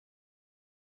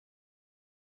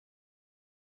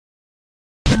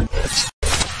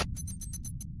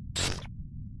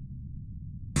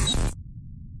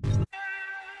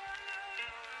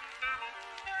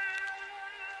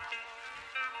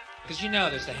because you know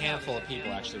there's a handful of people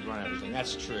actually run everything.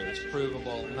 That's true. It's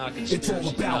provable. Not It's all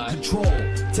conspiracy. about control.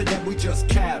 To them we just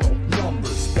cattle,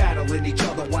 numbers, battling each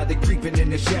other while they creeping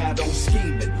in the shadows,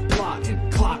 scheming, plotting,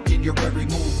 clocking your every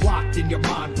move, locked in your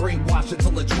mind, brainwashed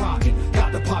until it's rocking.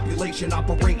 Got the population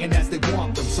operating as they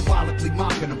want them, symbolically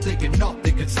mocking them, thinking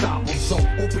nothing can stop them. So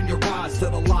open your eyes to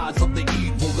the lies of the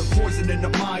evil, the poison in the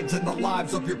minds and the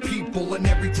lives of your people. And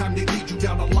every time they lead you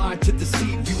down a line to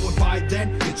deceive you, and by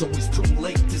then it's always too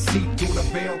late to see through the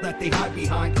veil that they hide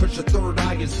behind, cause your third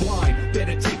eye is blind.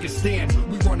 Better take a stand,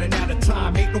 we running out of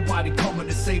time, ain't nobody coming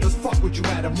to save us. Fuck what you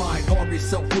had in mind, arm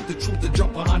yourself with the truth and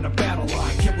jump behind the battle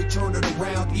line. Can we turn it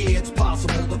around? Yeah, it's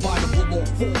possible. Divided we'll all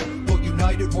fall, but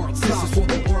united we're unstoppable. This is for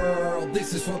the world,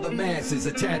 this is for the masses,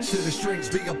 attached to the strings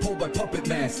being pulled by puppet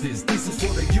masters. This is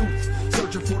for the youth,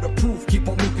 searching for the proof, keep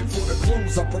on looking for the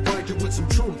clues, I'll provide you with some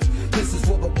truth. This is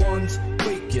for the ones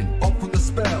waking up from the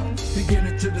spell,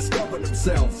 beginning to discover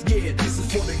themselves. Yeah, this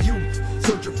is for the youth,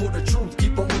 searching for the truth,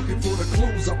 keep on looking for the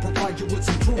clues, I'll provide you with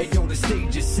some proof. Hey yo, the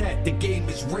stage is set, the game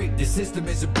is rigged, the system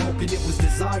isn't broken, it was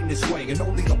designed this way, and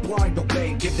only the blind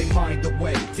obey, give their mind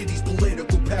away to these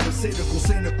political, parasitical,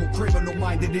 cynical,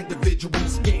 criminal-minded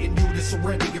individuals, getting you to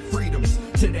surrender your freedoms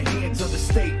to the hands of the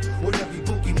state, with every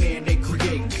boogeyman they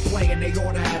create, playing they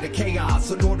order out of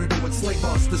chaos in order to enslave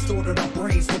us, distorted our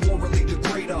brains to morally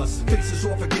degrade us, faces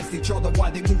off against each other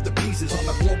while they move the pieces on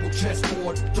the global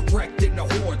chessboard, directing the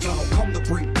hordes. I don't come to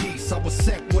bring peace, I was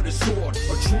sent with a sword,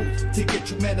 a truth to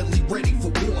get you mentally ready for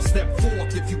war. Step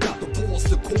forth if you got the balls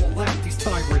to call out these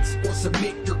tyrants, or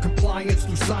submit your compliance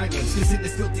through silence, cause in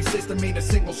this filthy system ain't a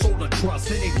single soul to trust.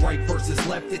 It ain't right versus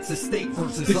left, it's a state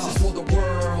versus us. This is for the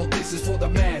world, this is for the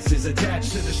masses,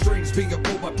 attached to the strings being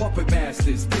pulled by puppet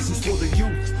masters. This is for the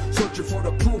youth, searching for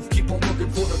the proof, keep on looking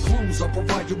for the clues, I'll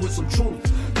provide you with some truth.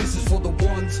 This is for the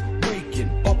ones waking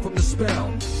up from the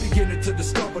spell, beginning to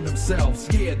discover themselves.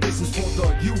 Yeah, this is for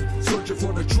the youth, searching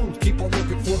for the truth, keep on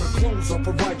looking for the clues, I'll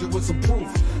provide you with some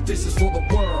proof. This is for the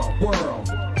world.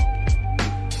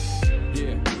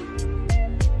 Yeah.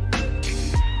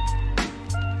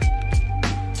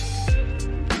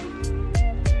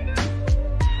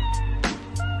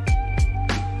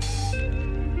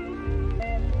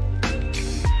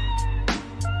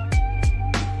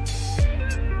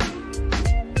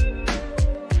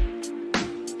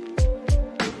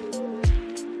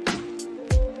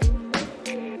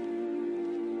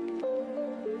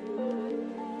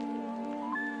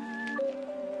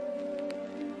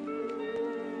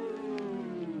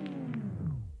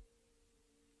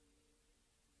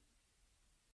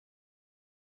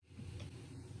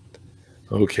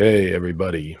 Okay,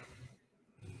 everybody.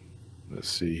 Let's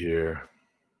see here.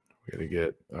 We're going to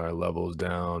get our levels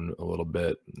down a little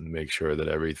bit and make sure that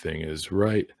everything is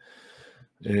right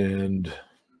and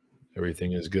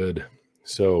everything is good.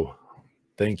 So,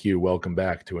 thank you. Welcome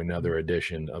back to another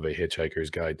edition of A Hitchhiker's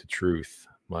Guide to Truth.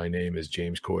 My name is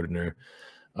James Cordiner.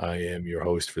 I am your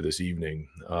host for this evening.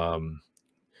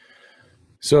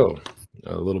 So,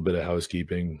 a little bit of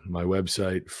housekeeping. My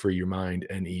website,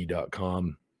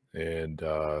 freeyourmindne.com. And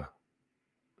well,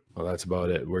 that's about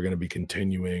it. We're going to be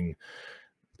continuing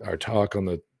our talk on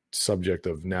the subject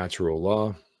of natural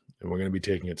law, and we're going to be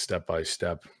taking it step by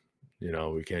step. You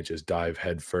know, we can't just dive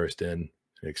head first in and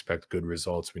expect good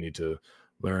results. We need to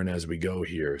learn as we go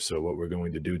here. So what we're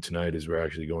going to do tonight is we're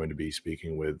actually going to be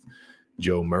speaking with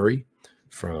Joe Murray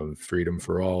from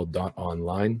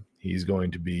freedomforall.online. He's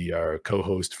going to be our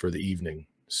co-host for the evening.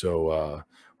 So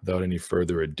without any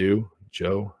further ado,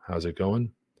 Joe, how's it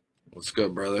going? What's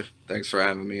good, brother? Thanks for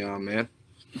having me on, man.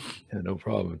 Yeah, no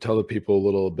problem. Tell the people a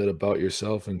little bit about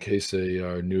yourself in case they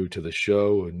are new to the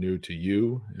show or new to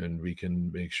you, and we can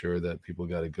make sure that people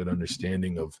got a good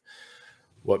understanding of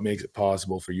what makes it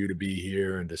possible for you to be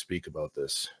here and to speak about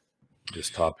this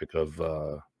topic of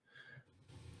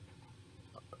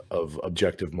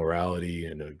objective morality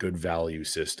and a good value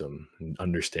system and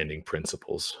understanding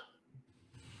principles.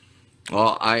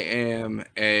 Well, I am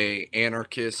an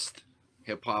anarchist,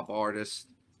 hip-hop artist,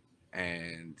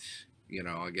 and, you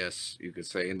know, I guess you could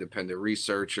say independent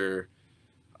researcher,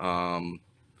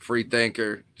 free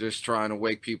thinker, just trying to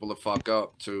wake people the fuck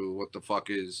up to what the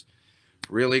fuck is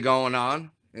really going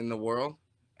on in the world,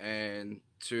 and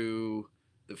to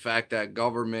the fact that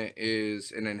government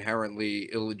is an inherently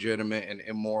illegitimate and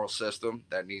immoral system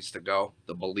that needs to go.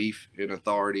 The belief in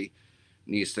authority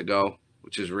needs to go,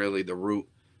 which is really the root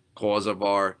cause of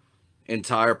our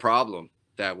entire problem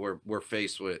that we're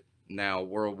faced with now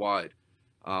worldwide,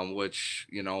 which,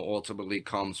 you know, ultimately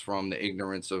comes from the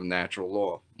ignorance of natural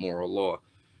law, moral law.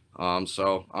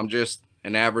 So I'm just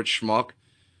an average schmuck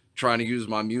trying to use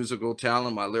my musical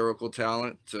talent, my lyrical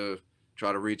talent, to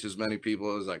try to reach as many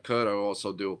people as I could. I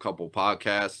also do a couple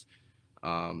podcasts,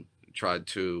 tried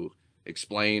to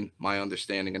explain my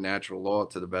understanding of natural law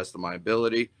to the best of my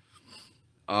ability.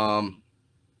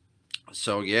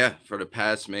 So yeah, for the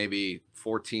past maybe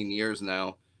 14 years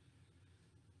now,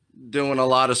 doing a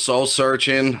lot of soul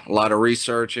searching, a lot of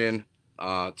researching,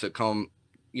 to come,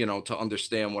 to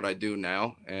understand what I do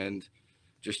now, and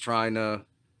just trying to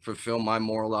fulfill my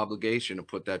moral obligation to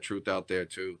put that truth out there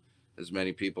to as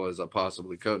many people as I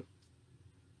possibly could.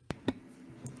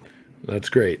 That's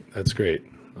great. That's great.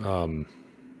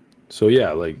 So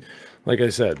yeah, like I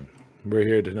said, we're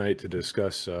here tonight to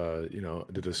discuss, to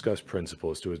discuss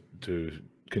principles, to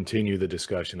continue the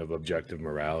discussion of objective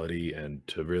morality, and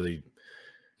to really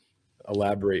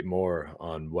elaborate more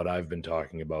on what I've been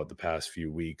talking about the past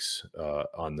few weeks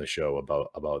on the show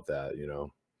about that.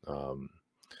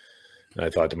 And I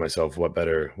thought to myself, what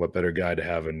better guy to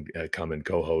have and come and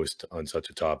co-host on such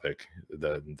a topic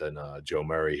than Joe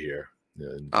Murray here.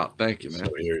 And oh, thank you, man.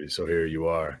 So here you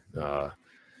are. A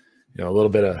little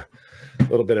bit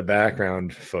of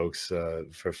background, folks,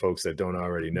 for folks that don't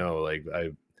already know. Like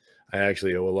I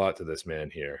actually owe a lot to this man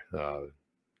here.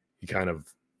 He kind of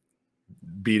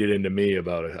beat it into me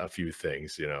about a few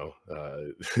things.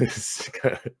 I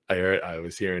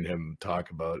was hearing him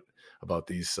talk about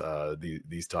these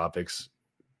topics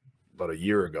about a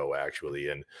year ago, actually,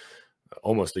 and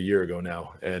almost a year ago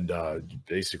now, and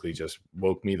basically just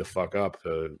woke me the fuck up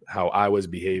how I was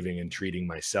behaving and treating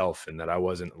myself, and that I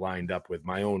wasn't lined up with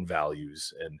my own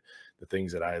values and the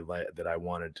things that I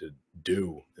wanted to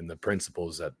do, and the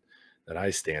principles that I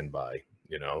stand by.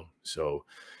 So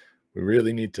we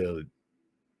really need to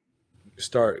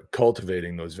start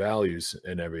cultivating those values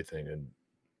and everything. And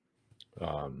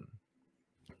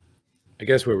I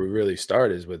guess where we really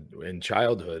start is in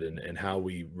childhood, and how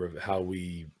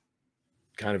we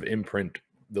kind of imprint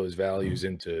those values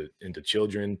into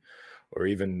children, or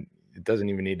even, it doesn't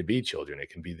even need to be children.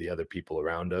 It can be the other people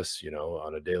around us,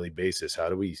 on a daily basis. How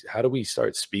do we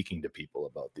start speaking to people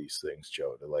about these things,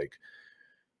 Joe, to like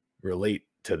relate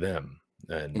to them?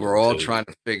 And we're all trying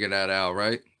to figure that out,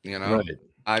 right? Right.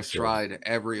 I've tried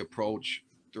every approach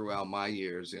throughout my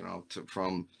years,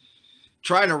 from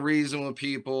trying to reason with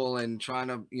people and trying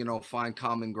to, find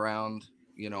common ground,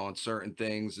 on certain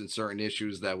things and certain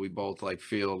issues that we both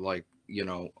feel like,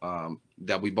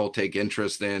 that we both take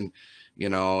interest in,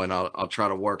 and I'll try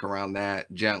to work around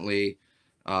that gently.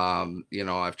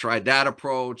 I've tried that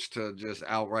approach to just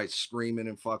outright screaming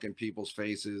in fucking people's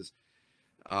faces.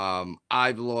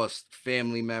 I've lost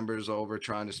family members over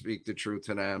trying to speak the truth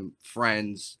to them,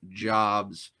 friends,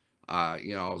 jobs. I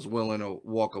was willing to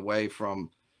walk away from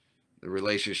the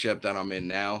relationship that I'm in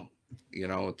now,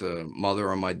 with the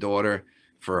mother of my daughter,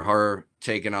 for her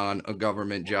taking on a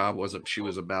government job. She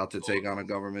was about to take on a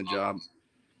government job.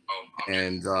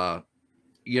 And,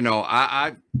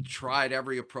 I've tried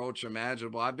every approach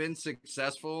imaginable. I've been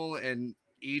successful in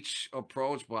each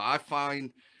approach, but I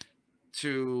find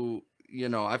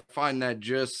that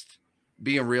just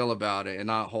being real about it and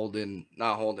not holding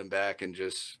back, and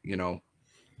just,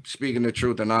 speaking the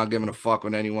truth and not giving a fuck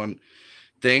what anyone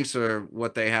thinks or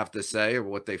what they have to say or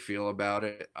what they feel about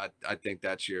it. I think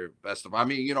that's your best of. I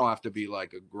mean, you don't have to be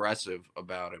aggressive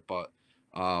about it, but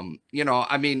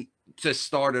to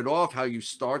start it off, how you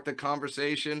start the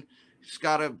conversation, you just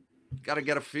gotta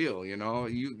get a feel.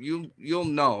 You'll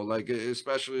know,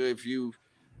 especially if you've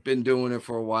been doing it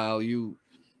for a while, you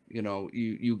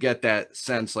get that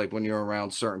sense, when you're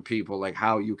around certain people,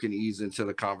 how you can ease into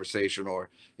the conversation,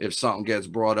 or if something gets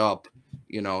brought up,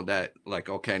 that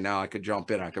okay, now I could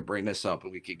jump in, I could bring this up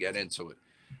and we could get into it.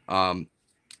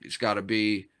 It's got to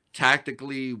be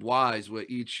tactically wise with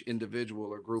each individual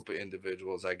or group of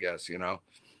individuals, I guess.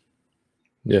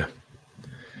 Yeah.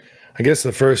 I guess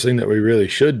the first thing that we really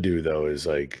should do, though, is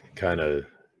kind of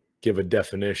give a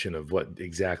definition of what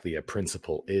exactly a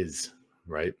principle is,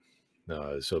 right?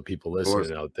 So people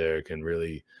listening out there can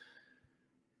really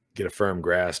get a firm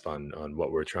grasp on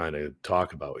what we're trying to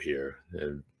talk about here.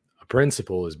 And a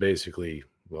principle is basically,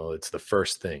 well, it's the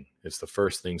first thing. It's the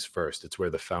first things first. It's where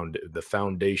the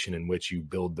foundation in which you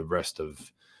build the rest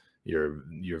of your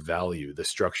value, the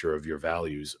structure of your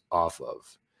values off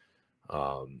of.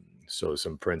 So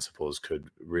some principles can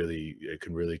really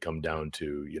come down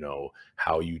to,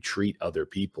 how you treat other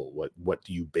people. What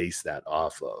do you base that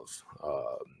off of?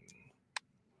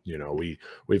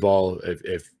 We've all,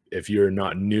 if you're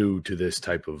not new to this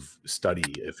type of study,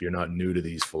 if you're not new to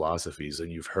these philosophies,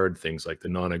 and you've heard things like the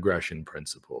non-aggression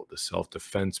principle, the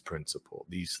self-defense principle,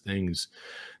 these things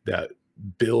that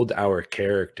build our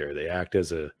character, they act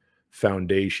as a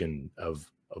foundation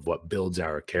of what builds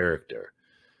our character.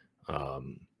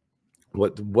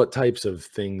 What types of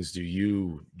things do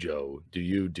you, Joe,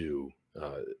 do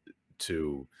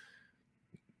to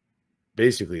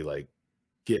basically like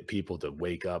get people to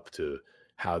wake up to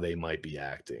how they might be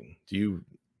acting? Do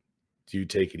you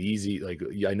take it easy? Like,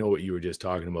 I know what you were just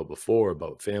talking about before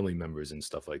about family members and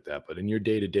stuff like that, but in your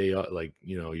day-to-day, like,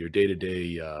 your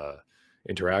day-to-day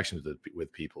interactions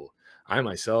with people, I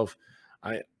myself,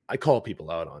 I call people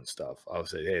out on stuff. I'll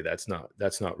say, hey, that's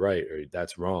not right, or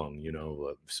that's wrong,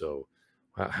 so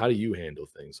how do you handle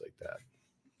things like that?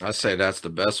 I say that's the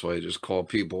best way. Just call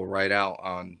people right out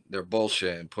on their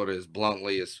bullshit and put it as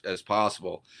bluntly as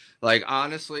possible. Like,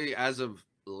 honestly, as of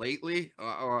lately,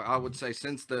 or I would say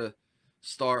since the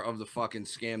start of the fucking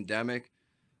scamdemic,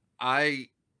 I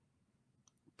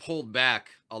pulled back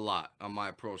a lot on my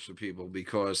approach to people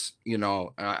because,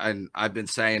 and I've been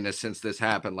saying this since this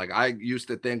happened. Like, I used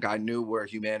to think I knew where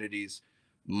humanity's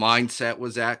mindset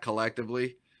was at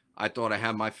collectively. I thought I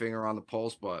had my finger on the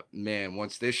pulse, but man,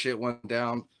 once this shit went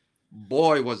down,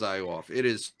 boy, was I off. It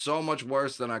is so much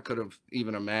worse than I could have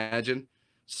even imagined.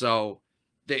 So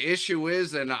the issue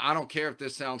is, and I don't care if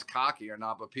this sounds cocky or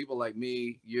not, but people like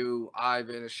me, you,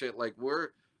 Ivan, and shit, like, we're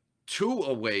too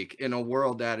awake in a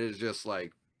world that is just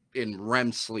like in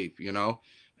REM sleep,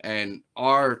 and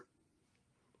our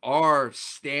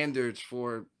standards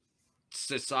for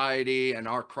society and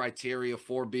our criteria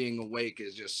for being awake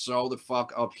is just so the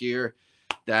fuck up here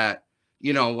that,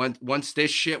 once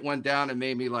this shit went down, it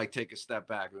made me like take a step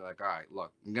back. We're like, all right,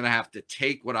 look, I'm gonna have to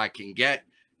take what I can get,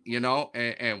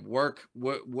 and work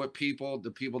with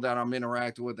the people that I'm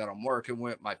interacting with, that I'm working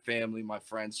with, my family, my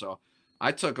friends. So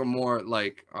I took a more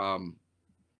like more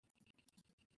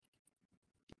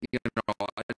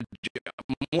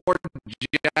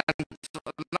gentle,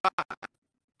 not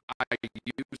I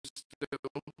used to,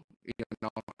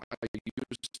 I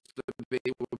used to be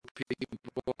with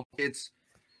people. It's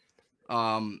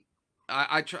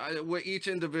I try with each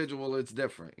individual, it's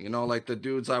different. Like the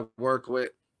dudes I work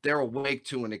with, they're awake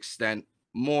to an extent,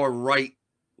 more right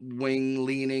wing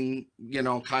leaning,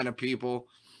 kind of people.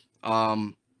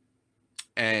 Um,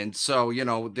 and so,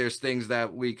 there's things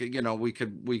that we could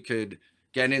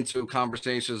get into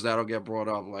conversations that'll get brought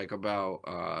up, like about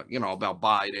about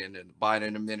Biden and the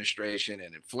Biden administration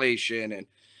and inflation. And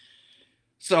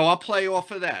so I'll play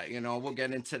off of that. We'll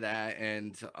get into that.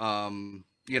 And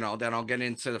then I'll get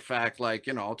into the fact, like,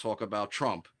 I'll talk about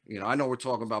Trump. I know we're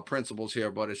talking about principles here,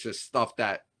 but it's just stuff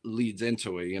that leads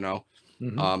into it.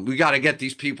 Mm-hmm. We got to get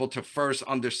these people to first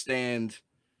understand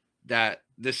that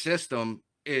the system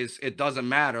it doesn't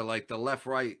matter. Like, the left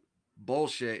right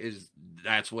bullshit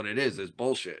that's what it is. It's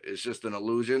bullshit. It's just an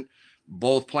illusion.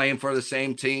 Both playing for the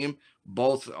same team,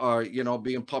 both are,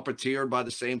 being puppeteered by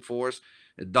the same force.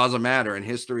 It doesn't matter. And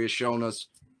history has shown us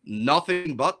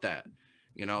nothing but that.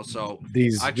 So I try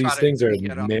These to things are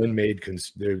get on man-made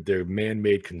they're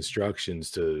man-made constructions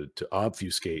to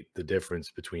obfuscate the difference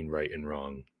between right and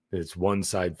wrong. It's one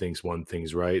side thinks one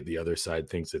thing's right, the other side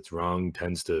thinks it's wrong,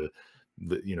 tends to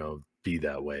be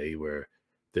that way, where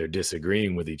they're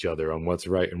disagreeing with each other on what's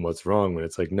right and what's wrong, when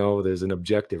it's like, no, there's an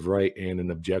objective right and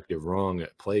an objective wrong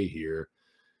at play here.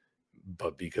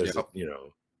 But because Yep.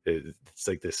 it's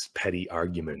like this petty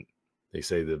argument. They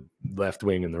say the left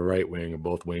wing and the right wing are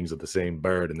both wings of the same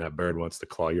bird, and that bird wants to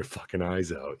claw your fucking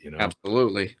eyes out,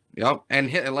 Absolutely. Yep.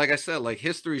 And like I said, like,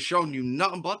 history's shown you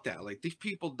nothing but that. Like, these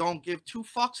people don't give two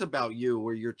fucks about you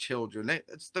or your children.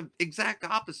 It's the exact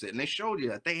opposite. And they showed you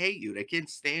that they hate you. They can't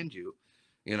stand you.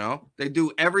 They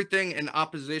do everything in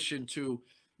opposition to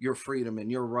your freedom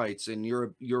and your rights and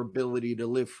your ability to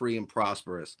live free and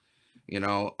prosperous.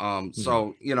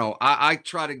 So, I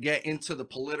try to get into the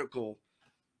political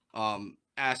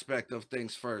aspect of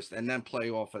things first, and then play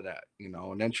off of that,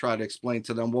 and then try to explain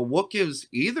to them, well, what gives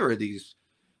either of these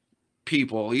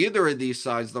people, either of these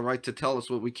sides, the right to tell us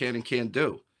what we can and can't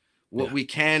do, what Yeah. we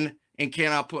can and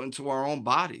cannot put into our own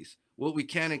bodies, what we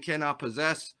can and cannot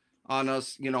possess on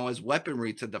us, as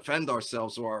weaponry to defend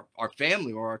ourselves or our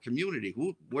family or our community.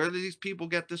 Where do these people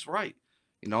get this right?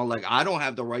 Like, I don't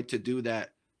have the right to do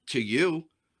that to you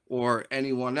or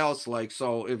anyone else. Like,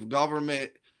 so if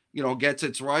government, gets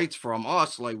its rights from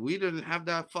us, like, we didn't have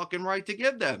that fucking right to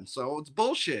give them. So it's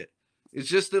bullshit. It's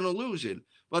just an illusion.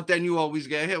 But then you always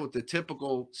get hit with the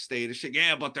typical state of shit.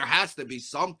 Yeah, but there has to be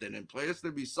something in place. There has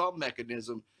to be some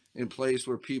mechanism in place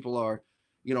where people are,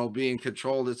 being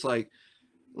controlled. It's like,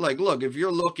 look, if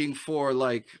you're looking for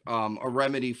like a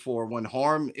remedy for when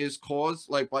harm is caused,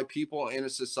 like, by people in a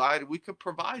society, we could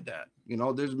provide that.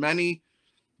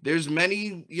 There's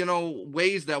many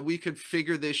ways that we could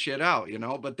figure this shit out,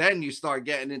 but then you start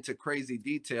getting into crazy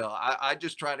detail. I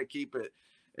just try to keep it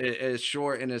as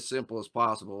short and as simple as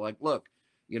possible. Like, look,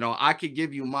 I could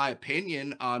give you my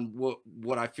opinion on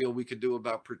what I feel we could do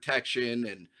about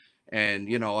protection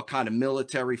and a kind of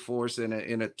military force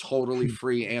in a totally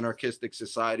free anarchistic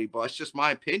society, but it's just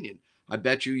my opinion. I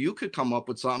bet you could come up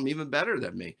with something even better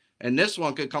than me, and this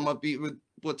one could come up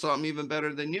with something even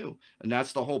better than you. And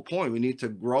that's the whole point. We need to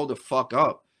grow the fuck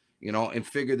up, and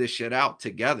figure this shit out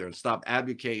together and stop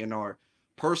advocating our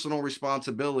personal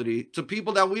responsibility to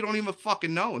people that we don't even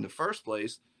fucking know in the first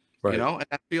place, Right. and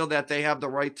I feel that they have the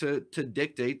right to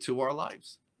dictate to our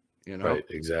lives, Right.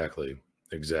 Exactly.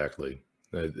 Exactly.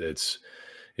 It's,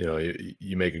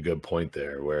 you make a good point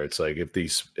there, where it's like,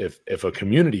 if a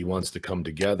community wants to come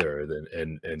together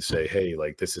and say, hey,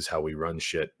 like, this is how we run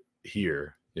shit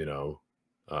here,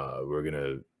 we're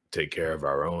gonna take care of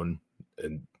our own,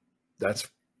 and that's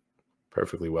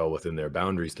perfectly well within their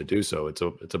boundaries to do so. It's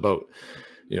about,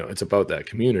 it's about that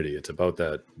community. It's about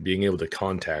that being able to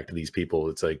contact these people.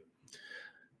 It's like,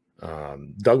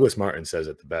 Douglas Martin says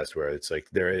it the best, where it's like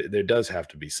there does have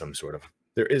to be some sort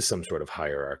of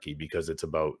hierarchy, because it's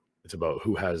about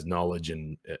who has knowledge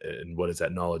and what does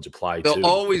that knowledge apply There'll to.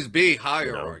 always be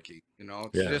hierarchy. It's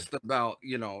Yeah. just about,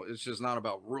 it's just not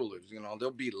about rulers.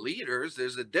 There'll be leaders.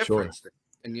 There's a Sure. difference there.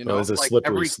 And, Well, there's a like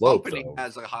slippery every slope, company though.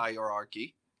 has a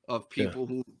hierarchy of Yeah. people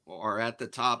who are at the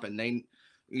top, and they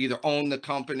either own the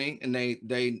company and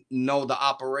they know the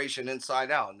operation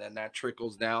inside out. And then that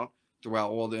trickles down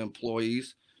throughout all the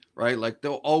employees, right? Like,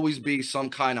 there'll always be some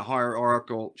kind of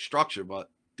hierarchical structure, but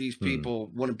these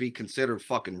people wouldn't be considered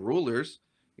fucking rulers,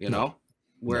 No.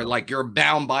 where No. like you're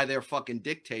bound by their fucking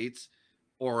dictates,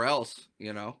 or else,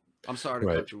 I'm sorry to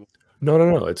Right. cut you.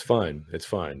 No. It's fine. It's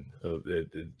fine.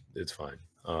 It's fine.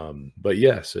 But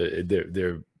yes,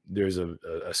 there's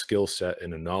a skill set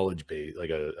and a knowledge base, like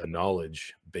a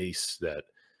knowledge base that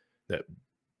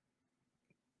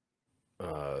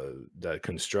that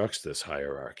constructs this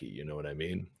hierarchy. You know what I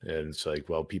mean? And it's like,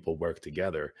 well, people work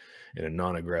together in a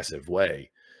non-aggressive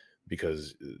way,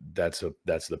 because that's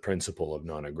the principle of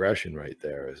non-aggression right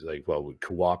there. Is like, well,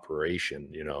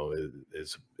 cooperation,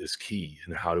 is key.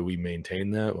 And how do we maintain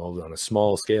that? Well, on a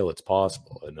small scale it's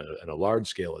possible, and a large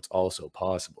scale it's also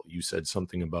possible. You said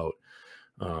something about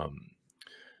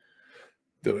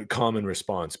the common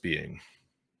response being,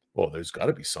 well, there's got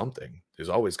to be something. There's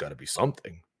always got to be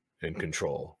something in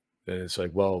control. And it's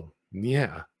like, well,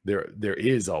 yeah, there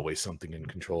is always something in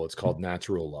control. It's called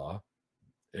natural law.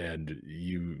 And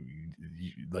you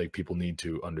like, people need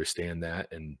to understand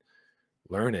that and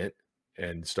learn it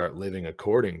and start living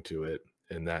according to it.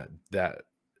 And that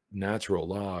natural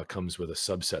law comes with a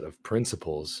subset of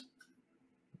principles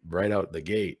right out the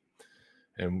gate.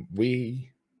 And we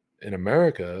in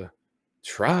America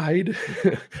tried.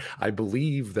 I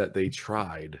believe that they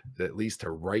tried at least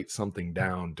to write something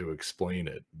down to explain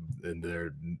it. And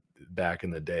they're back in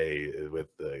the day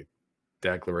with the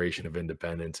Declaration of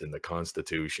Independence and the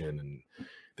Constitution, and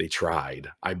they tried.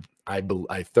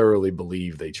 I thoroughly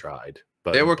believe they tried,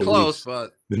 but They were close,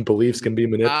 but beliefs can be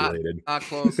manipulated. Not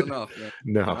close enough. Man.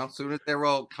 No. As soon as they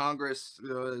wrote Congress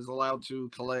is allowed to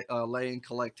lay and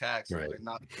collect taxes, Right. they're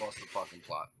not across the fucking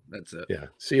plot. That's it. Yeah.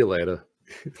 See you later.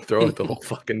 Throw out the whole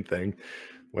fucking thing,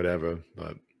 whatever.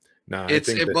 But no,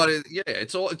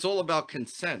 It's all about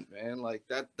consent, man. Like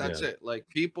that's Yeah. it. Like,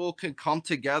 people can come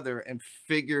together and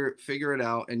figure it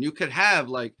out, and you could have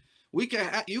like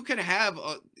you could have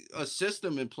a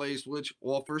system in place which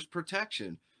offers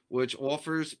protection, which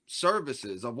offers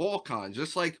services of all kinds,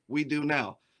 just like we do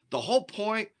now. The whole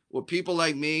point, what people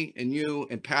like me and you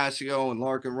and Passio and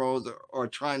Larkin Rose are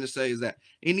trying to say, is that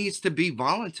it needs to be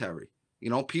voluntary.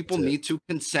 People That's it. need to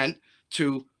consent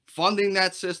to funding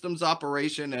that system's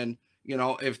operation. And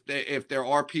if there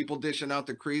are people dishing out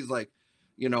decrees, like,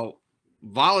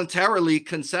 voluntarily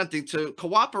consenting to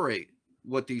cooperate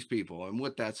with these people and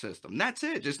with that system. That's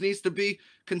it. Just needs to be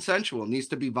consensual. It needs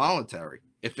to be voluntary.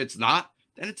 If it's not,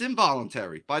 then it's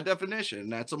involuntary by definition.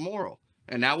 That's immoral,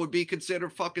 and that would be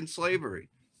considered fucking slavery.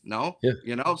 No.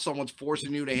 Yeah. Someone's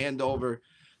forcing you to hand over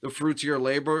the fruits of your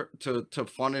labor to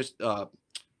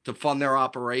fund their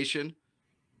operation,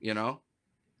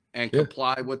 and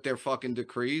comply with their fucking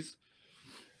decrees.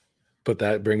 But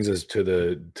that brings us to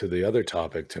the other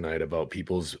topic tonight about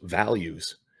people's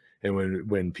values. And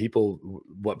when people,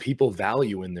 what people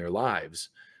value in their lives,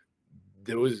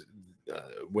 there was,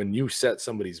 when you set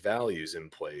somebody's values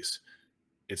in place,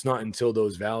 it's not until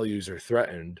those values are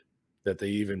threatened that they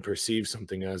even perceive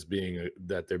something as being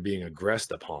that they're being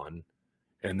aggressed upon.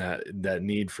 And that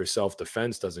need for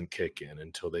self-defense doesn't kick in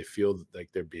until they feel like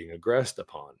they're being aggressed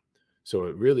upon. So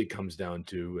it really comes down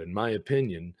to, in my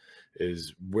opinion,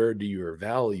 is where do your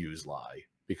values lie?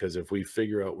 because if we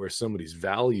figure out where somebody's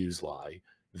values lie,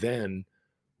 then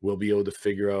we'll be able to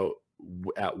figure out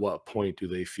at what point do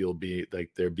they feel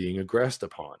like they're being aggressed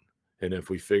upon. And if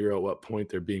we figure out what point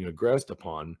they're being aggressed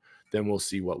upon, then we'll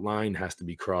see what line has to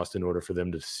be crossed in order for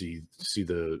them to see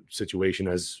the situation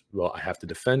as, well, I have to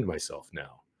defend myself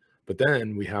now. But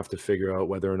then we have to figure out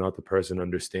whether or not the person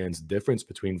understands the difference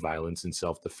between violence and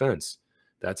self-defense.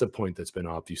 That's a point that's been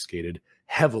obfuscated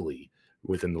heavily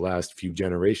within the last few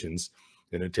generations.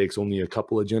 And it takes only a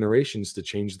couple of generations to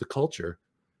change the culture.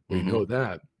 We know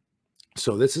that.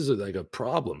 So this is like a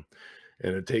problem.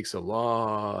 And it takes a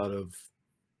lot of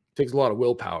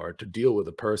willpower to deal with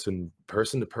a person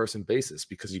to person basis,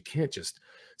 because you can't just,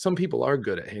 some people are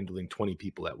good at handling 20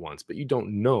 people at once, but you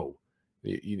don't know,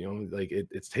 you know, like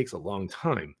it takes a long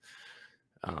time.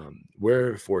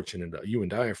 We're fortunate, you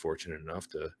and I are fortunate enough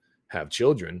to have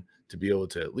children to be able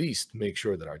to at least make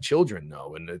sure that our children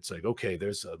know. And it's like, okay,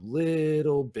 there's a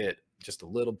little bit, just a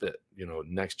little bit, you know,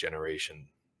 next generation,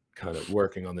 kind of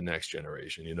working on the next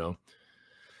generation, you know.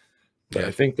 But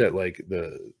I think that like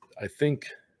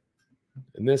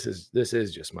and this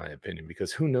is just my opinion,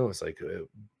 because who knows, like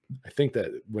I think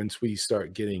that once we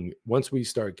start getting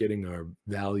our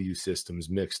value systems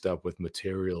mixed up with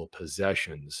material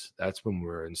possessions, that's when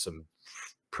we're in some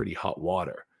pretty hot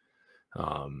water,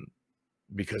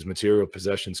 because material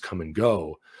possessions come and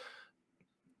go.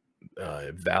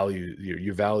 Your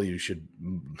value should,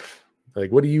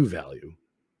 like, what do you value?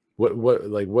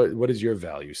 What is your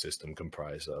value system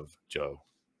comprised of, Joe?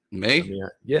 Me? I mean,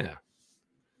 yeah.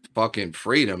 Fucking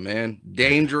freedom, man.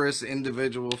 Dangerous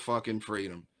individual fucking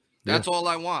freedom. That's all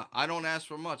I want. I don't ask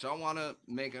for much. I want to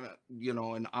make an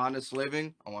honest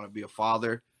living. I want to be a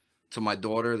father to my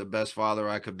daughter, the best father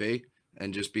I could be,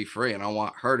 and just be free. And I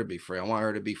want her to be free. I want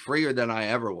her to be freer than I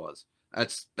ever was.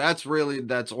 That's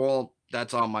all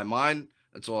that's on my mind.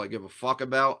 That's all I give a fuck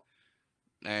about.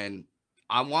 And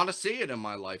I want to see it in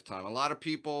my lifetime. A lot of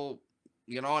people,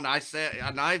 you know, and I've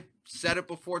said it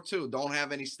before too, don't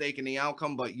have any stake in the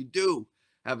outcome, but you do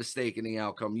have a stake in the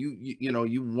outcome. You know,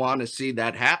 you want to see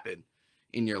that happen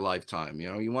in your lifetime.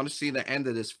 You know, you want to see the end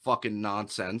of this fucking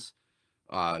nonsense.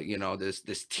 You know,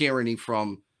 this tyranny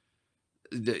from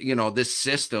this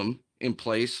system in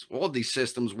place, all these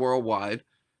systems worldwide.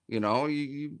 You know,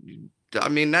 I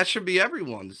mean, that should be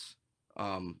everyone's,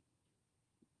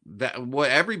 that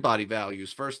what everybody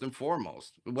values first and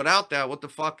foremost. Without that,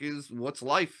 what's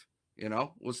life? You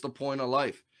know, what's the point of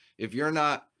life if you're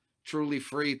not truly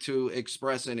free to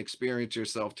express and experience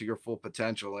yourself to your full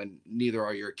potential, and neither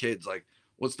are your kids? Like,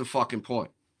 what's the fucking point?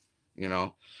 You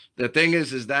know, the thing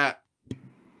is that,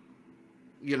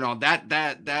 you know,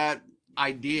 that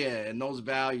idea and those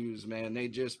values, man, they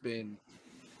just been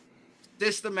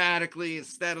systematically and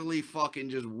steadily fucking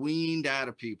just weaned out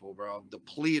of people, bro.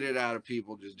 Depleted out of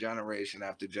people, just generation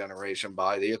after generation,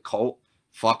 by the occult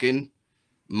fucking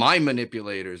mind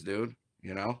manipulators, dude.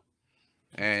 You know,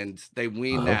 and they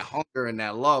wean that hunger and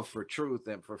that love for truth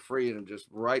and for freedom just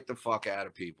right the fuck out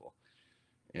of people.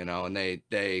 You know, and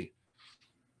they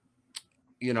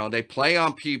you know, they play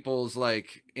on people's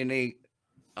like innate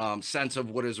sense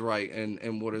of what is right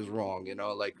and what is wrong. You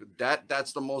know, like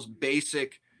that's the most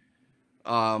basic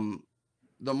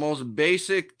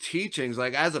teachings.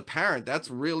 Like, as a parent, that's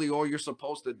really all you're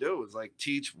supposed to do, is like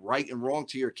teach right and wrong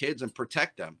to your kids and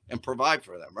protect them and provide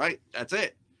for them, right? That's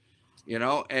it. You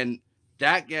know, and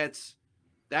that gets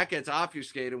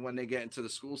obfuscated when they get into the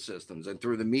school systems and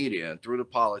through the media and through the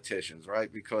politicians,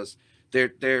 right? Because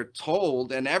they're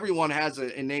told, and everyone has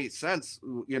an innate sense,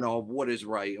 you know, of what is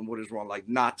right and what is wrong, like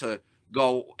not to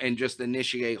go and just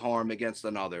initiate harm against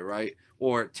another, right?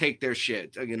 Or take their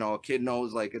shit. You know, a kid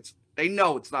knows, like, they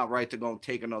know it's not right to go and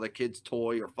take another kid's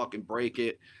toy or fucking break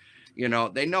it. You know,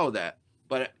 they know that.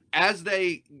 But as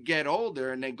they get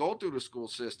older and they go through the school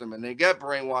system and they get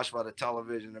brainwashed by the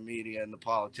television, the media, and the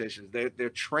politicians, they're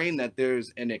trained that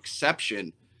there's an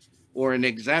exception or an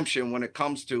exemption when it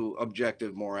comes to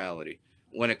objective morality,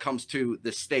 when it comes to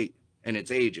the state and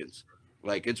its agents.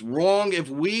 Like, it's wrong if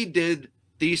we did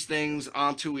these things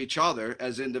onto each other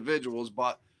as individuals,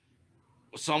 but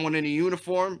someone in a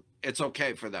uniform, it's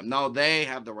okay for them. No, they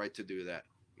have the right to do that.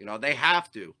 You know, they have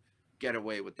to get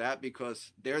away with that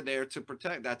because they're there to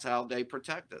protect. That's how they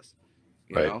protect us.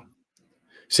 You know?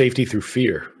 Safety through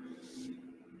fear.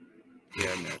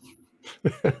 Yeah,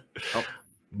 man.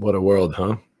 What a world,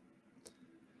 huh?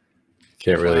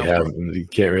 You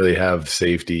can't really have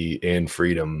safety and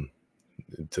freedom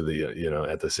to the, you know,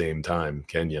 at the same time,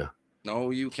 can you?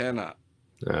 No, you cannot.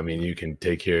 I mean, you can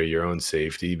take care of your own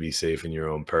safety, be safe in your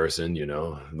own person, you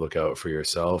know, look out for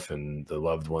yourself and the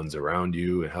loved ones around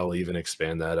you, and hell, even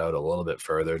expand that out a little bit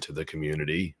further to the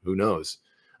community. Who knows?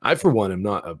 I, for one, am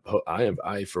not.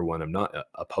 I, for one, am not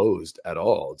opposed at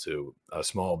all to a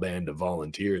small band of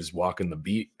volunteers walking the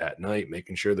beat at night,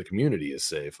 making sure the community is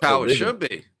safe. How it should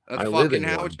be. That's I live fucking in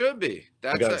how one. it should be.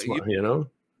 I That's got, you know,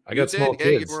 I you got small did,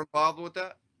 yeah. You kids. were involved with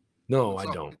that. No, With I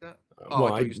something don't. like that? Oh, I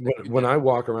thought you said you When did. I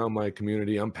walk around my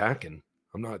community, I'm packing.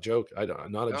 I'm not joking.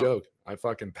 I'm not a Oh. joke. I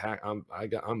fucking pack. I'm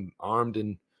armed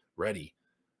and ready.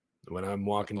 When I'm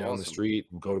walking That's down the awesome. street,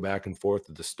 go back and forth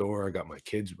to the store. I got my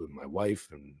kids with my wife,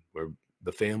 and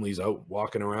the family's out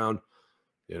walking around.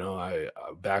 You know, I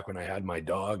back when I had my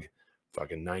dog,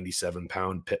 fucking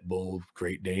 97-pound pit bull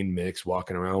Great Dane mix,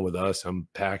 walking around with us. I'm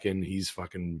packing. He's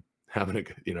fucking having a,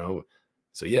 you know.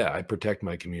 So yeah, I protect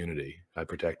my community. I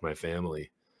protect my family.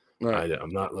 Right.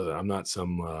 I'm not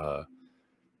some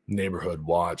neighborhood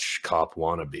watch cop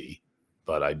wannabe,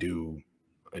 but I do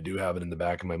have it in the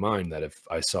back of my mind that if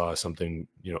I saw something,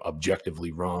 you know,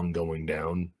 objectively wrong going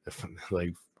down, if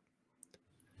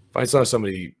I saw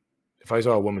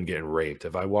a woman getting raped,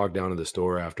 if I walk down to the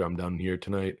store after I'm done here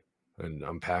tonight and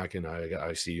I'm packing,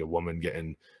 I see a woman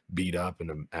getting beat up in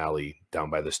an alley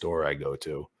down by the store I go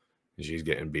to, and she's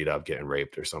getting beat up, getting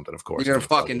raped or something. Of course, You're gonna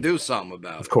fucking do something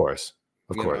about it. Of course,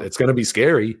 You know? it's gonna be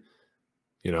scary.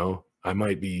 You know, I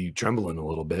might be trembling a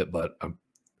little bit, but I've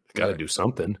got to do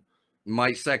something.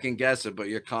 Might second guess it, but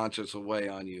your conscience will weigh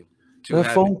on you. What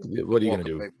are you gonna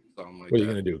do? What are you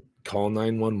gonna do? Call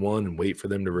 911 and wait for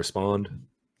them to respond?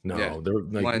 No, Yeah.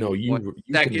 they're like, no, you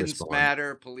can seconds respond.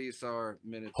 matter. Police are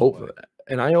minutes Hope, away.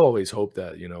 and I always hope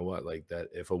that, you know what, like that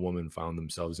if a woman found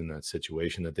themselves in that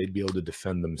situation, that they'd be able to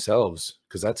defend themselves,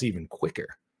 because that's even quicker.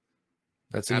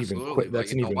 That's an Absolutely.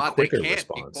 even quicker they can't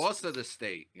response. because of the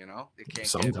state, you know, they can't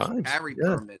Sometimes, get carry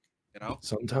yeah. permit, you know,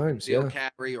 Sometimes, concealed yeah.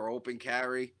 carry or open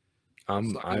carry.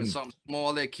 I'm Something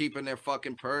small, they're keeping their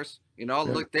fucking purse. You know,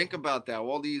 Yeah. look, think about that.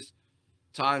 All these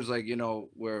times, like, you know,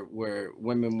 where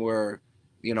women were,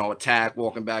 you know, attacked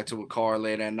walking back to a car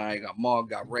late at night, got mugged,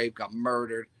 got raped, got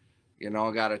murdered, you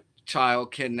know, got a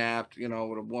child kidnapped, you know,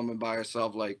 with a woman by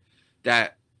herself, like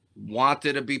that,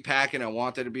 wanted to be packing and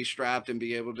wanted to be strapped and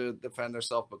be able to defend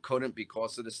herself, but couldn't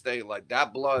because of the state. Like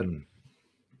that blood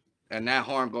and that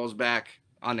harm goes back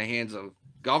on the hands of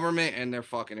government and their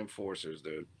fucking enforcers,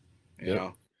 dude. You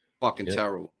know, fucking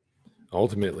terrible.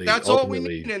 Ultimately, that's all we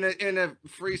need in a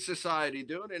free society,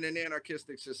 dude. In an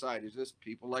anarchistic society, just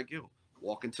people like you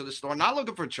walk into the store, not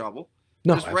looking for trouble,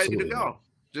 just ready to go, not.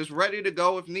 just ready to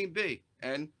go if need be,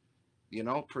 and you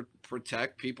know,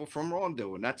 protect people from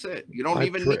wrongdoing. That's it. You don't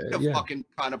even need a fucking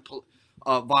kind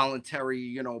of voluntary,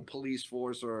 you know, police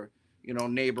force or, you know,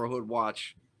 neighborhood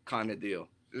watch kind of deal.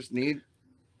 Just need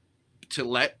to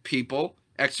let people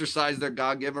exercise their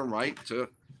God-given right to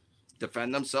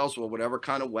defend themselves with whatever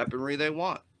kind of weaponry they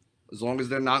want, as long as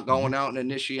they're not going out and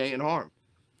initiating harm.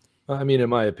 I mean, in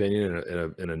my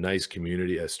opinion, in a nice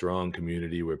community, a strong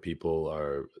community where people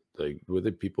are like, where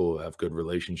the people have good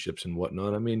relationships and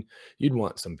whatnot. I mean, you'd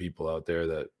want some people out there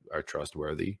that are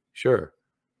trustworthy. Sure.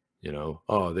 You know,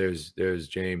 oh, there's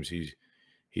James.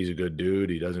 He's a good dude.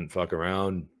 He doesn't fuck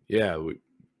around. Yeah.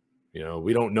 You know,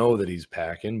 we don't know that he's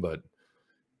packing, but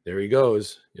there he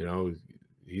goes. You know,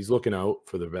 he's looking out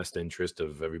for the best interest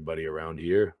of everybody around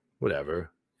here.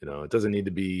 Whatever. You know, it doesn't need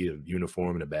to be a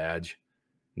uniform and a badge.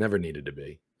 Never needed to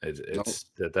be. It's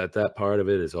that part of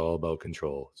it is all about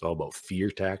control. It's all about fear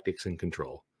tactics and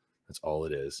control. That's all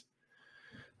it is.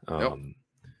 I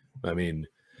mean,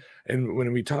 and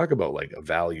when we talk about like a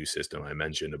value system, I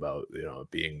mentioned about, you know,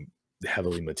 being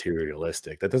heavily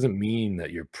materialistic. That doesn't mean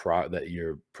that your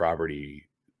property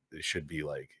should be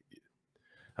like.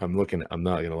 I'm not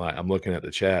gonna lie. I'm looking at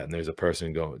the chat and there's a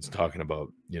person it's talking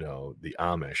about, you know, the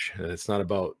Amish. And it's not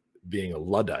about being a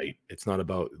Luddite. It's not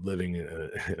about living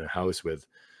in a house with,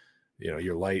 you know,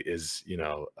 your light is, you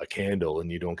know, a candle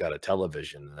and you don't got a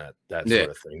television, that sort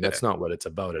of thing. That's not what it's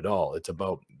about at all. It's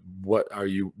about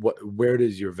where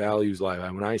does your values lie?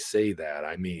 And when I say that,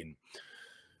 I mean,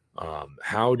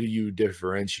 how do you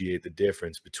differentiate the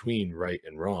difference between right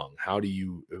and wrong? How do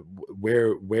you,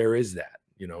 where is that?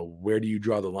 You know, where do you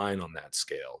draw the line on that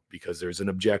scale? Because there's an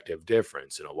objective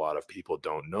difference, and a lot of people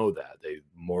don't know that.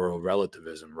 Moral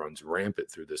relativism runs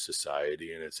rampant through this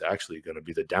society, and it's actually going to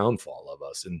be the downfall of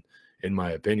us. And in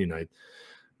my opinion,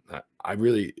 I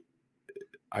really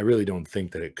don't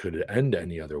think that it could end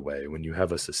any other way. When you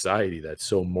have a society that's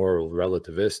so moral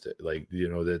relativistic, like, you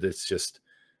know, that it's just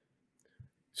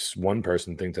one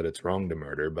person thinks that it's wrong to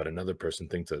murder, but another person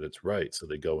thinks that it's right, so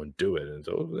they go and do it, and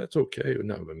so that's okay.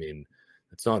 No, I mean,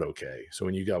 It's not okay. So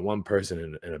when you got one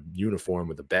person in a uniform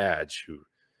with a badge who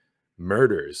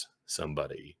murders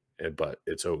somebody, but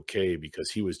it's okay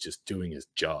because he was just doing his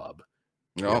job.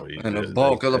 And the Like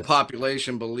bulk of the that's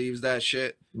population believes that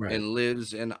shit right. and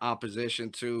lives in opposition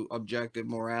to objective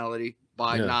morality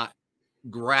by Yeah. not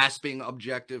grasping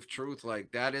objective truth.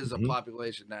 Like that is a Mhm.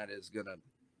 population that is gonna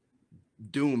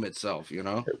doom itself, you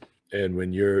know. And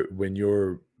when your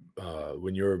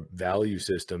value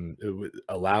system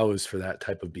allows for that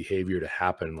type of behavior to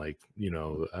happen, like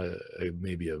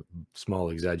maybe a small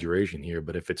exaggeration here,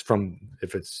 but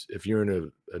if you're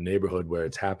in a neighborhood where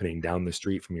it's happening down the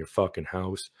street from your fucking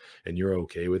house and you're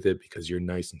okay with it because you're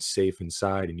nice and safe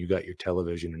inside and you got your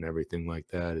television and everything like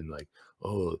that, and like,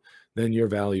 oh, then your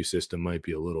value system might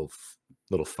be a little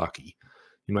fucky.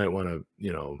 You might want to,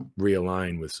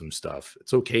 realign with some stuff.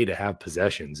 It's okay to have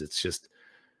possessions. It's just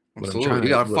Absolutely, you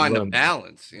got to find the I'm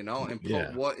balance, you know, and put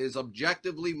yeah, what is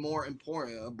objectively more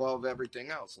important above everything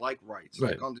else, like rights,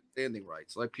 right. like understanding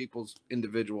rights, like people's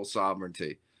individual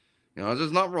sovereignty. You know,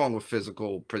 there's nothing wrong with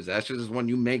physical possessions when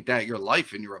you make that your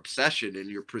life and your obsession and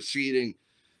you're proceeding,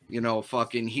 you know,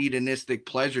 fucking hedonistic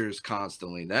pleasures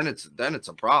constantly. Then it's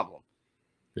a problem.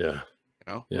 Yeah.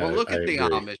 You know, Yeah, well, look I at the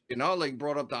agree. Amish. You know, like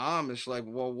brought up the Amish. Like,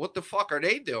 well, what the fuck are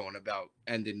they doing about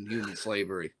ending human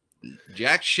slavery?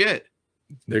 Jack shit.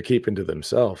 They're keeping to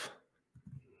themselves.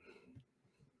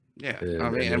 Yeah, I And I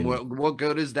mean, and mean, what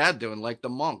good is that doing? Like the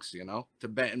monks, you know,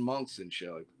 Tibetan monks and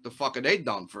shit. Like, the fuck are they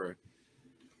done for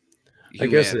I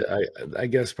guess humanity? I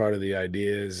guess part of the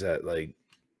idea is that, like,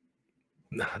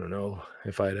 I don't know,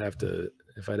 if I'd have to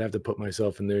put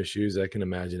myself in their shoes, I can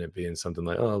imagine it being something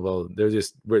like, oh well,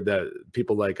 we're that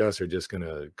people like us are just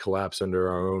gonna collapse under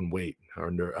our own weight,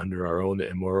 under our own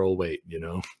immoral weight,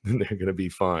 and they're gonna be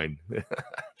fine.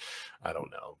 I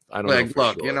don't know. I don't know Like, for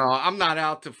look, you sure. know, I'm not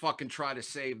out to fucking try to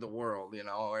save the world, you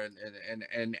know,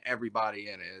 and everybody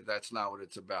in it. That's not what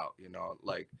it's about, you know.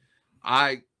 Like,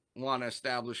 I want to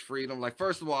establish freedom. Like,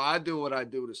 first of all, I do what I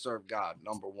do to serve God,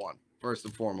 number one, first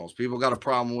and foremost. People got a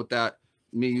problem with that,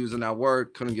 me using that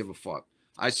word, couldn't give a fuck.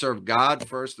 I serve God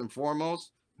first and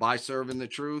foremost by serving the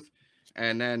truth,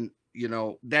 and then, you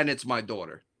know, then it's my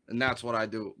daughter, and that's what I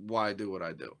do. Why I do what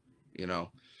I do, you know.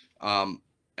 Um,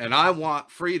 and I want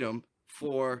freedom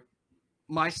for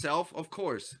myself, of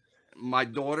course, my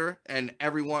daughter, and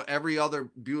everyone, every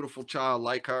other beautiful child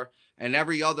like her, and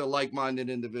every other like-minded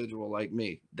individual like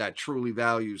me that truly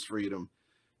values freedom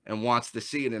and wants to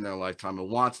see it in their lifetime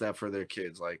and wants that for their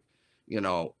kids. Like, you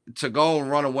know, to go and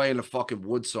run away in the fucking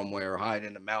woods somewhere or hide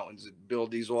in the mountains and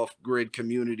build these off-grid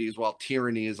communities while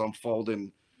tyranny is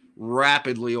unfolding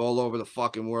rapidly all over the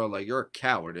fucking world. Like, you're a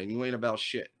coward and you ain't about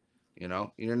shit. You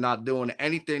know, you're not doing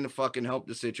anything to fucking help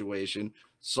the situation.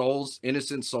 Souls,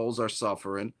 innocent souls are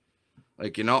suffering.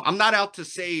 Like, you know, I'm not out to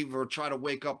save or try to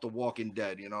wake up the walking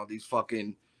dead, you know, these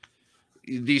fucking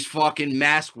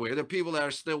mask wear. The people that are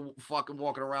still fucking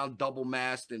walking around double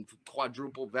masked and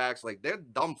quadruple vax, like they're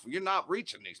dumb. You're not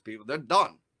reaching these people. They're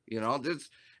done. You know,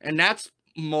 and that's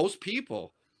most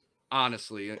people,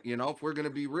 honestly. You know, if we're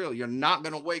gonna be real, you're not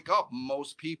gonna wake up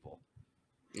most people.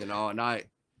 You know, and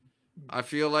I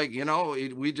feel like, you know,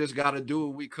 we just got to do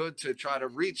what we could to try to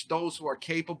reach those who are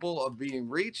capable of being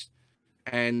reached,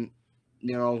 and,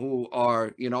 you know, who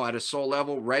are, you know, at a soul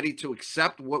level ready to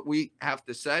accept what we have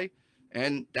to say.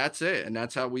 And that's it. And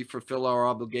that's how we fulfill our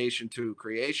obligation to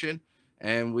creation.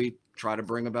 And we try to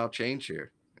bring about change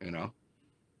here, you know?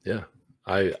 Yeah,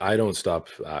 I don't stop.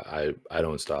 I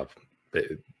don't stop.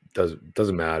 It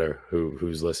doesn't matter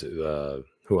who's listening,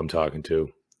 who I'm talking to.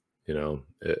 You know,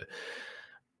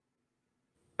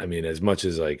 I mean, as much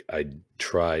as like I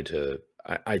try to,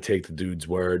 I take the dude's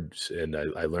words and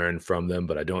I learn from them,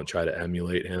 but I don't try to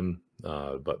emulate him.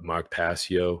 But Mark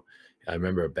Passio, I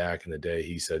remember back in the day,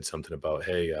 he said something about,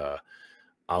 hey,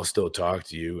 I'll still talk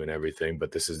to you and everything,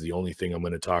 but this is the only thing I'm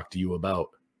going to talk to you about.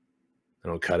 I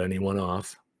don't cut anyone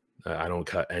off. I don't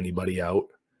cut anybody out.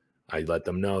 I let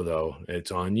them know, though,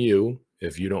 it's on you.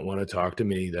 If you don't want to talk to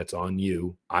me, that's on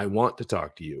you. I want to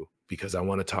talk to you because I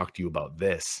want to talk to you about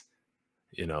this,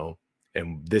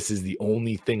 and this is the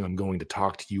only thing I'm going to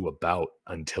talk to you about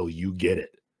until you get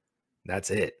it. That's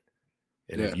it.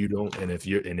 And if Yeah. you don't, and if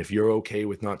you're okay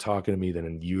with not talking to me,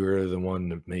 then you're the one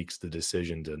that makes the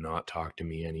decision to not talk to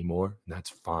me anymore. That's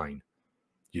fine.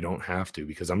 You don't have to,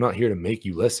 because I'm not here to make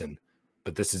you listen,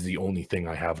 but this is the only thing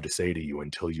I have to say to you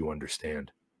until you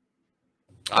understand.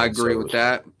 I And agree so, with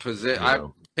that. you I've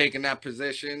know, taken that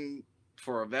position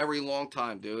for a very long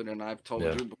time, dude. And I've told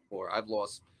yeah, you before, I've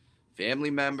lost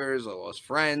family members, I lost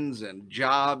friends and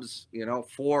jobs, you know,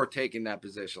 for taking that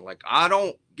position. Like, I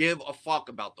don't give a fuck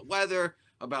about the weather.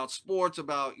 about sports,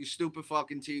 about you stupid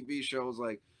fucking TV shows.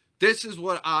 Like, this is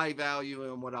what I value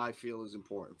and what I feel is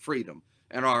important: freedom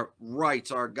and our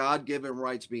rights, our God-given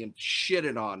rights, being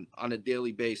shitted on a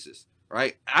daily basis.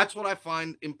 Right? That's what I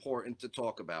find important to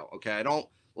talk about. Okay, I don't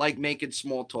like making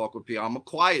small talk with people. I'm a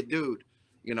quiet dude,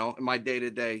 you know, in my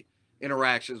day-to-day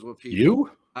interactions with people.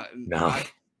 You? No.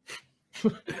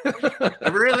 I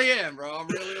really am, bro. I'm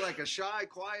really like a shy,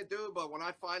 quiet dude. But when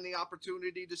I find the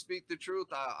opportunity to speak the truth,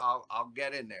 I'll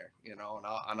get in there, you know,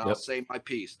 and I'll say my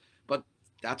piece. But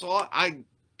that's all I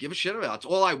give a shit about. That's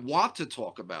all I want to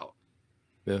talk about.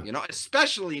 Yeah. You know,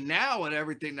 especially now and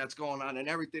everything that's going on and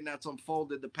everything that's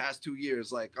unfolded the past 2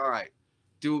 years. Like, all right,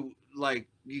 like,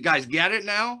 you guys get it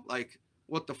now? Like,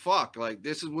 what the fuck? Like,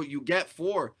 this is what you get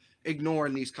for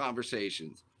ignoring these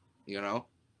conversations, you know,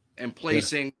 and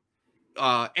placing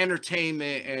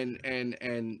entertainment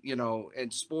and you know,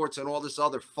 and sports and all this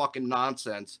other fucking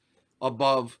nonsense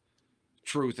above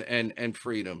truth and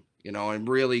freedom, you know, and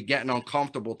really getting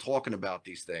uncomfortable talking about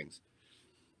these things.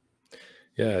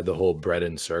 Yeah, the whole bread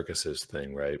and circuses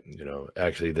thing, right? You know,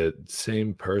 actually, the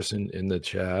same person in the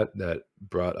chat that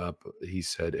brought up, he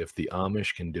said, if the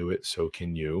Amish can do it, so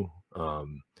can you.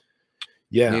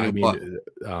 Yeah, I mean,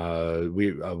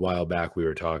 we a while back we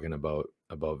were talking about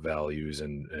values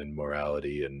and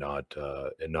morality and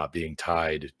not being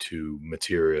tied to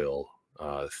material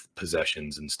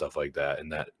possessions and stuff like that,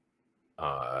 and that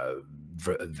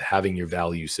having your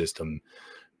value system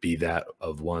be that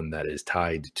of one that is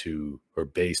tied to or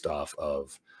based off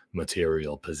of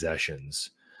material possessions.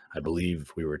 I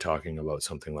believe we were talking about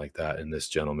something like that, and this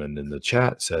gentleman in the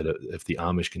chat said, "If the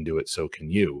Amish can do it, so can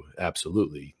you."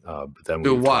 Absolutely. But then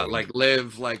do what? Like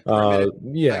live like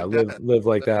yeah, like live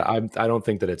like that. I don't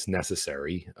think that it's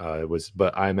necessary.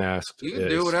 But I'm asked. You can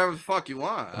do whatever the fuck you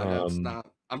want. That's not.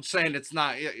 I'm saying it's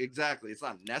not exactly. It's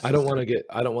not necessary. I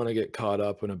don't want to get caught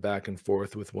up in a back and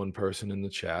forth with one person in the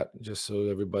chat. Just so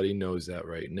everybody knows that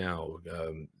right now,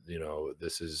 you know,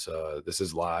 this is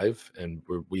live, and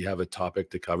we have a topic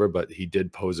to cover. But he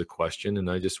did pose a question,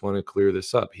 and I just want to clear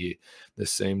this up. The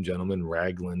same gentleman,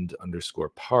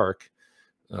 Ragland_Park,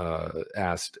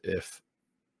 asked if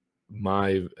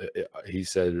he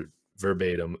said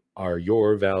verbatim, "Are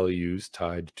your values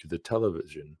tied to the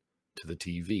television, to the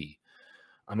TV?"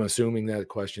 I'm assuming that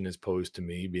question is posed to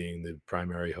me, being the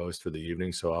primary host for the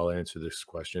evening, so I'll answer this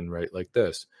question right like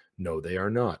this. No, they are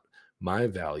not. My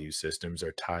value systems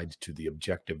are tied to the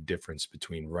objective difference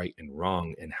between right and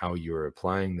wrong and how you're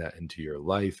applying that into your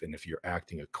life and if you're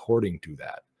acting according to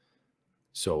that.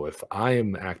 So if I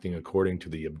am acting according to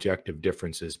the objective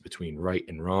differences between right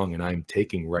and wrong, and I'm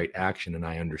taking right action, and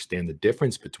I understand the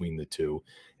difference between the two,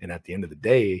 and at the end of the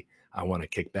day, I want to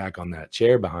kick back on that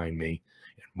chair behind me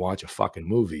watch a fucking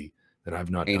movie, then I've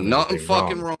not done nothing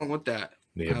fucking wrong with that.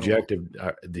 The objective,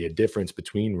 the difference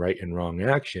between right and wrong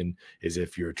action is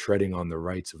if you're treading on the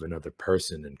rights of another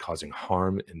person and causing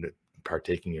harm and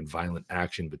partaking in violent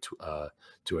action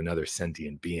to another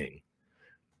sentient being.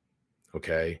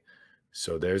 Okay,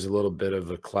 so there's a little bit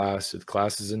of a class. The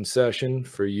class is in session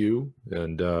for you,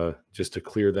 and just to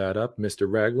clear that up, Mr.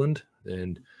 Ragland,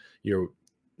 and you're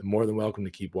more than welcome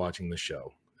to keep watching the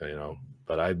show. You know,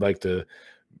 but I'd like to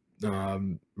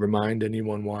remind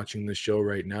anyone watching the show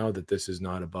right now that this is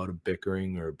not about a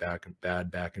bickering or back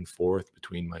and forth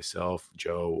between myself,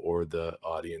 Joe, or the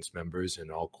audience members,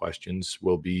 and all questions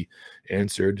will be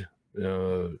answered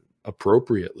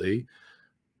appropriately.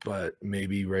 But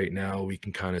maybe right now we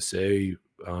can kind of say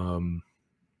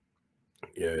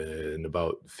in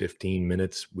about 15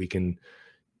 minutes we can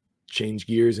change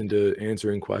gears into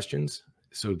answering questions.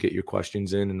 So get your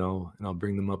questions in, and I'll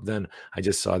bring them up then. I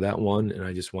just saw that one, and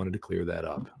I just wanted to clear that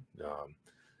up.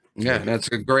 Yeah, that's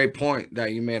a great point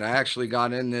that you made. I actually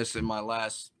got in this in my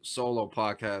last solo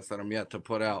podcast that I'm yet to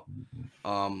put out.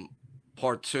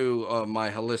 Part 2 of my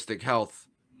holistic health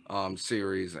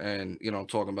series, and you know,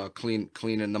 talking about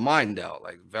cleaning the mind out,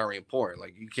 like very important.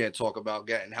 Like, you can't talk about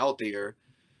getting healthier,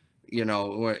 you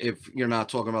know, if you're not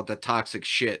talking about the toxic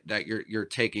shit that you're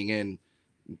taking in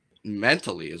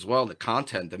mentally as well, the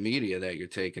content, the media that you're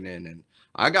taking in. And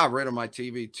I got rid of my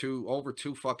TV over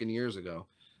 2 fucking years ago.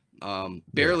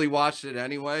 Barely watched it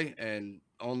anyway, and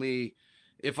only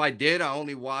if I did, I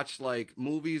only watched like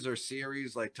movies or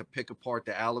series like to pick apart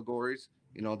the allegories,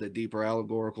 you know, the deeper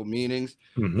allegorical meanings,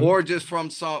 or just for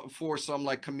some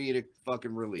like comedic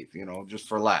fucking relief, you know, just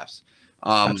for laughs.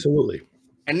 Absolutely.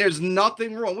 And there's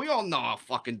nothing wrong. We all know how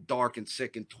fucking dark and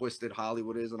sick and twisted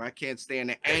Hollywood is, and I can't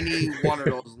stand any one of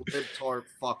those libtard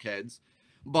fuckheads.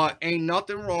 But ain't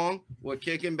nothing wrong with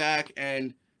kicking back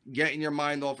and getting your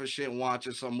mind off of shit and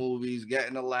watching some movies,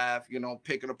 getting a laugh, you know,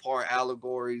 picking apart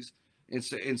allegories,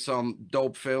 in some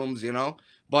dope films, you know.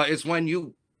 But it's when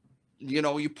you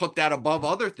know, you put that above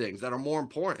other things that are more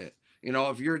important. You know,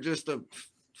 if you're just a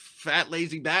fat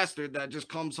lazy bastard that just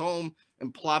comes home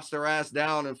and plops their ass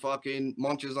down and fucking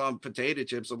munches on potato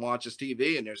chips and watches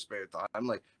TV in their spare time, I'm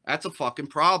like, that's a fucking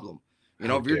problem. You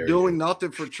know, How if you're dare doing you?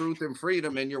 nothing for truth and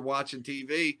freedom and you're watching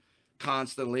TV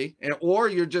constantly, and or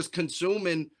you're just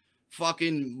consuming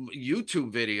fucking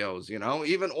YouTube videos, you know,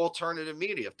 even alternative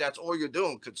media. If that's all you're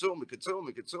doing,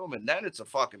 consuming, then it's a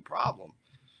fucking problem.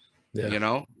 Yeah. You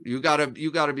know, you gotta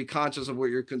be conscious of what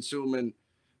you're consuming.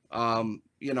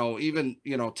 You know, even,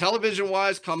 you know, television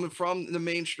wise, coming from the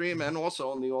mainstream and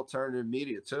also on the alternative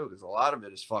media too, because a lot of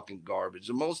it is fucking garbage.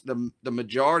 The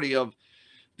majority of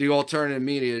the alternative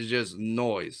media is just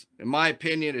noise. In my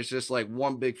opinion, it's just like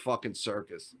one big fucking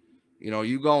circus. You know,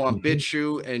 you go on Mhm.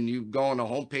 BitChute and you go on the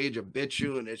homepage of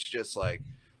BitChute and it's just like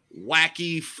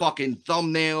wacky fucking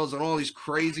thumbnails and all these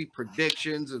crazy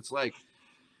predictions. It's like,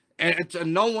 and it's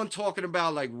no one talking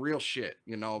about like real shit,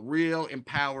 you know, real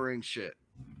empowering shit.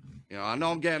 You know, I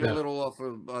know I'm getting a Yeah. little off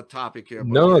of a topic here,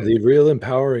 but No, yeah, the real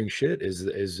empowering shit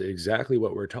is exactly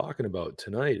what we're talking about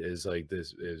tonight. Is like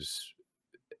this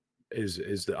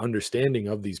is the understanding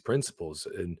of these principles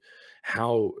and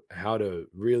how to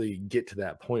really get to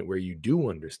that point where you do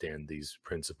understand these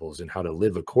principles and how to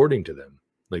live according to them.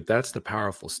 Like that's the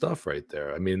powerful stuff right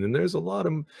there. I mean, and there's a lot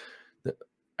of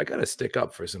I got to stick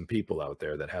up for some people out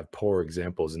there that have poor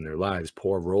examples in their lives,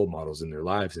 poor role models in their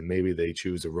lives, and maybe they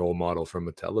choose a role model from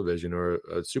a television or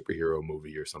a superhero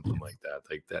movie or something like that.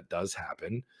 Like that does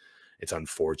happen. It's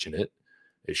unfortunate.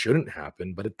 It shouldn't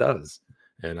happen, but it does.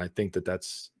 And I think that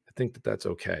that's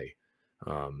okay.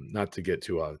 Not to get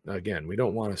to again, we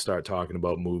don't want to start talking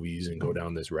about movies and go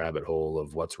down this rabbit hole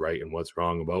of what's right and what's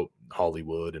wrong about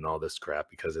Hollywood and all this crap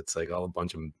because it's like all a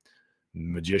bunch of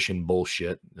magician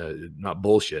bullshit. Not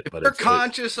bullshit, if but you're it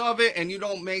conscious of it and you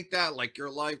don't make that like your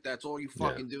life, that's all you yeah,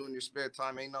 fucking do in your spare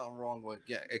time. Ain't nothing wrong with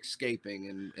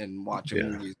escaping and watching yeah.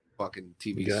 movies, fucking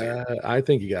TV series. I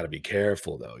think you got to be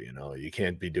careful though. You know, you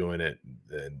can't be doing it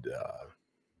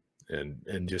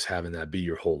and just having that be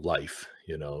your whole life.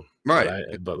 You know, Right.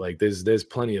 but like there's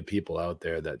plenty of people out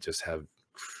there that just have.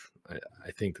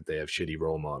 I think that they have shitty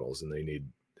role models and they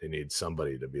need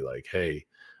somebody to be like, hey,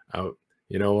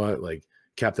 you know what, like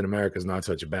Captain America's not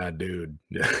such a bad dude.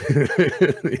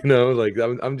 You know, like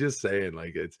I'm just saying,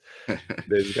 like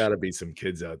there's got to be some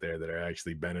kids out there that are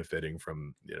actually benefiting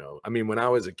from, you know, I mean, when I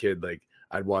was a kid, like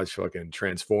I'd watch fucking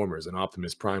Transformers and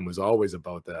Optimus Prime was always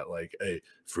about that, like, hey,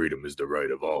 freedom is the right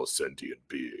of all sentient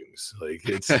beings. Like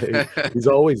he's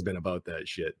always been about that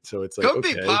shit. So it's like, Could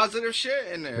be okay, positive shit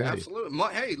in there. right. Absolutely.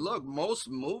 Hey, look, most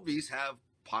movies have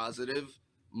positive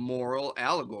moral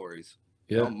allegories.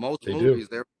 You know, Yeah, most they do. movies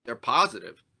they're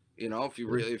positive. You know,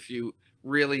 Yeah. if you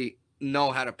really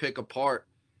know how to pick apart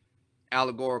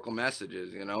allegorical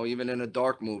messages, you know, even in a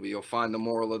dark movie, you'll find the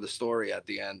moral of the story at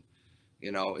the end,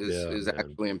 you know, Yeah, is man.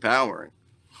 actually empowering.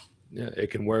 Yeah,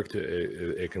 it can work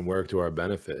it can work to our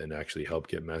benefit and actually help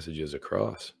get messages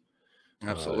across. It's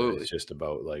Absolutely. just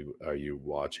about like, are you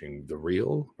watching the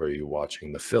real or are you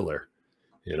watching the filler?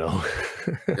 You know,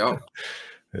 Yo,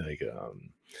 like,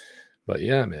 but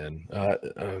yeah, man.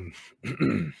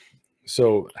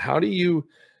 So how do you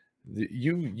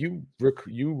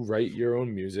write your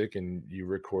own music and you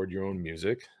record your own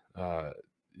music?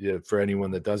 Yeah, for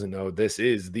anyone that doesn't know, this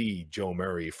is the Joe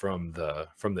Murray from the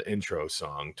intro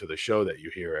song to the show that you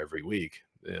hear every week.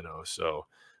 You know, so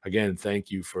again,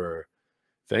 thank you for,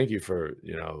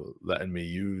 you know, letting me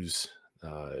use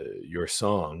your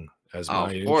song as oh,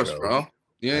 my of course, intro. bro.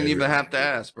 You I didn't even re- have to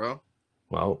ask, bro.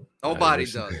 well, I Nobody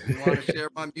listen. does. You want to share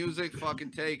my music? Fucking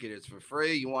take it. It's for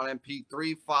free. You want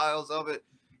MP3 files of it?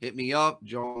 Hit me up,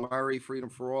 Joe Murray, freedom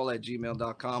for all at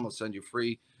gmail.com. I'll send you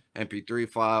free MP3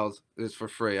 files. It's for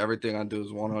free. Everything I do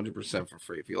is 100% for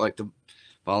free. If you like to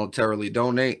voluntarily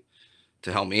donate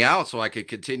to help me out so I could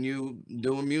continue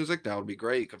doing music, that would be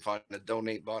great. You can find the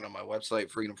donate button on my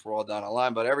website,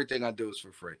 freedomforall.online. But everything I do is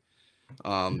for free.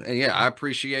 And yeah, I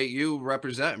appreciate you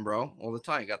representing, bro, all the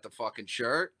time. You got the fucking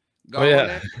shirt Oh going yeah,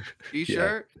 there, yeah,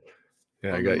 t-shirt yeah.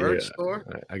 I from the got merch your store.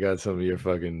 I got some of your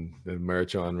fucking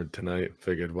merch on tonight.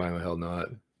 Figured why the hell not?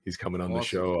 He's coming on the Awesome,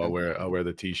 show. man. I'll wear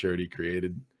the t-shirt he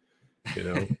created. You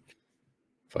know,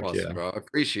 fuck Awesome, yeah. bro. I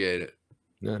appreciate it.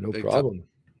 Yeah, no Big time. problem.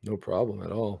 No problem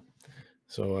at all.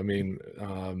 So I mean,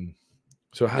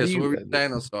 so how Yeah, do so what were you? you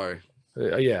saying? I'm sorry.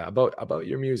 Yeah, about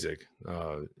your music.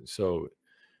 So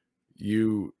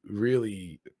you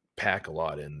really pack a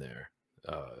lot in there,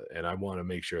 and I want to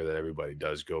make sure that everybody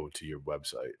does go to your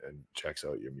website and checks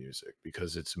out your music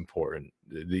because it's important.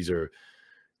 These are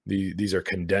these are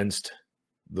condensed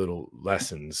little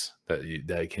lessons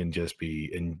that can just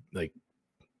be like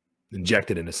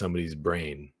injected into somebody's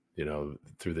brain, you know,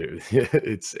 through their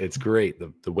it's great.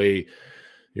 The way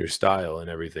your style and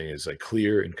everything is like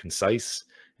clear and concise,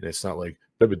 and it's not like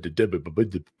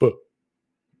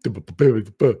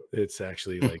it's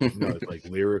actually like, no, it's like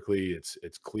lyrically it's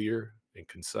clear and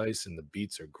concise, and the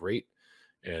beats are great,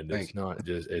 and Thank it's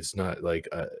not like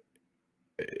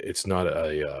it's not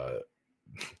a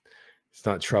it's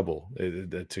not trouble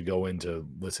to go into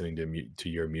listening to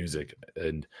your music,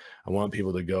 and I want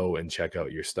people to go and check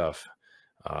out your stuff.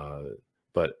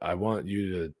 But I want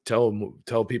you to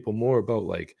tell people more about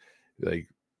like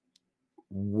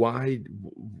why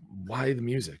the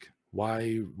music,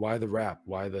 why the rap,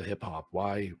 why the hip hop,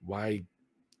 why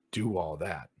do all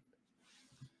that?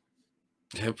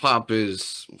 Hip hop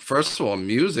is, first of all,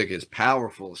 music is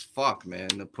powerful as fuck, man,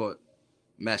 to put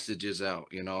messages out,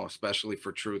 you know, especially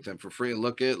for truth and for free.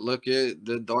 Look at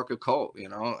the dark occult, you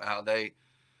know, how they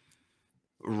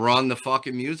run the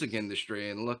fucking music industry,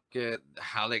 and look at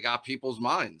how they got people's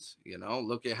minds, you know,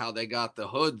 look at how they got the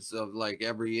hoods of like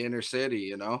every inner city,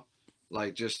 you know,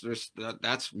 like just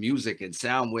that's music and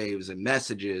sound waves and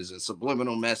messages and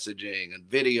subliminal messaging and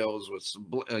videos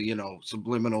with you know,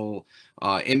 subliminal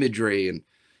imagery,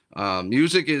 and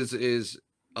music is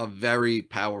a very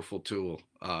powerful tool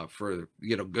for,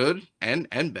 you know, good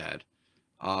and bad.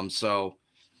 So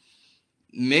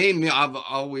me, I've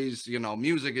always, you know,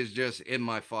 music is just in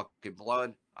my fucking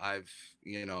blood. I've,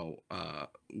 you know,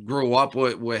 grew up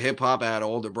with hip hop. I had an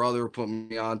older brother who put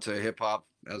me on to hip hop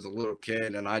as a little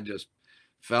kid, and I just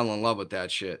fell in love with that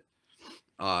shit.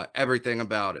 Everything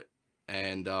about it.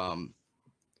 And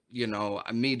you know,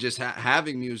 me just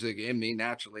having music in me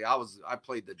naturally. I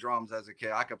played the drums as a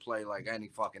kid. I could play like any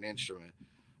fucking instrument.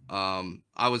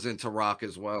 I was into rock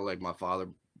as well. Like my father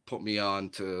put me on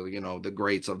to, you know, the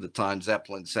greats of the time: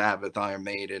 Zeppelin, Sabbath, Iron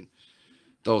Maiden,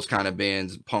 those kind of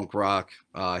bands, punk rock.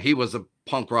 He was a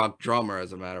punk rock drummer,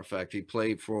 as a matter of fact. He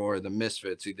played for the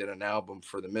Misfits. He did an album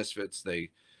for the Misfits.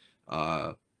 They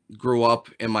uh, grew up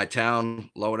in my town,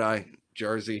 Lodi,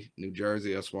 Jersey, New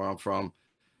Jersey. That's where I'm from.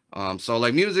 So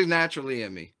like music naturally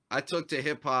in me. I took to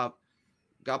hip hop,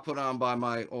 got put on by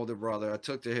my older brother. I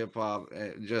took to hip hop,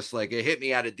 and just like it hit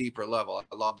me at a deeper level.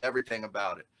 I loved everything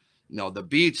about it. You know, the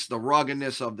beats, the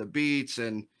ruggedness of the beats,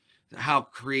 and how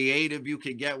creative you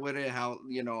could get with it, how,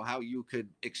 you know, how you could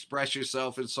express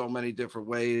yourself in so many different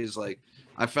ways. Like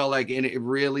I felt like it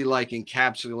really like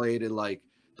encapsulated like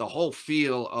the whole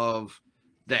feel of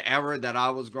the era that I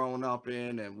was growing up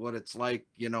in, and what it's like,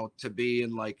 you know, to be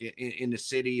in like in the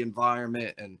city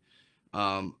environment. And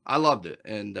I loved it.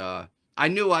 And I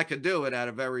knew I could do it at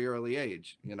a very early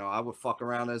age. You know, I would fuck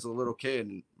around as a little kid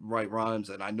and write rhymes,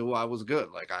 and I knew I was good.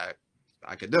 Like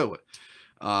I could do it.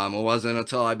 It wasn't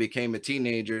until I became a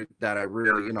teenager that I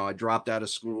really, you know, I dropped out of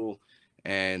school,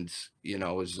 and, you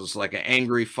know, was just like an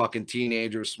angry fucking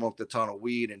teenager, smoked a ton of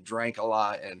weed and drank a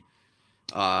lot. And,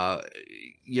 uh,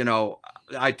 you know,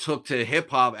 I took to hip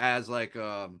hop as like,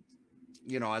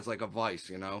 you know, as like a vice,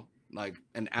 you know, like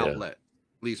an Yeah. outlet,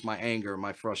 at least my anger,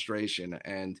 my frustration.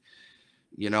 And,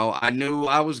 you know, I knew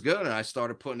I was good, and I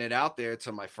started putting it out there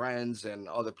to my friends and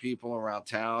other people around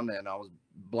town, and I was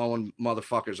blowing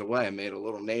motherfuckers away. I made a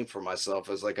little name for myself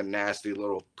as like a nasty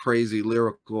little crazy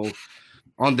lyrical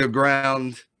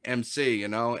underground MC, you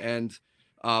know. And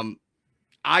um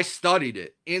I studied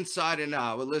it inside and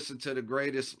out. I would listen to the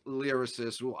greatest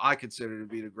lyricists, who I consider to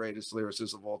be the greatest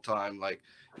lyricists of all time, like,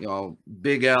 you know,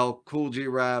 Big L, Cool G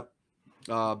Rap,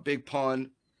 Big Pun,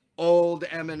 old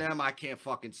Eminem. I can't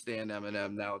fucking stand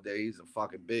Eminem nowadays. He's a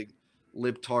fucking big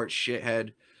libtard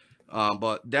shithead.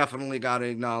 But definitely got to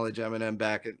acknowledge Eminem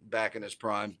back in his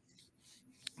prime.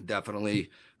 Definitely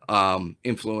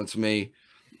influenced me.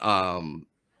 Um,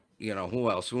 you know, who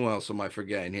else? Who else am I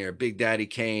forgetting here? Big Daddy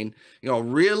Kane. You know,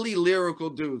 really lyrical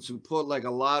dudes who put like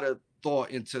a lot of thought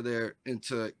into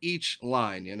each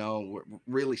line. You know, were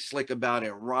really slick about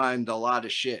it, rhymed a lot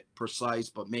of shit, precise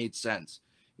but made sense.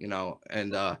 You know,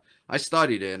 and I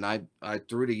studied it, and I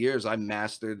through the years I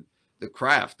mastered the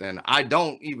craft. And I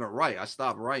don't even write. I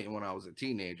stopped writing when I was a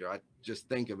teenager. I just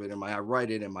think of it I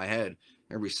write it in my head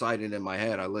and recite it in my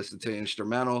head. I listen to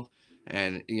instrumental,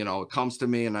 and, you know, it comes to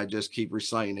me, and I just keep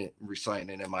reciting it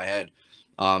in my head.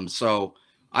 So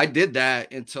I did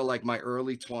that until like my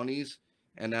early 20s,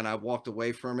 and then I walked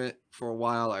away from it for a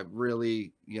while. I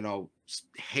really, you know,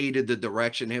 hated the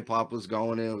direction hip hop was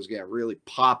going in. It was getting really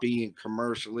poppy and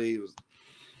commercially. It was,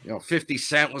 you know, 50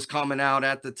 Cent was coming out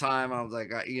at the time. I was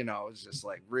like, you know, it was just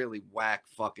like really whack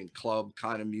fucking club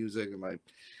kind of music. And like,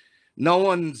 no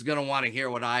one's gonna want to hear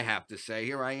what I have to say.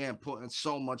 Here I am putting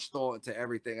so much thought into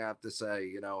everything I have to say,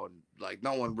 you know, and like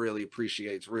no one really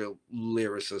appreciates real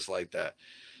lyricists like that.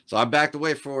 So I backed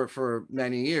away for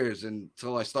many years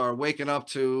until I started waking up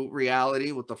to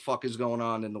reality. What the fuck is going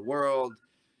on in the world?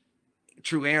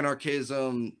 True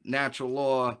anarchism, natural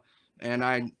law, and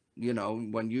I, you know,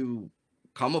 when you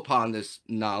come upon this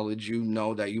knowledge, you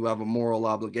know that you have a moral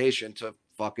obligation to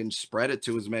fucking spread it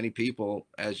to as many people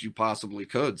as you possibly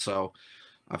could. So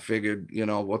I figured, you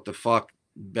know, what the fuck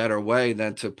better way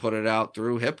than to put it out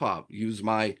through hip hop, use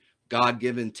my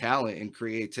God-given talent and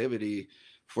creativity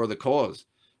for the cause.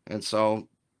 And so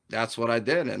that's what I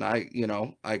did. And I, you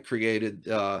know, I created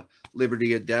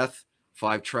Liberty or Death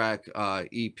 5-track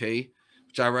EP,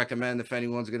 which I recommend if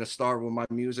anyone's going to start with my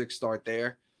music, start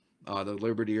there. The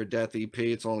Liberty or Death EP,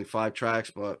 it's only 5 tracks,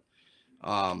 but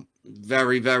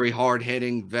very, very hard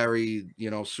hitting, very, you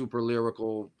know, super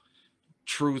lyrical,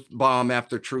 truth bomb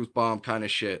after truth bomb kind of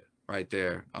shit right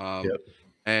there. Yep.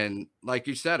 And like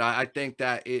you said, I think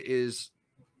that it is,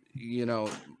 you know,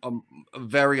 a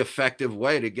very effective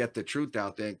way to get the truth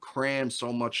out there and cram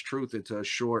so much truth into a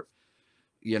short,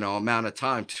 you know, amount of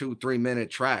time, 2-3 minute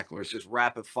track where it's just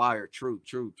rapid fire, truth,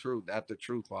 truth, truth after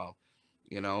truth bomb,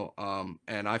 you know.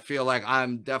 And I feel like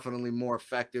I'm definitely more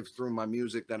effective through my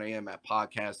music than I am at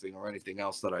podcasting or anything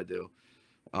else that I do.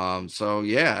 So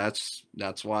yeah,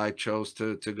 that's why I chose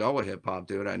to go with hip hop,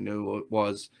 dude. I knew it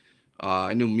was,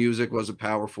 I knew music was a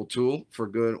powerful tool for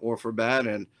good or for bad,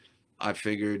 and I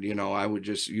figured, you know, I would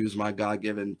just use my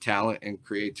God-given talent and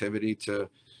creativity to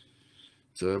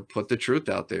put the truth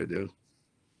out there, dude.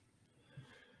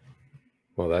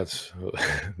 Well, that's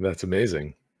that's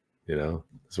amazing. You know,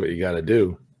 that's what you got to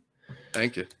do.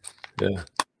 Thank you. Yeah.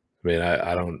 I mean,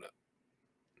 I don't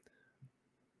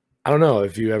know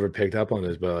if you ever picked up on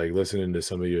this, but like listening to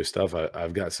some of your stuff,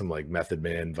 I've got some like Method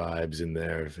Man vibes in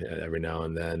there every now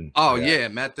and then. Oh Yeah, yeah,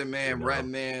 Method Man, you know.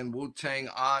 Redman, Wu-Tang,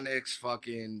 Onyx,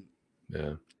 fucking,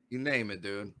 Yeah. you name it,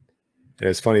 dude. And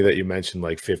it's funny that you mentioned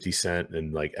like 50 Cent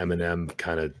and like Eminem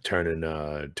kind of turning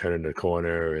the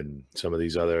corner, and some of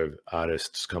these other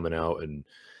artists coming out and,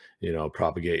 you know,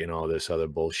 propagating all this other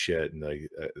bullshit. And like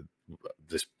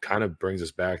this kind of brings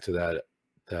us back to that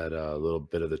little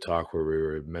bit of the talk where we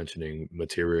were mentioning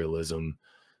materialism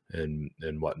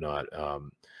and whatnot.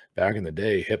 Back in the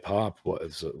day, hip hop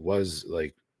was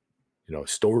like, you know,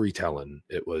 storytelling.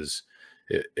 It was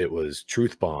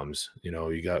truth bombs. You know,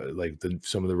 you got like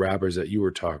some of the rappers that you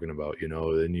were talking about, you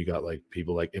know, then you got like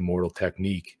people like Immortal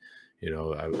Technique, you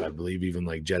know, I believe even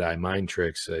like Jedi Mind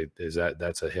Tricks,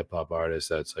 that's a hip hop artist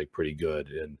that's like pretty good.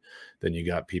 And then you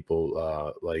got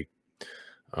people like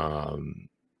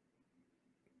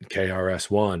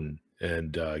KRS-One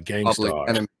and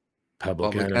Gangstar,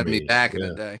 Public Enemy. back in Yeah.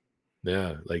 the day.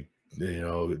 Yeah, like, you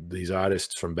know, these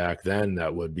artists from back then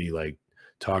that would be like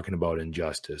talking about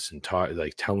injustice and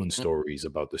like telling stories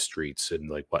about the streets and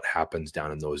like what happens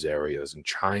down in those areas and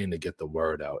trying to get the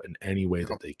word out in any way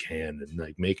that they can, and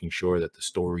like making sure that the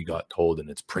story got told and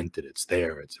it's printed, it's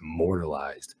there, it's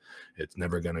immortalized, it's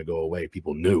never going to go away.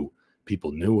 People knew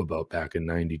about back in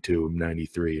 92,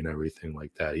 93 and everything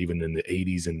like that. Even in the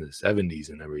 80s and the 70s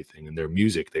and everything, and their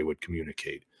music, they would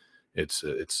communicate. It's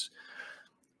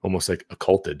almost like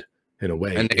occulted in a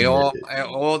way. And they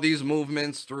all these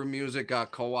movements through music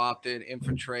got co-opted,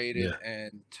 infiltrated,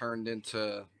 and turned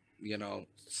into, you know,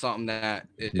 something that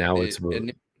it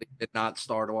did not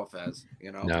start off as,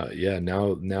 you know. Now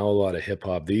a lot of hip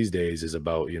hop these days is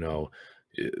about, you know,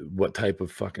 what type of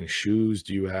fucking shoes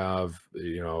do you have,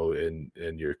 you know,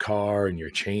 in your car and your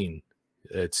chain.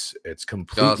 It's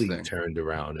completely Disgusting. Turned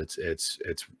around.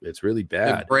 It's really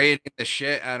bad. Braiding the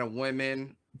shit out of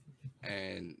women,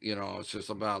 and you know, it's just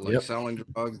about like selling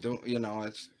drugs, you know,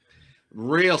 it's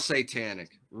real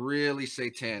satanic, really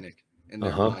satanic in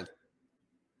their mind.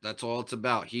 That's all it's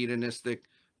about: hedonistic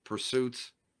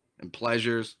pursuits and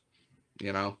pleasures,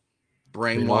 you know,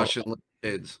 brainwashing little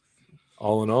kids.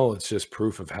 All in all, it's just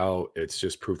proof of how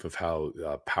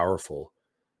powerful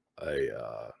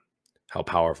how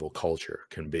powerful culture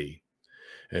can be.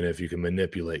 And if you can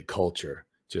manipulate culture,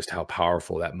 just how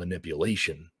powerful that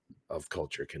manipulation of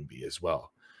culture can be as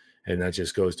well. And that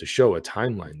just goes to show a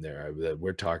timeline there that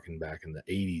we're talking back in the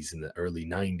 80s and the early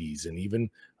 90s, and even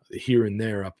here and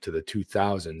there up to the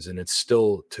 2000s. And it's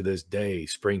still to this day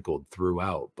sprinkled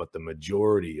throughout, but the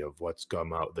majority of what's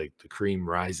come out, like the cream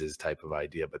rises type of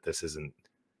idea, but this isn't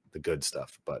the good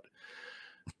stuff. But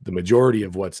the majority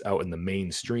of what's out in the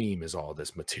mainstream is all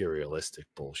this materialistic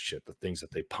bullshit, the things that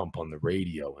they pump on the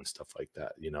radio and stuff like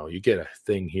that. You know, you get a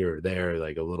thing here or there,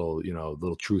 like a little, you know,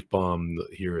 little truth bomb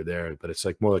here or there, but it's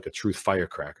like more like a truth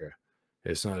firecracker.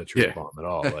 It's not a truth Yeah. bomb at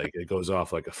all. Like it goes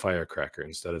off like a firecracker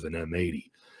instead of an M80.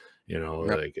 You know,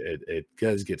 Right. like it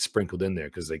does get sprinkled in there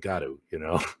because they got to. You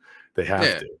know, they have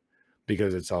Yeah. to,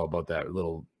 because it's all about that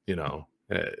little, you know,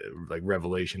 like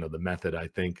revelation of the method. I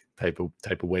think type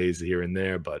of ways here and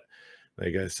there, but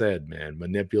like I said, man,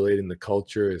 manipulating the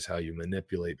culture is how you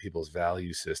manipulate people's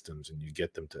value systems, and you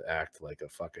get them to act like a You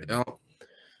fucking know, it's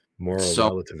moral so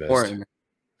relativist, important.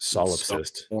 It's so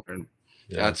solipsist. important.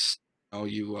 Yeah, That's, I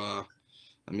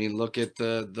mean, look at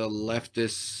the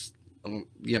leftist,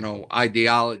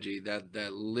 ideology. That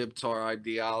libtard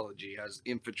ideology has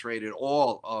infiltrated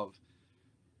all of,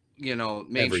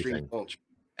 mainstream everything, culture,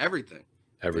 everything.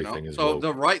 everything is So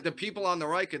woke. the people on the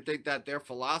right could think that their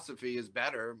philosophy is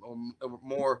better or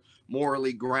more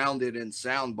morally grounded and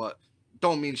sound, but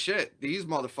don't mean shit. These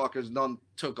motherfuckers done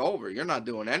took over. You're not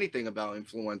doing anything about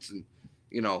influencing,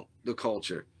 the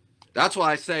culture. That's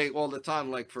why I say all the time,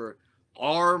 like for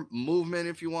our movement,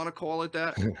 if you want to call it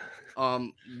that,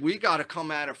 we got to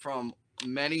come at it from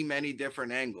many, many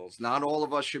different angles. Not all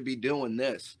of us should be doing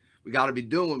this. We got to be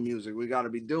doing music. We got to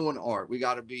be doing art. We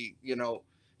got to be,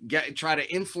 try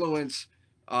to influence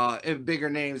bigger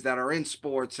names that are in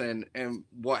sports and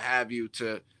what have you,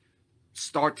 to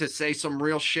start to say some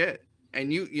real shit.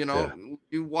 And Yeah,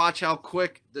 you watch how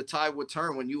quick the tide would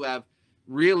turn when you have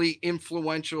really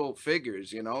influential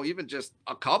figures, even just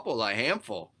a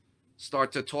handful,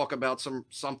 start to talk about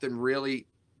something really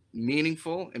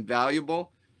meaningful and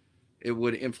valuable. It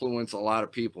would influence a lot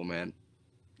of people, man.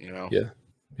 yeah,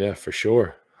 yeah, for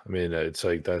sure. I mean, it's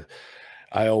like that.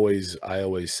 I always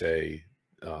say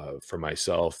for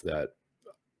myself that,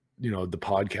 you know, the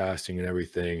podcasting and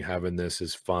everything, having this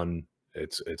is fun.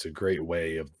 It's a great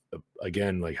way of,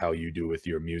 again, like how you do with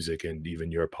your music and even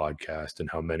your podcast, and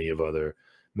how many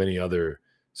others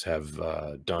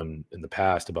have done in the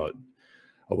past, about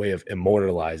a way of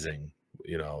immortalizing,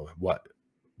 you know, what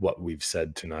we've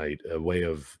said tonight, a way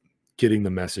of getting the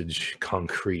message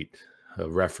concrete, a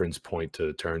reference point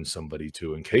to turn somebody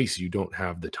to, in case you don't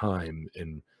have the time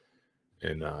in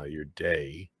your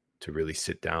day to really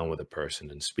sit down with a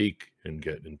person and speak and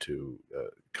get into a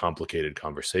complicated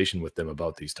conversation with them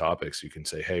about these topics. You can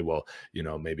say, hey, well, you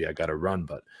know, maybe I got to run,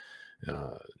 but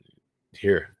uh,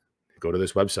 here, go to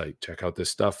this website, check out this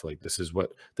stuff. Like, this is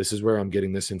where I'm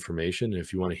getting this information. And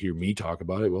if you want to hear me talk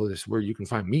about it, well, this is where you can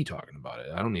find me talking about it.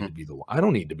 I don't need to be the one. I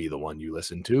don't need to be the one you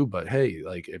listen to, but hey,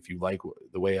 like, if you like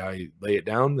the way I lay it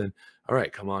down, then all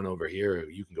right, come on over here.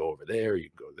 You can go over there. You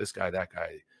can go this guy, that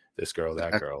guy, this girl,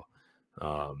 that girl.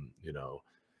 You know,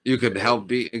 You could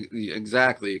help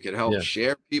exactly. You could help yeah,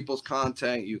 share people's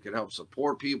content. You could help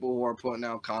support people who are putting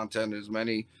out content. There's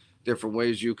many different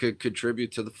ways you could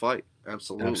contribute to the fight.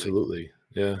 Absolutely. absolutely.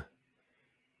 Yeah.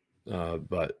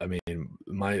 But I mean,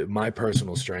 my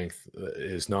personal strength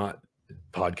is not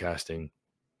podcasting.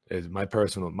 Is my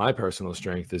personal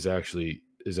strength is actually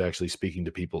speaking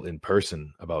to people in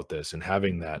person about this and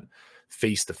having that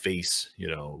face to face, you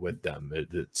know, with them.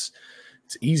 It's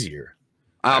easier,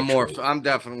 actually. I'm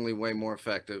definitely way more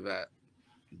effective at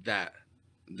that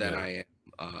than Yeah, I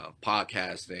am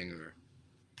podcasting or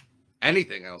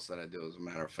anything else that I do, as a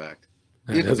matter of fact.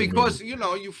 that doesn't mean. Because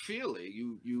you feel it.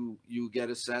 You get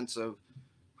a sense of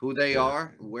who they Yeah,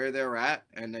 are, where they're at,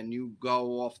 and then you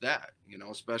go off that,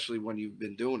 especially when you've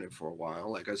been doing it for a while.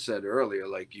 Like I said earlier,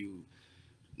 like you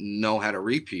know how to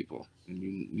read people, and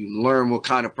you learn what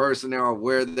kind of person they are,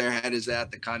 where their head is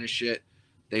at, the kind of shit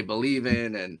they believe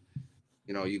in, and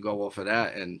you go off of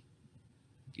that and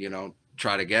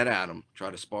try to get at them, try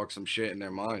to spark some shit in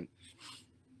their mind.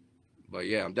 But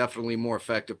yeah, I'm definitely more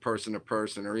effective person to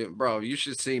person. Or even, bro, you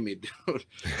should see me, dude.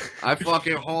 I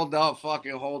fucking hold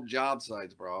whole job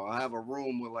sites, bro. I have a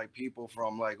room with like people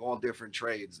from like all different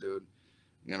trades, dude.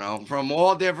 From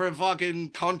all different fucking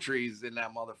countries in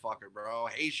that motherfucker, bro.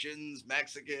 Haitians,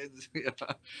 Mexicans,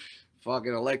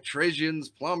 fucking electricians,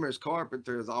 plumbers,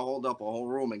 carpenters. I'll hold up a whole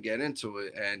room and get into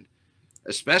it. And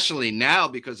especially now,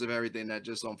 because of everything that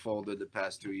just unfolded the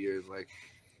past 2 years, like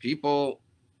people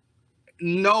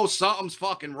know something's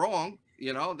fucking wrong.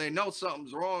 They know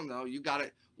something's wrong, though. You got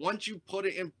it. Once you put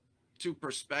it into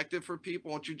perspective for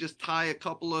people, once you just tie a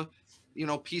couple of,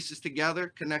 pieces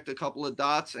together, connect a couple of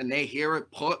dots, and they hear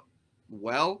it put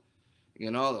well,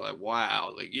 they're like,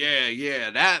 wow, like, yeah,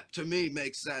 that to me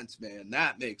makes sense, man.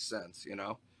 That makes sense.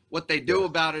 What they do yeah,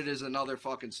 about it is another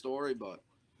fucking story, but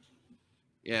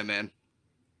yeah, man,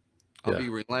 I'll yeah, be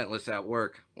relentless at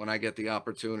work when I get the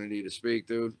opportunity to speak,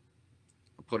 dude.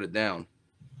 I'll put it down.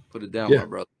 Put it down, yeah, my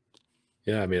brother.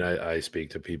 yeah. I mean, I speak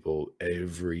to people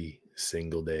every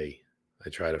single day. I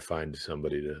try to find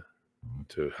somebody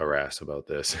to harass about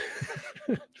this.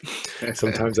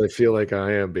 Sometimes I feel like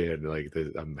I am being like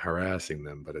I'm harassing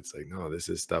them, but it's like, no, this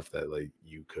is stuff that like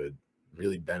you could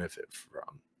really benefit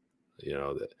from. You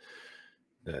know, that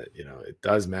you know, it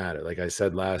does matter. Like I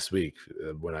said last week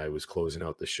when I was closing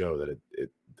out the show, that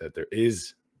that there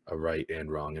is a right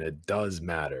and wrong, and it does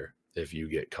matter if you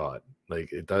get caught.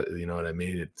 Like it does, you know what I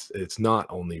mean? It's not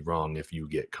only wrong if you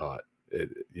get caught.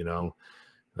 You know,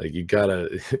 like you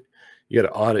gotta you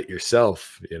gotta audit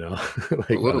yourself, you know, like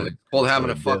Literally, it's called on having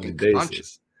a a daily fucking conscience.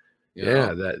 basis. You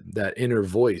Yeah, know? that inner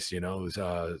voice, you know,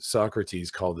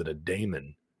 Socrates called it a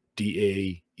daemon,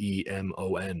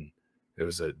 Daemon. It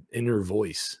was an inner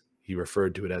voice. He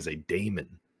referred to it as a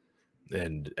daemon,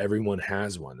 and everyone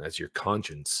has one. That's your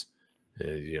conscience.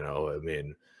 You know, I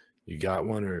mean, you got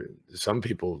one, or some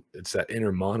people, it's that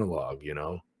inner monologue, you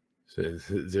know. So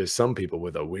there's some people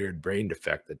with a weird brain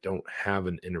defect that don't have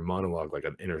an inner monologue, like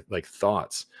an inner, like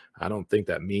thoughts. I don't think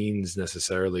that means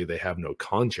necessarily they have no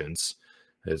conscience.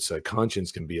 It's a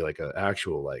conscience can be like an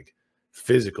actual, like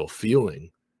physical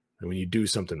feeling. And when you do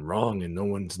something wrong and no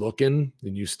one's looking,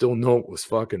 and you still know it was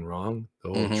fucking wrong, the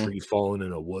whole tree falling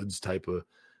in a woods type of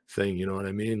thing, you know what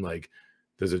I mean? Like,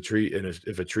 there's a tree, and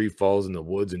if a tree falls in the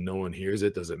woods and no one hears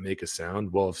it, does it make a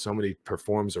sound? Well, if somebody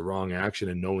performs a wrong action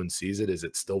and no one sees it, is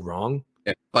it still wrong?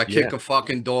 If I Yeah. kick a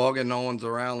fucking dog and no one's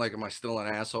around, like, am I still an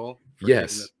asshole for kicking the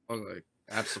Yes. dog? Like,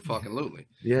 absolutely.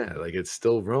 Yeah, like it's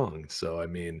still wrong. So I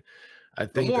mean, I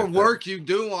The think more that work you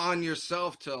do on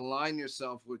yourself to align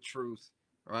yourself with truth,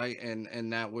 right,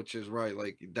 and that which is right,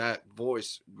 like that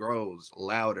voice grows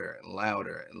louder and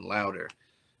louder and louder.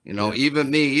 You know, Yeah.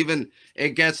 even it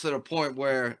gets to the point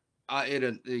where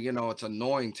you know, it's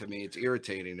annoying to me, it's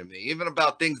irritating to me, even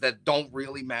about things that don't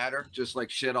really matter, just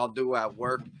like shit I'll do at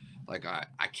work. Like I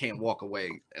can't walk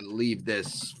away and leave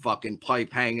this fucking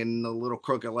pipe hanging a little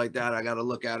crooked like that. I got to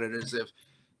look at it as if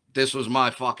this was my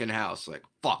fucking house. Like,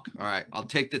 fuck. All right, I'll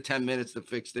take the 10 minutes to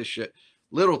fix this shit.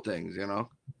 Little things, you know,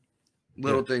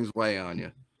 little things weigh on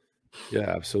you. Yeah,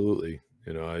 absolutely.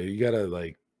 You know, you gotta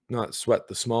like not sweat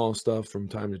the small stuff from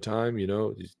time to time. You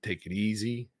know, just take it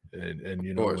easy, and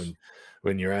you Of know course.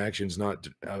 when your actions not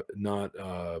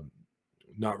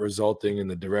resulting in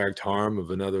the direct harm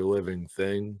of another living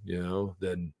thing, you know,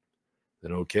 then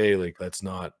okay, like let's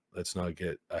not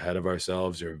get ahead of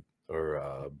ourselves or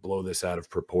blow this out of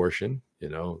proportion. You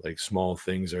know, like small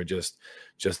things are just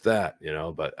that. You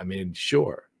know, but I mean,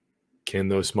 sure, can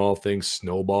those small things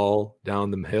snowball down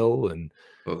the hill and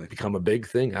Fully. become a big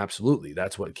thing? Absolutely.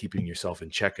 That's what keeping yourself in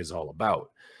check is all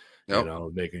about. You Yep.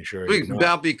 know, making sure you're It's not.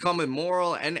 about becoming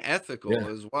moral and ethical Yeah.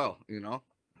 as well, you know,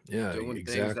 Yeah. doing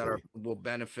things that Exactly. will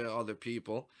benefit other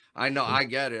people. I know, Yeah. I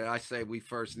get it. I say we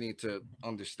first need to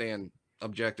understand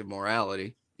objective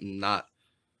morality, not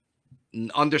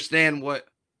understand what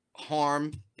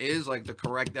harm is, like the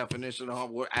correct definition of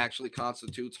harm, what actually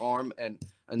constitutes harm and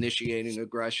initiating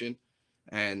aggression,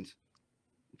 and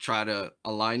try to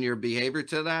align your behavior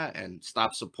to that and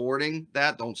stop supporting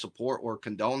that. Don't support or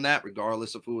condone that,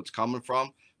 regardless of who it's coming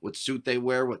from, what suit they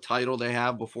wear, what title they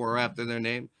have before or after their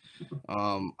name.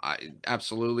 I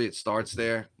absolutely, it starts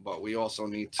there, but we also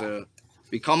need to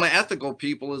become an ethical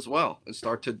people as well and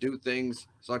start to do things,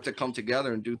 start to come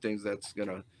together and do things that's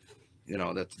gonna, you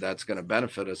know, that's gonna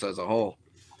benefit us as a whole.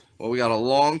 Well, we got a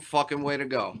long fucking way to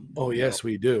go. Oh, We got a yes,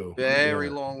 we do. very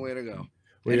Yeah. long way to go.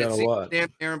 We And got it a seems lot.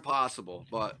 damn near impossible,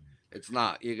 but it's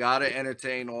not. You got to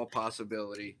entertain all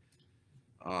possibility.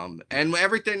 And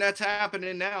everything that's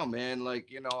happening now, man, like,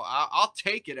 you know, I'll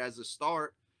take it as a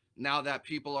start now that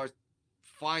people are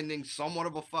finding somewhat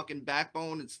of a fucking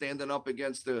backbone and standing up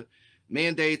against the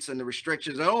mandates and the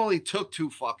restrictions. It only took 2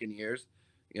 fucking years,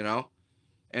 you know,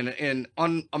 and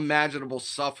unimaginable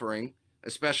suffering,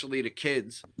 especially to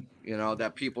kids, you know,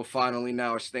 that people finally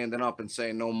now are standing up and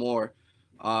saying no more.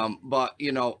 But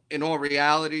you know, in all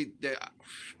reality,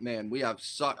 man, we have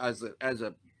as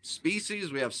a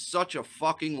species, we have such a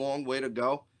fucking long way to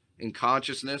go in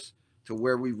consciousness to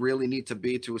where we really need to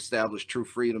be to establish true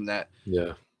freedom. That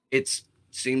Yeah. it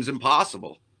seems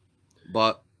impossible,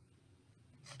 but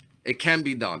it can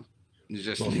be done. It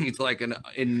just Well, needs like an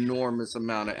enormous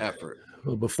amount of effort.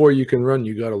 well, before you can run,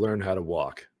 you got to learn how to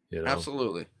walk, you know,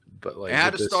 Absolutely. but It like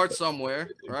had with to this, start somewhere,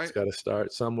 it's right? got to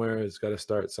start somewhere. It's got to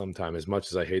start sometime. As much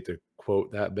as I hate to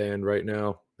quote that band right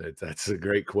now, that's a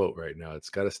great quote right now. It's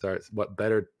got to start. What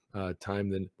better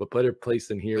what better place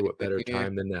than here? What better Yeah,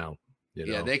 time than now? You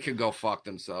yeah, know? they could go fuck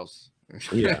themselves.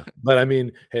 Yeah. But I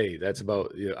mean, hey, that's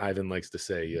about, you know, Ivan likes to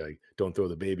say, like, don't throw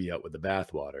the baby out with the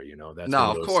bathwater. You know, that's one No, of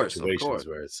of those course, of course. situations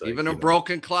where it's like, Even a you know,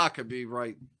 broken clock could be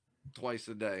right twice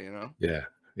a day, you know? yeah,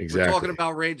 We're talking exactly.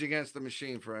 about Rage Against the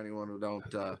Machine for anyone who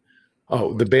don't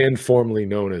Oh, the band formerly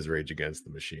known as Rage Against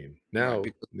the Machine. Now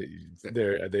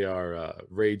Right, they are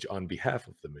Rage on behalf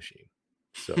of the machine.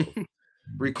 So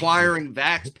requiring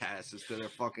vax passes to their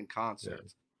fucking yeah.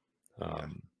 concerts. Yeah.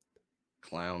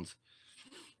 Clowns.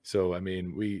 So I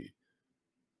mean, we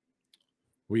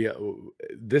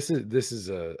this is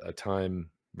a time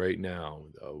right now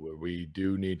where we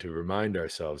do need to remind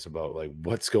ourselves about like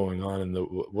what's going on in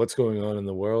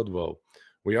the world. Well,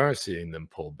 we are seeing them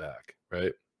pull back,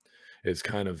 right? It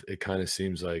kind of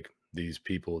seems like these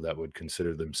people that would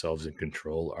consider themselves in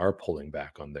control are pulling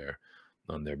back on their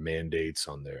mandates,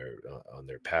 on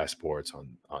their passports,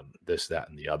 on this, that,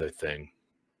 and the other thing,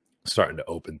 starting to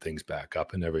open things back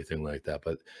up and everything like that.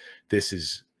 But this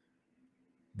is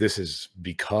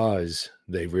because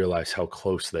they realize how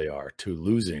close they are to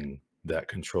losing that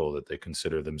control that they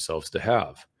consider themselves to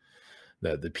have,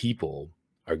 that the people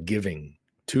are giving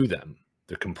to them.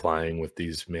 They're complying with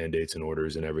these mandates and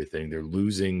orders and everything. They're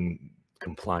losing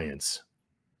compliance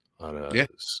on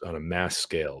a mass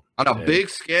scale. On a And big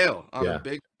scale, yeah,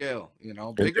 bigger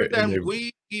and than they're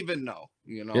we even know,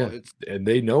 yeah, it's and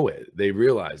they know it. They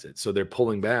realize it. So they're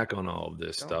pulling back on all of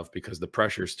this stuff because the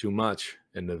pressure's too much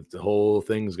and the whole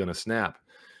thing's going to snap.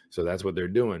 So that's what they're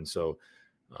doing. So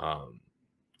um,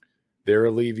 they're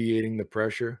alleviating the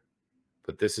pressure,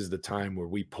 but this is the time where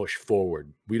we push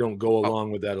forward. We don't go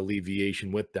along with that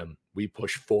alleviation with them. We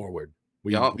push forward.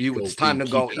 it's time to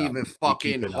keep go it up. even We keep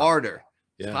fucking it up. harder.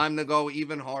 It's Yeah. time to go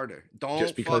even harder. Just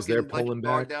Don't because they're fucking let pulling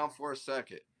your guard back down for a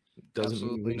second. doesn't mean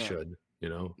Absolutely we not. should,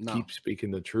 No. keep speaking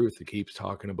the truth. It keeps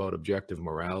talking about objective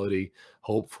morality.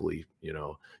 Hopefully,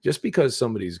 just because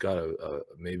somebody's got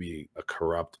maybe a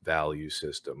corrupt value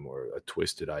system or a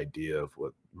twisted idea of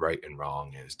what right and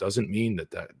wrong is, doesn't mean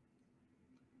that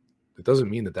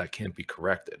can't be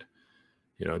corrected.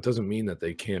 It doesn't mean that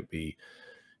they can't be,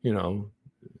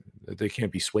 that they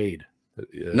can't be swayed.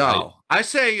 No, I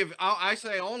say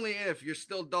only if you're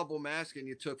still double masking,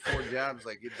 you took 4 jabs,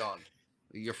 like you're done.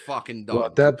 You're fucking done. Well,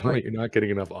 at that point, you're not getting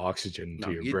enough oxygen to No,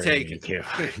 your you brain. take And you it. can't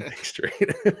fucking think straight.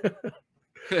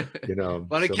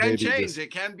 But it so can maybe change.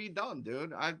 It can be done,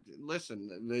 dude.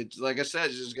 It's like I said,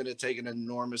 it's just going to take an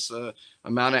enormous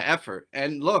amount of effort.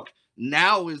 And look,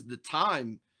 now is the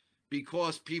time,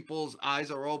 because people's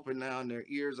eyes are open now and their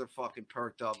ears are fucking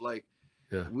perked up. Like,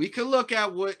 Yeah. we could look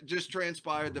at what just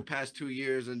transpired the past 2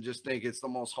 years and just think it's the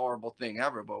most horrible thing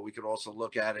ever, but we could also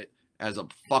look at it as a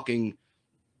fucking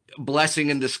blessing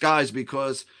in disguise,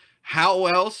 because how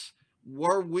else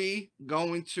were we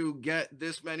going to get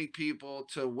this many people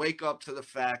to wake up to the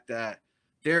fact that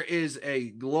there is a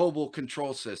global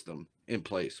control system in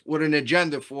place with an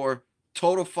agenda for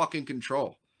total fucking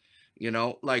control?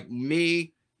 Like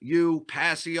me, you,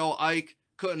 Passio, Ike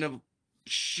couldn't have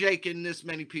shaken this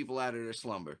many people out of their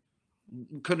slumber.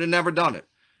 Could have never done it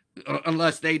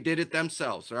unless they did it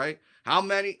themselves, right?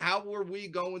 How were we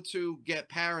going to get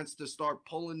parents to start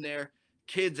pulling their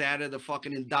kids out of the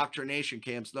fucking indoctrination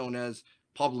camps known as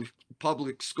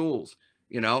public schools,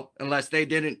 unless they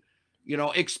didn't,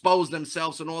 expose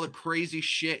themselves and all the crazy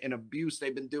shit and abuse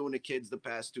they've been doing to kids the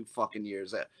past 2 fucking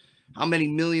years? How many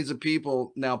millions of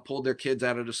people now pulled their kids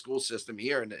out of the school system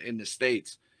here in the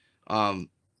States? How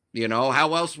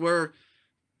else were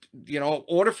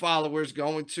order followers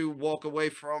going to walk away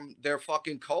from their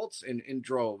fucking cults in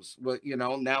droves? But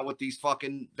now with these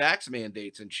fucking vax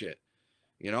mandates and shit,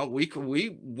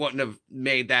 we wouldn't have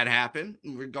made that happen,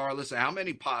 regardless of how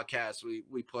many podcasts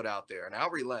we put out there and how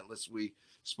relentless we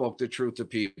spoke the truth to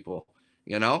people.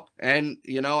 And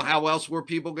how else were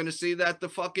people going to see that the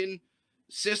fucking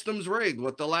system's rigged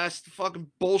with the last fucking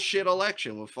bullshit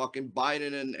election with fucking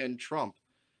Biden and Trump?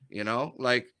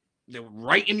 Like, they're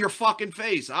right in your fucking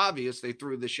face. Obvious they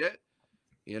threw the shit,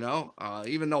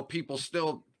 even though people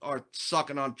still are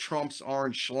sucking on Trump's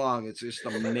orange schlong. It's just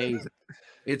amazing.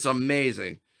 It's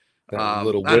amazing. That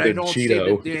little But I wooden don't see the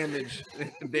Cheeto. damage.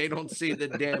 They don't see the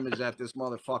damage that this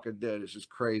motherfucker did. It's just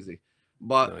crazy.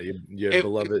 But No, your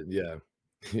beloved, yeah,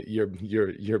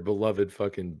 your beloved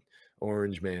fucking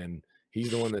orange man.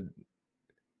 He's the one that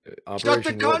shut the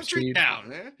Operation Warp country Speed. down,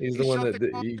 man. He's He the one shut that the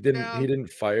he country didn't down. he didn't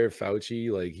fire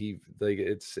Fauci.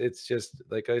 It's just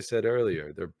like I said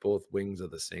earlier. They're both wings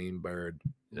of the same bird.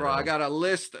 Bro, I got a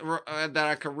list that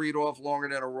I could read off longer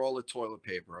than a roll of toilet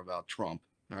paper about Trump.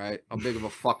 All right. How big of a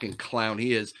fucking clown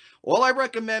he is. All I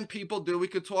recommend people do, we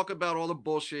could talk about all the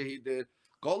bullshit he did.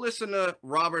 Go listen to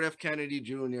Robert F. Kennedy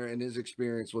Jr. and his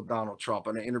experience with Donald Trump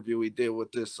in an interview he did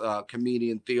with this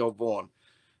comedian Theo Vaughn.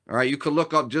 All right. You could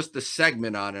look up just the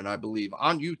segment on it, I believe,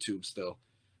 on YouTube still,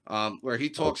 where he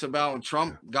talks about when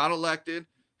Trump got elected,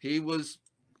 he was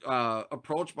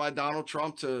approached by Donald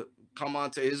Trump to come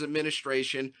onto his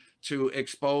administration to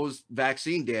expose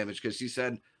vaccine damage, because he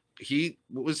said he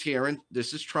was hearing,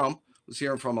 this is Trump, was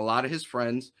hearing from a lot of his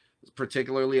friends,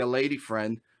 particularly a lady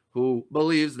friend, who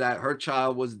believes that her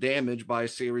child was damaged by a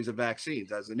series of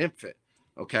vaccines as an infant,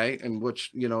 okay, in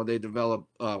which, you know, they develop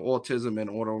autism and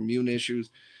autoimmune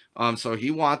issues. So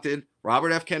he wanted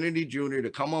Robert F. Kennedy Jr. to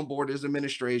come on board his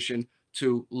administration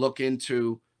to look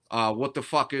into what the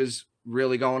fuck is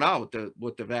really going on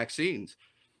with the vaccines.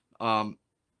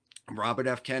 Robert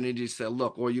F. Kennedy said,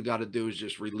 look, all you got to do is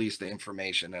just release the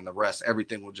information, and the rest,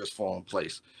 everything will just fall in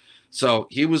place. So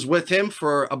he was with him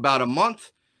for about a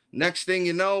month. Next thing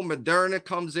you know, Moderna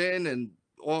comes in and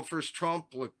offers Trump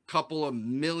a couple of $1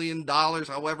 million,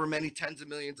 however many tens of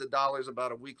millions of dollars.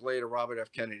 About a week later, Robert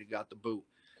F. Kennedy got the boot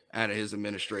out of his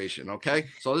administration. Okay.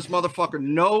 So this motherfucker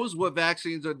knows what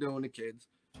vaccines are doing to kids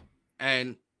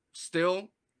and still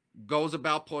goes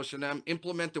about pushing them,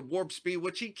 implemented warp speed,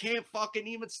 which he can't fucking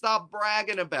even stop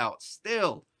bragging about.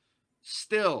 Still,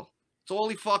 it's all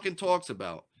he fucking talks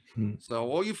about. So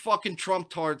all you fucking Trump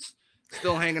tarts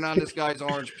still hanging on this guy's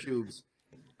orange pubes,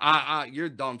 you're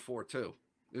done for too.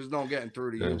 There's no getting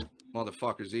through to you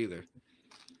motherfuckers either.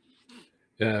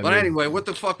 Yeah, but anyway, what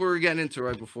the fuck were we getting into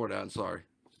right before that? I'm sorry.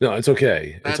 No, it's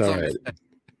okay. It's all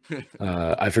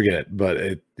right. I forget, but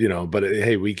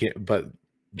hey, we can't. But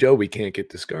Joe, we can't get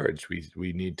discouraged.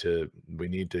 We need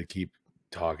to keep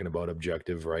talking about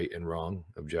objective right and wrong,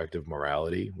 objective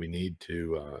morality. We need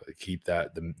to keep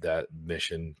that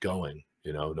mission going.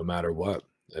 You know, no matter what.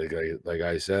 Like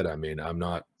I said, I mean, I'm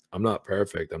not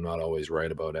perfect. I'm not always right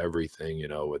about everything, you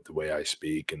know, with the way I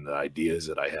speak and the ideas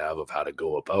that I have of how to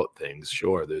go about things.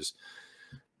 Sure, there's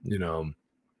an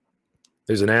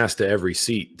ass to every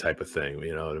seat type of thing,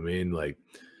 you know what I mean? Like,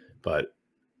 but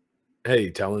hey,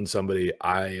 telling somebody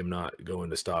I am not going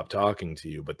to stop talking to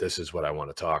you, but this is what I want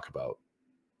to talk about.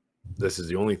 This is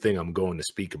the only thing I'm going to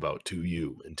speak about to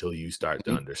you until you start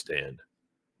to understand,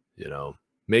 you know,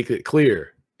 make it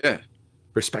clear. Yeah.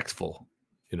 Respectful,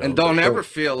 you know, and don't ever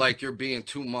feel like you're being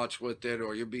too much with it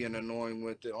or you're being annoying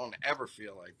with it. Don't ever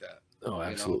feel like that. Oh,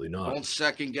 absolutely not. Don't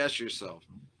second guess yourself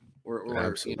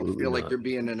or feel like you're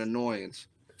being an annoyance.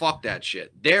 Fuck that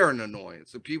shit. They're an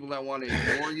annoyance. The people that want to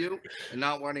ignore you and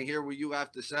not want to hear what you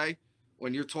have to say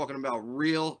when you're talking about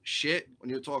real shit, when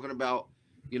you're talking about,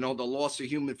 the loss of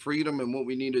human freedom and what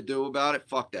we need to do about it,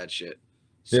 fuck that shit.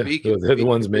 They're the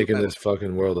ones making this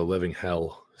fucking world a living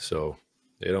hell. So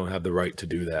they don't have the right to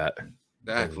do that.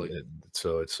 Exactly.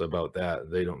 So it's about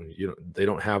that. They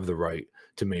don't have the right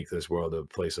to make this world a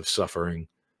place of suffering.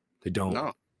 They don't.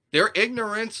 No. Their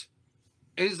ignorance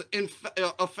is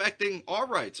affecting our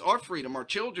rights, our freedom, our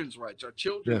children's rights, our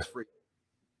children's freedom.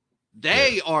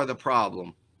 They are the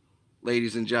problem,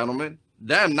 ladies and gentlemen.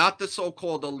 Them, not the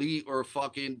so-called elite or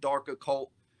fucking dark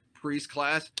occult priest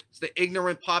class. It's the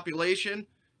ignorant population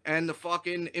and the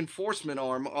fucking enforcement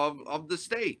arm of the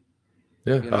state.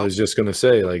 Yeah, I was just going to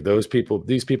say, like,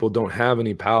 these people don't have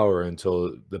any power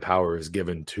until the power is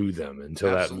given to them,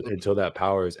 until that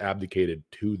power is abdicated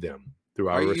to them through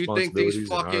our responsibilities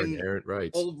and our inherent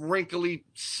rights. Old wrinkly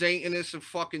Satanists in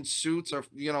fucking suits or,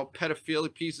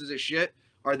 pedophilic pieces of shit,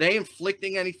 are they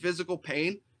inflicting any physical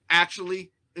pain?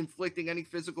 Actually inflicting any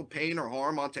physical pain or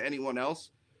harm onto anyone else?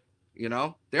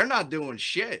 They're not doing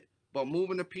shit but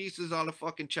moving the pieces on the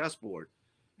fucking chessboard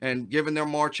and giving their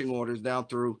marching orders down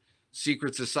through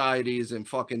secret societies and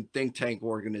fucking think tank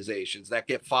organizations that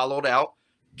get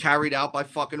carried out by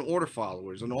fucking order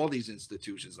followers and all these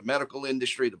institutions, the medical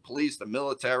industry, the police, the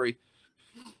military,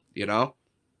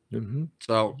 Mm-hmm.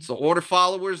 So order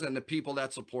followers and the people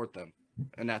that support them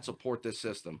and that support this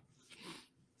system.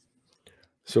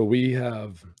 So we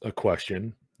have a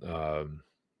question,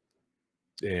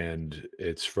 and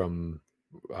it's from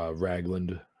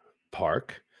Ragland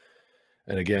Park.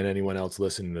 And again, anyone else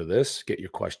listening to this, get your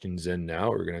questions in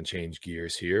now. We're going to change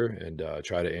gears here and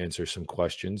try to answer some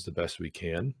questions the best we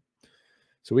can.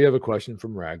 So we have a question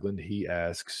from Ragland. He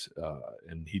asks,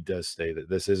 and he does say that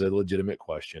this is a legitimate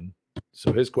question.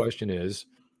 So his question is,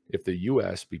 if the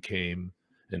U.S. became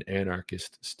an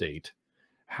anarchist state,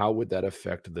 how would that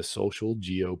affect the social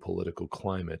geopolitical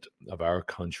climate of our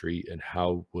country, and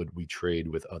how would we trade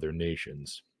with other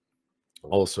nations?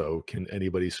 Also, can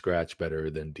anybody scratch better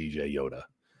than DJ Yoda?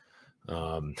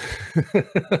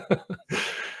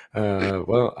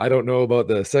 Well, I don't know about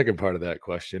the second part of that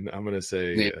question. I'm going to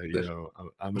say,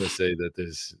 I'm going to say that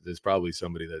there's probably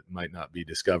somebody that might not be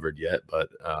discovered yet, but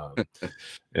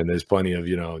and there's plenty of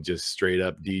just straight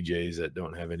up DJs that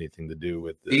don't have anything to do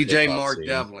with the DJ Mark scene.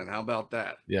 Devlin. How about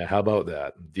that? Yeah, how about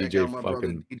that? DJ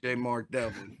Mark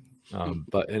Devlin.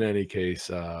 But in any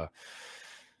case,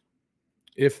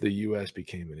 If the U.S.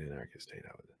 became an anarchist state,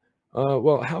 how would it?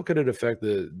 Well, how could it affect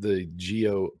the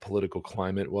geopolitical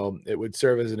climate? Well, it would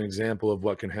serve as an example of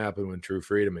what can happen when true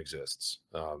freedom exists,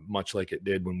 much like it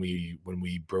did when we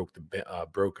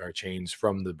broke our chains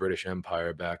from the British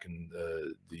Empire back in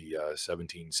the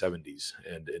 1770s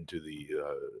and into the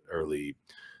early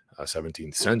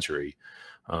 17th century.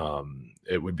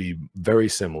 It would be very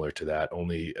similar to that,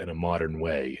 only in a modern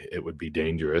way. It would be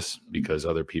dangerous because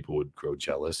other people would grow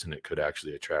jealous, and it could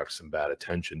actually attract some bad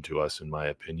attention to us, in my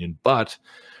opinion. But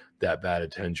that bad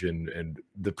attention and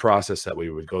the process that we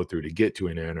would go through to get to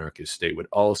an anarchist state would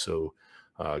also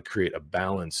create a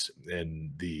balance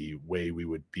in the way we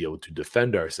would be able to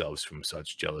defend ourselves from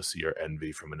such jealousy or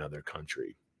envy from another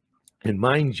country. And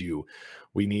mind you,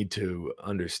 we need to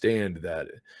understand that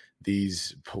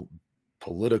these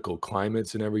political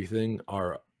climates and everything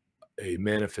are a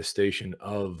manifestation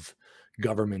of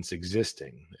governments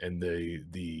existing, and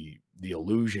the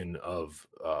illusion of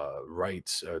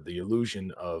rights, or the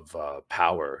illusion of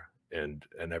power, and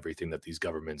everything that these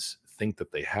governments think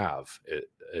that they have.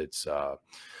 It's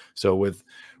so with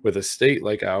a state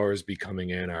like ours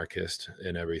becoming anarchist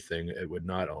and everything, it would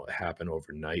not happen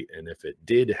overnight. And if it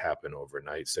did happen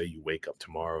overnight, say you wake up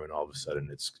tomorrow and all of a sudden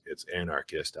it's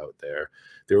anarchist out there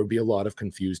would be a lot of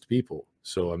confused people.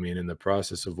 So I mean, in the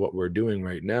process of what we're doing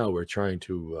right now, we're trying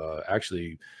to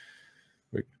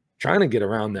we're trying to get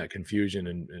around that confusion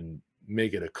and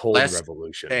make it a cold Less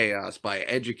revolution. chaos by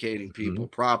educating people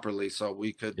properly, so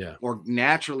we could Yeah. or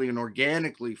naturally and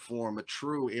organically form a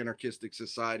true anarchistic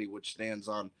society which stands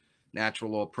on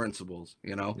natural law principles.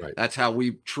 Right. That's how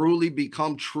we truly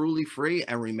become truly free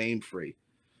and remain free.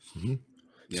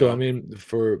 So I mean,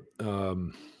 for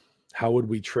how would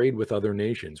we trade with other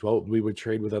nations? Well, we would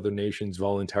trade with other nations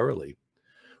voluntarily.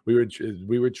 We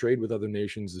would trade with other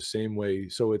nations the same way.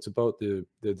 So it's about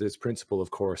this principle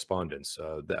of correspondence,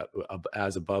 that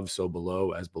as above so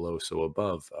below, as below so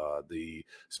above. The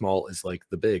small is like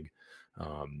the big,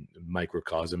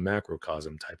 microcosm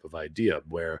macrocosm type of idea,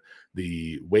 where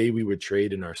the way we would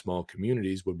trade in our small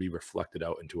communities would be reflected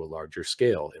out into a larger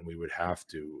scale, and we would have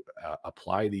to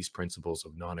apply these principles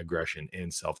of non-aggression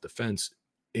and self-defense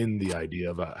in the idea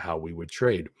of how we would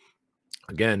trade.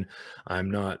 Again,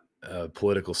 I'm not a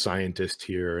political scientist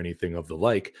here or anything of the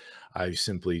like. I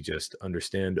simply just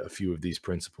understand a few of these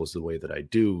principles the way that I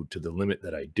do, to the limit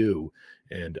that I do,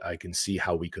 and I can see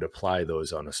how we could apply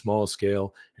those on a small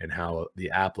scale, and how the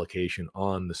application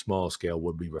on the small scale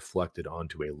would be reflected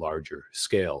onto a larger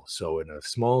scale. So in a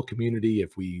small community,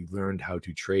 if we learned how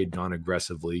to trade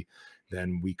non-aggressively,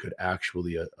 then we could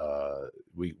actually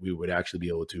we would actually be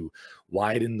able to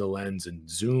widen the lens and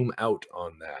zoom out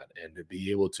on that, and to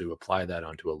be able to apply that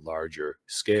onto a larger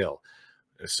scale.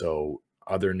 So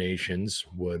other nations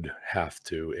would have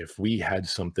to, if we had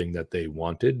something that they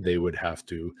wanted, they would have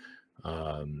to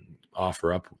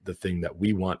offer up the thing that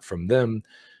we want from them,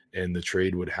 and the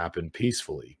trade would happen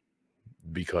peacefully,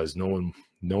 because no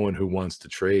one who wants to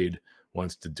trade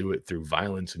wants to do it through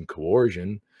violence and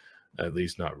coercion, at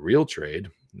least not real trade.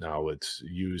 Now it's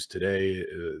used today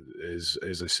is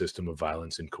a system of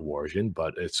violence and coercion,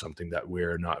 but it's something that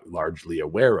we're not largely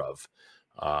aware of.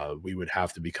 We would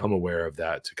have to become aware of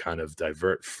that to kind of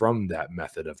divert from that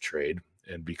method of trade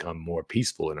and become more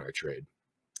peaceful in our trade.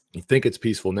 You think it's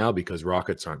peaceful now because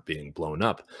rockets aren't being blown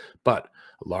up, but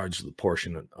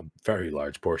a very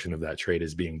large portion of that trade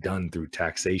is being done through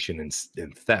taxation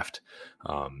and theft.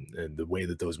 And the way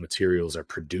that those materials are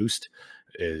produced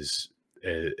is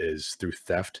through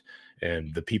theft.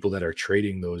 And the people that are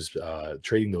trading those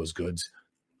goods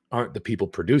aren't the people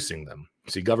producing them.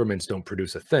 See, governments don't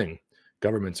produce a thing.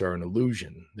 Governments are an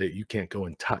illusion. That you can't go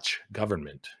and touch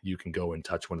government. You can go and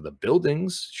touch one of the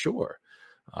buildings, sure.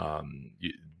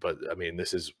 But I mean,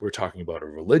 we're talking about a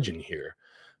religion here,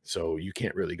 so you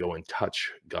can't really go and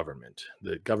touch government.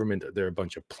 The government, they're a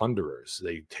bunch of plunderers.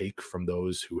 They take from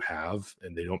those who have,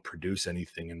 and they don't produce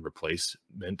anything in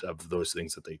replacement of those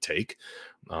things that they take.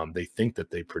 They think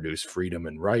that they produce freedom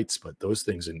and rights, but those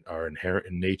things are inherent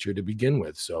in nature to begin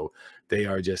with. So they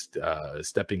are just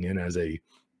stepping in as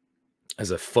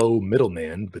a faux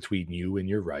middleman between you and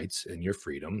your rights and your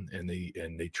freedom, and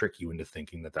they trick you into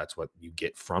thinking that that's what you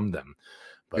get from them.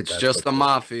 But it's just the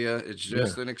mafia. It's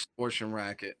just an extortion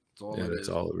racket. That's all it is. That's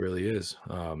all it really is.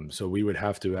 So we would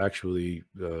have to actually,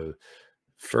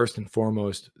 first and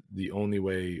foremost, the only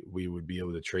way we would be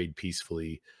able to trade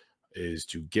peacefully is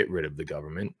to get rid of the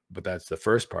government. But that's the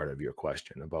first part of your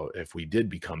question about if we did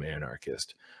become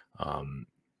anarchist.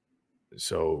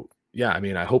 So yeah, I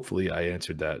mean, hopefully I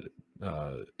answered that.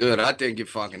 Good. I think you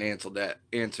fucking answered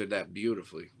that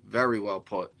beautifully. Very well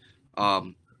put.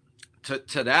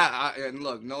 to that, and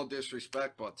look, no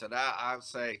disrespect, but to that, I would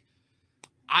say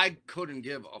I couldn't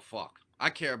give a fuck. I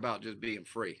care about just being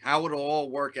free. How it'll all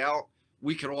work out,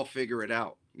 we could all figure it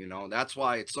out. You know, that's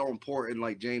why it's so important,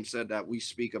 like James said, that we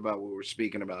speak about what we're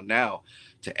speaking about now,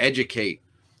 to educate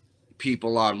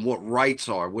people on what rights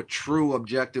are, what true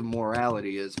objective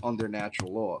morality is under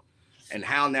natural law, and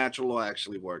how natural law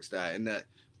actually works. That and that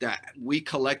we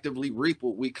collectively reap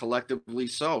what we collectively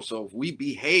sow. So if we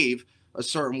behave a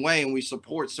certain way and we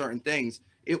support certain things,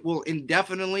 it will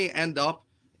indefinitely end up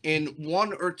in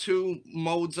one or two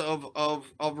modes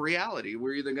of reality.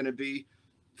 We're either going to be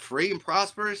free and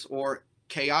prosperous or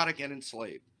chaotic and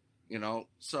enslaved. You know,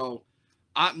 so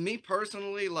me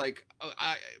personally, like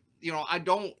I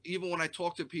don't, even when I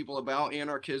talk to people about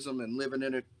anarchism and living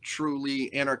in a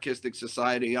truly anarchistic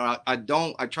society, you know,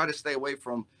 I try to stay away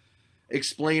from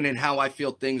explaining how I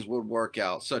feel things would work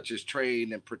out, such as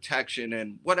trade and protection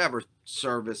and whatever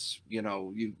service, you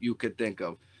know, you could think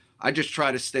of. I just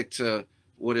try to stick to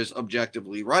what is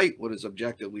objectively right, what is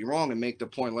objectively wrong, and make the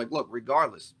point like, look,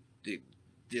 regardless,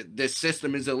 this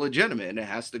system is illegitimate and it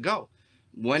has to go.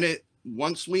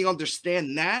 Once we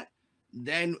understand that,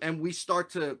 then and we start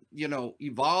to, you know,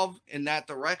 evolve in that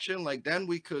direction, like then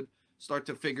we could start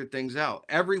to figure things out.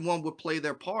 Everyone would play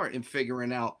their part in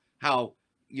figuring out how,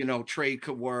 you know, trade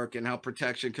could work and how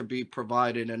protection could be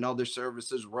provided and other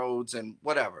services, roads and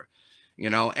whatever, you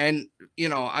know. And you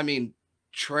know, I mean,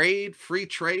 free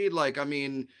trade, like, I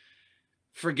mean,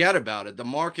 forget about it. The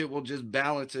market will just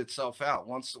balance itself out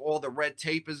once all the red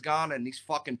tape is gone and these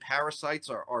fucking parasites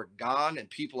are gone and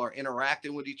people are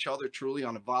interacting with each other truly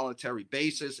on a voluntary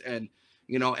basis. And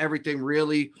you know, everything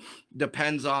really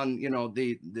depends on, you know,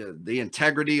 the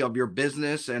integrity of your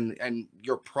business and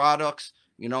your products,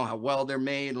 you know, how well they're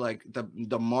made. Like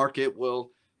the market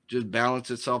will just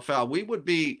balance itself out. It would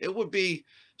be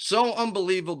so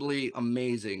unbelievably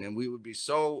amazing, and we would be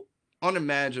so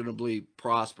unimaginably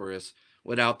prosperous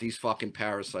without these fucking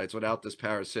parasites, without this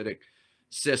parasitic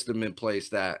system in place.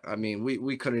 That, I mean,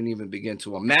 we couldn't even begin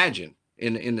to imagine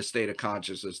in the state of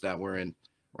consciousness that we're in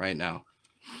right now.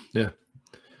 Yeah.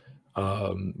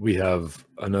 We have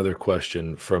another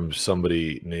question from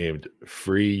somebody named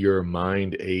Free Your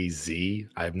Mind AZ.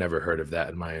 I've never heard of that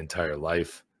in my entire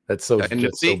life. That's so, A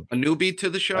newbie to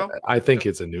the show. I think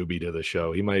it's a newbie to the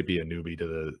show. He might be a newbie to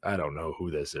the, I don't know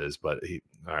who this is, but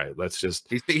all right, let's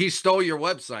just. He stole your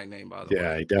website name, by the way.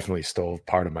 Yeah, he definitely stole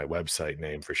part of my website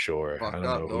name for sure. Fucked I don't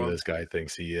know dog. who this guy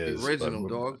thinks he is. The original,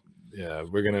 dog. Yeah,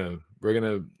 we're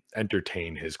gonna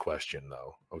entertain his question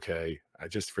though. Okay,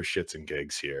 just for shits and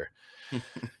gigs here.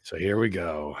 So here we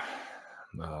go.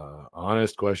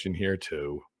 Honest question here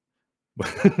too.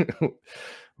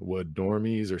 Would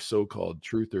normies or so-called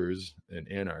truthers and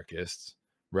anarchists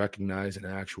recognize an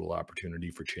actual opportunity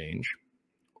for change,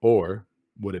 or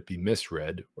would it be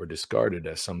misread or discarded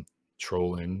as some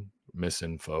trolling,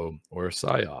 misinfo, or a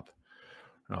psyop?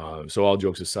 So all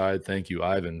jokes aside, thank you,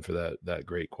 Ivan, for that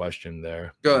great question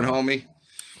there. Good, homie.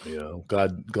 You know,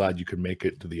 glad you could make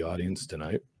it to the audience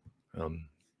tonight.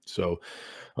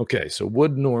 Okay, so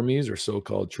would normies or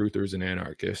so-called truthers and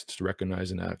anarchists recognize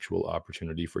an actual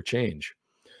opportunity for change?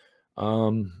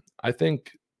 I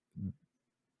think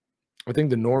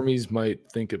the normies might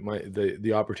think it might,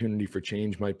 the opportunity for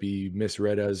change might be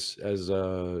misread as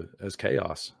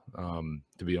chaos.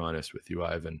 To be honest with you,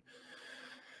 Ivan.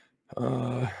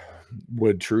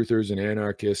 Would truthers and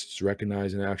anarchists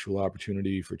recognize an actual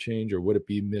opportunity for change, or would it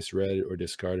be misread or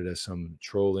discarded as some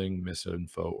trolling,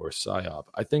 misinfo, or psyop?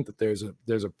 I think that there's a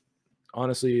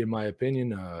honestly, in my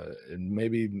opinion, and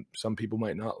maybe some people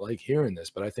might not like hearing this,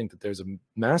 but I think that there's a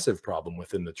massive problem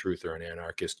within the truther and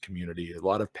anarchist community. A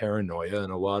lot of paranoia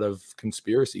and a lot of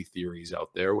conspiracy theories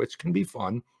out there, which can be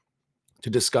fun to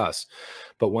discuss.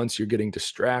 But once you're getting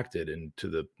distracted into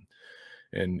the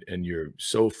and you're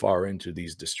so far into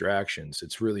these distractions,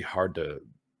 it's really hard to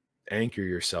anchor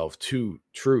yourself to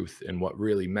truth and what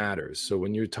really matters. So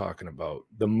when you're talking about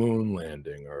the moon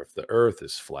landing, or if the earth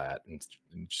is flat and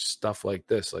stuff like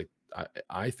this, like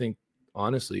I think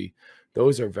honestly,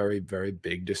 those are very, very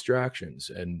big distractions.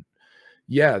 And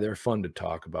yeah, they're fun to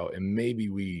talk about. And maybe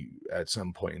we at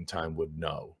some point in time would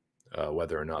know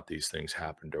whether or not these things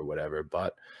happened or whatever.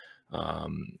 But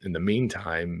in the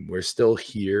meantime, we're still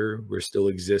here, we're still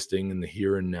existing in the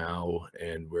here and now,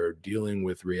 and we're dealing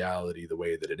with reality the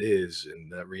way that it is.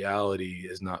 And that reality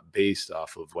is not based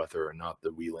off of whether or not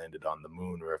that we landed on the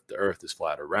moon or if the earth is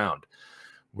flat or round.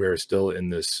 We're still in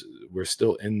this,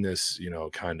 you know,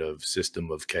 kind of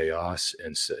system of chaos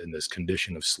and in this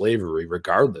condition of slavery,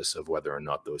 regardless of whether or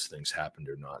not those things happened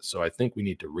or not. So I think we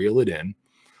need to reel it in,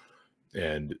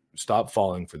 and stop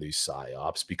falling for these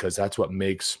psyops, because that's what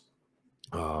makes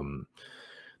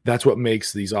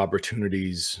these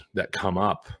opportunities that come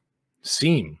up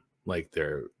seem like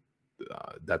they're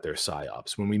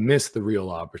psyops. When we miss the real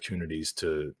opportunities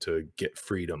to get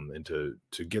freedom and to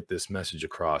get this message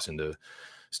across and to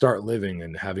start living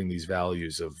and having these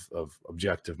values of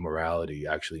objective morality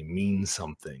actually mean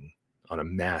something on a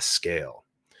mass scale,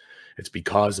 it's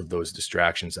because of those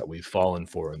distractions that we've fallen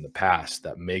for in the past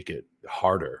that make it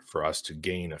harder for us to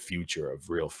gain a future of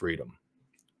real freedom.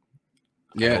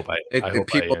 Yeah, I hope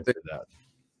I answered that.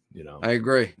 You know, I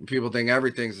agree. People think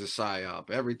everything's a psyop,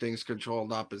 everything's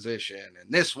controlled opposition, and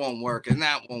this won't work and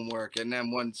that won't work. And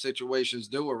then when situations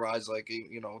do arise, like,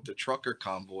 you know, the trucker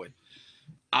convoy,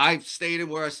 I've stated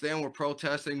where I stand. We're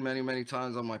protesting many, many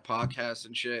times on my podcast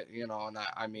and shit, you know, and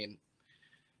I mean,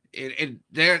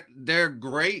 they're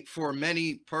great for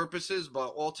many purposes,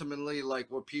 but ultimately, like,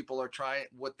 what people are trying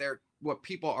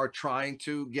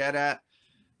to get at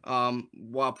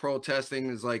while protesting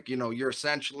is, like, you know, you're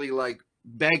essentially like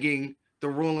begging the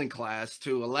ruling class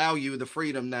to allow you the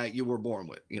freedom that you were born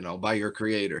with, you know, by your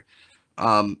creator.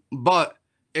 But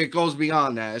it goes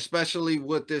beyond that, especially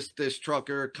with this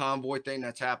trucker convoy thing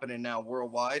that's happening now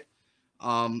worldwide.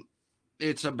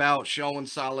 It's about showing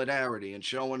solidarity and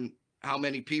showing how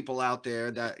many people out there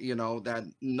that, you know, that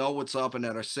know what's up and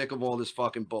that are sick of all this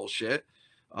fucking bullshit,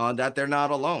 that they're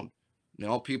not alone. You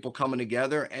know, people coming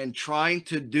together and trying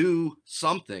to do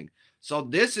something. So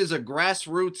this is a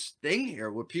grassroots thing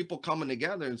here with people coming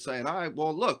together and saying, all right,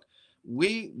 well, look,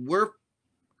 we're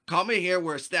coming here,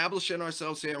 we're establishing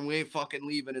ourselves here, and we ain't fucking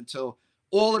leaving until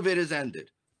all of it is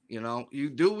ended. You know, you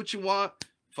do what you want,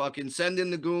 fucking send in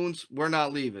the goons, we're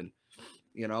not leaving.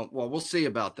 You know, well, we'll see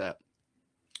about that.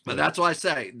 But that's why I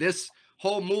say this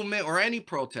whole movement or any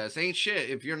protest ain't shit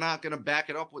if you're not going to back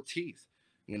it up with teeth.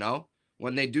 You know,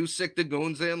 when they do sick the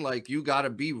goons in, like, you got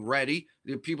to be ready.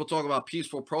 People talk about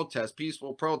peaceful protest.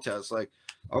 Like,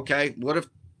 okay, what if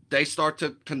they start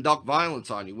to conduct violence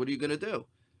on you? What are you going to do?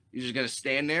 You're just going to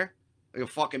stand there like a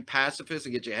fucking pacifist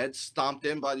and get your head stomped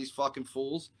in by these fucking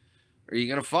fools? Or are you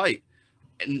going to fight?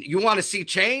 And you want to see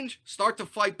change? Start to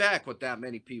fight back with that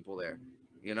many people there.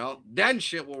 You know, then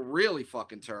shit will really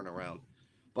fucking turn around.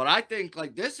 But I think,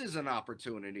 like, this is an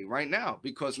opportunity right now,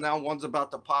 because now one's about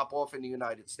to pop off in the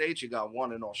United States. You got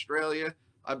one in Australia,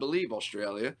 I believe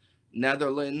Australia,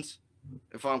 Netherlands,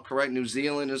 if I'm correct, New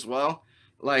Zealand as well.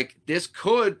 Like, this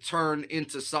could turn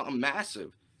into something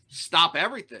massive. Stop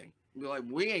everything. Be like,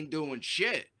 we ain't doing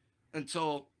shit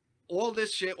until all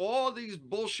this shit, all these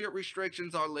bullshit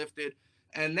restrictions are lifted.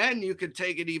 And then you could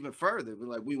take it even further. Be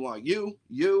like, we want you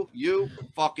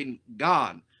fucking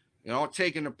gone. You know,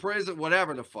 taken to prison,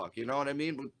 whatever the fuck. You know what I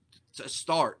mean? But to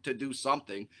start to do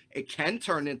something, it can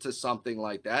turn into something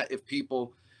like that if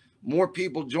more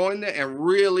people join it and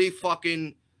really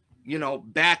fucking, you know,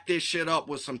 back this shit up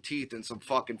with some teeth and some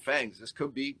fucking fangs. This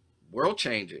could be world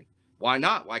changing. Why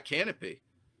not? Why can't it be?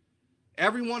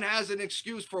 Everyone has an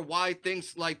excuse for why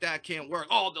things like that can't work.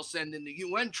 Oh, they'll send in the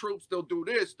UN troops. They'll do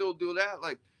this. They'll do that.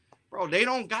 Like, bro, they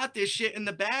don't got this shit in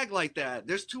the bag like that.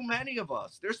 There's too many of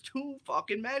us. There's too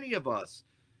fucking many of us.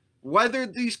 Whether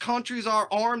these countries are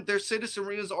armed, their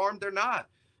citizenry is armed, they're not.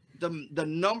 The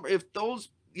number, if those,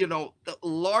 you know, the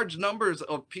large numbers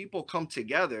of people come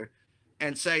together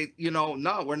and say, you know,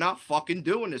 no, we're not fucking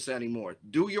doing this anymore.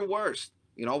 Do your worst.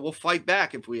 You know, we'll fight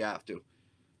back if we have to.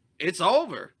 It's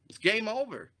over. It's game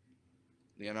over.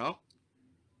 You know,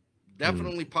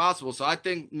 definitely possible. So I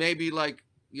think maybe, like,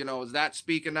 you know, is that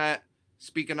speaking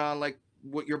on like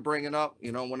what you're bringing up,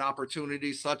 you know, when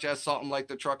opportunities such as something like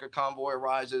the trucker convoy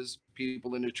arises,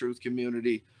 people in the truth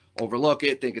community overlook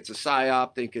it, think it's a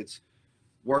psyop, think it's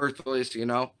worthless, you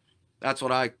know. That's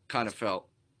what I kind of felt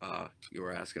you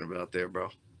were asking about there, bro.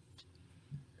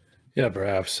 Yeah,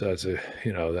 perhaps that's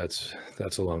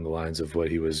along the lines of what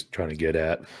he was trying to get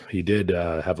at. He did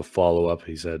have a follow-up.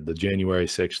 He said the January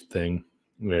 6th thing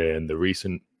and the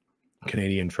recent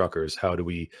Canadian truckers, how do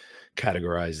we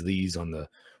categorize these on the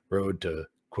road to,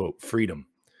 quote, freedom?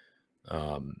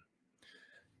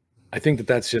 I think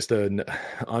that's just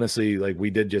honestly, like, we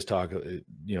did just talk,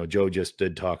 you know, Joe just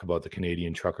did talk about the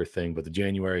Canadian trucker thing, but the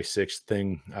January 6th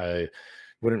thing, I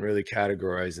wouldn't really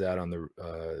categorize that on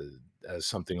the as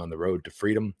something on the road to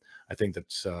freedom. I think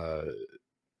that's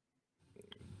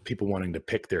people wanting to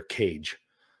pick their cage.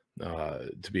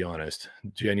 To be honest,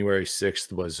 January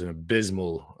 6th was an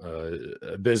abysmal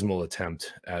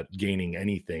attempt at gaining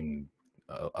anything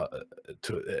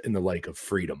in the like of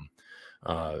freedom.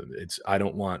 I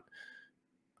don't want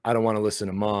I don't want to listen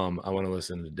to mom. I want to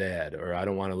listen to dad, or I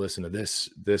don't want to listen to this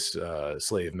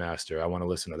slave master. I want to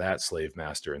listen to that slave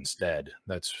master instead.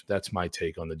 That's my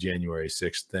take on the January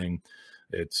 6th thing.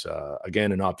 It's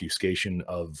again an obfuscation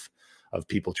of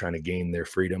people trying to gain their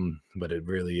freedom, but it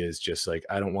really is just like,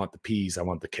 I don't want the peas, I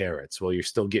want the carrots. Well, you're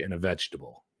still getting a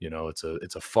vegetable. You know, it's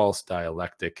a false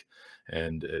dialectic,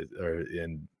 and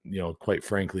quite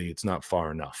frankly, it's not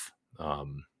far enough.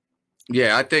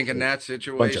 Yeah, I think in that Bunch of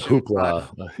situation, hoopla,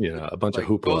 a bunch of like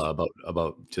hoopla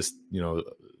about just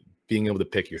being able to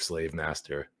pick your slave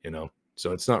master.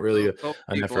 So it's not really those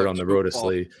an people effort are on the too road to far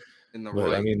slave. in the But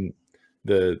I right. mean,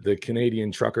 the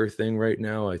Canadian trucker thing right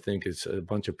now, I think it's a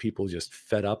bunch of people just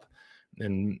fed up,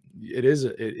 and it is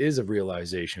a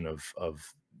realization of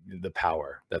the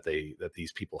power that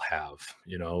these people have.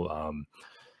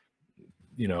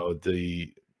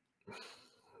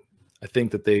 I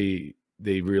think that they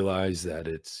realize that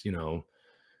it's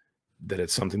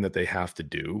something that they have to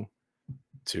do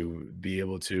to be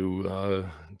able to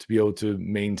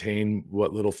maintain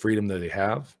what little freedom that they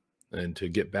have, and to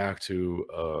get back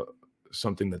to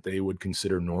something that they would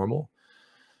consider normal.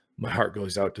 My heart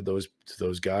goes out to those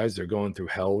guys. They're going through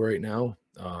hell right now.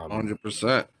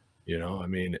 100%. I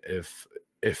mean, if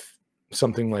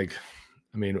something like,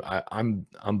 I mean,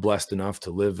 I'm blessed enough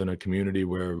to live in a community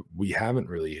where we haven't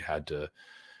really had to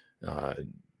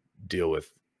deal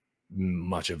with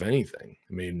much of anything.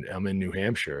 I mean, I'm in New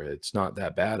Hampshire. It's not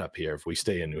that bad up here if we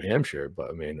stay in New Hampshire, but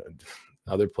I mean,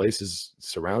 other places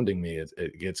surrounding me,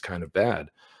 it gets kind of bad.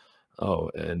 Oh,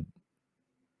 and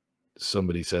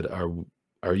somebody said,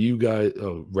 are you guys,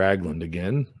 oh, Ragland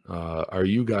again, are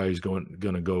you guys going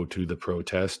to go to the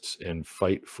protests and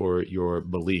fight for your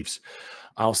beliefs?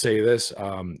 I'll say this.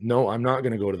 No, I'm not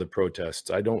going to go to the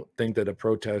protests. I don't think that a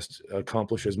protest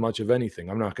accomplishes much of anything.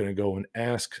 I'm not going to go and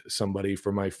ask somebody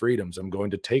for my freedoms. I'm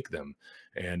going to take them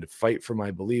and fight for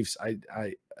my beliefs. I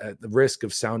at the risk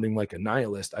of sounding like a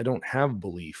nihilist, I don't have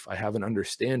belief. I have an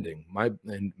understanding.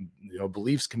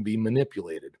 Beliefs can be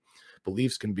manipulated.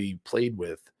 Beliefs can be played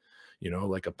with,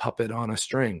 like a puppet on a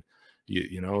string.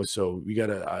 So we got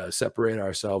to separate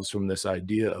ourselves from this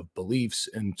idea of beliefs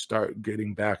and start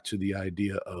getting back to the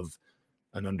idea of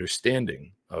an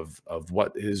understanding of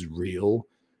what is real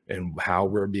and how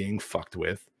we're being fucked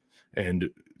with, and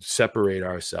separate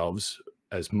ourselves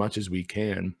as much as we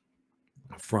can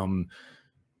from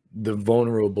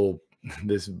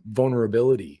this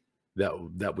vulnerability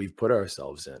that we've put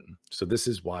ourselves in. So this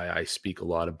is why I speak a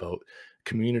lot about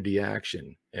community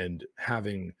action and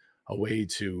having a way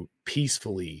to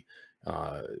peacefully,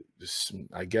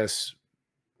 I guess,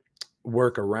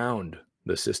 work around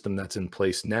the system that's in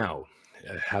place now,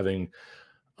 having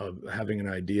an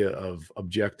idea of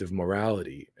objective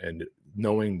morality, and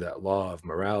knowing that law of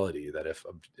morality, that if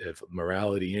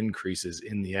morality increases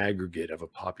in the aggregate of a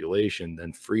population,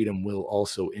 then freedom will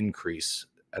also increase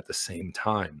at the same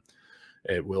time.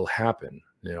 It will happen.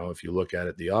 If you look at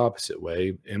it the opposite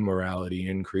way, immorality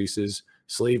increases,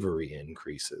 slavery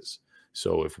increases.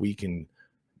 So if we can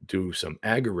do some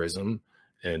agorism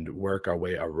and work our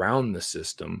way around the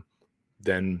system,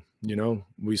 then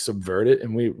we subvert it,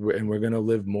 and we're going to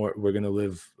live more. We're going to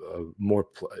live more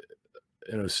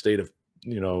in a state of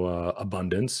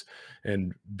abundance,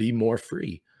 and be more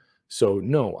free. So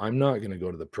no, I'm not going to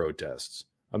go to the protests.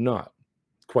 I'm not.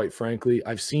 Quite frankly,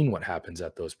 I've seen what happens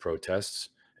at those protests,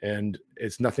 and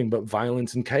it's nothing but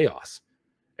violence and chaos.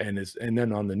 And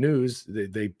then on the news,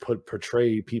 they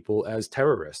portray people as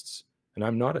terrorists, and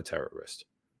I'm not a terrorist.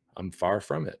 I'm far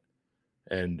from it.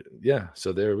 And yeah,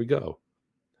 so there we go.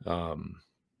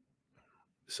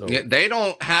 So yeah, they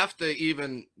don't have to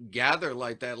even gather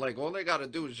like that. Like, all they got to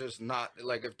do is just not,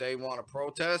 like, if they want to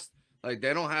protest, like,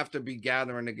 they don't have to be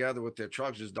gathering together with their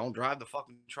trucks. Just don't drive the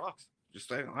fucking trucks. Just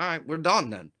say, all right, we're done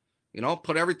then.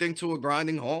 Put everything to a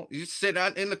grinding halt. You sit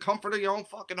out in the comfort of your own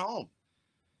fucking home.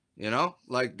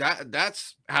 Like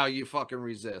that's how you fucking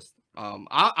resist.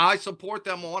 I support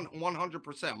them on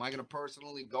 100%. Am I gonna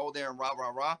personally go there and rah rah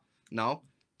rah? No,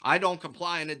 I don't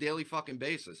comply on a daily fucking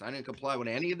basis. I didn't comply with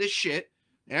any of this shit,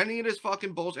 any of this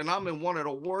fucking bullshit, and I'm in one of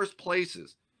the worst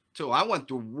places too. I went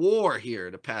through war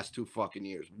here the past 2 fucking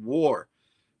years. War.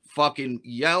 Fucking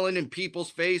yelling in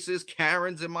people's faces,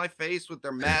 Karens in my face with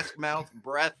their mask mouth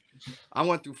breath. I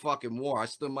went through fucking war. I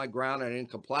stood my ground. I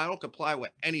didn't comply. I don't comply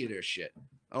with any of their shit.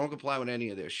 I don't comply with any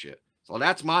of their shit. So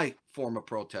that's my form of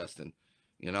protesting,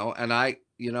 and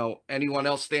anyone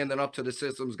else standing up to the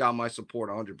system's got my support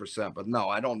 100%. But no,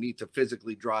 I don't need to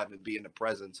physically drive and be in the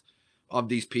presence of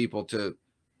these people to,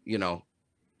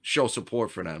 show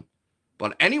support for them.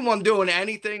 But anyone doing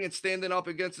anything and standing up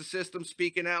against the system,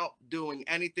 speaking out, doing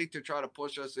anything to try to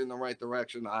push us in the right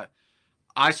direction,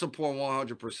 I support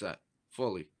 100%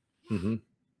 fully. Mm-hmm.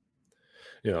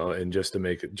 You know, and just to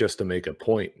make a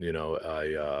point, you know,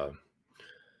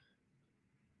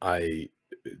 I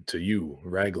to you,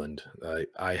 Ragland,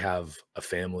 I have a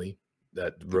family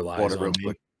that relies Water real on me.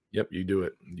 quick. Yep, you do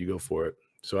it. You go for it.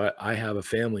 So I have a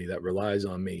family that relies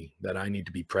on me, that I need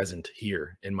to be present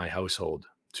here in my household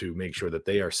to make sure that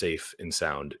they are safe and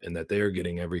sound and that they are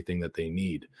getting everything that they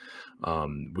need.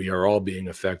 We are all being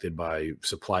affected by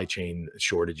supply chain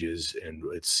shortages, and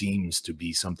it seems to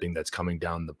be something that's coming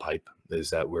down the pipe, is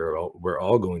that we're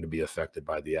all going to be affected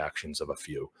by the actions of a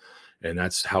few. And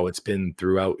that's how it's been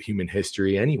throughout human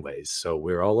history anyways. So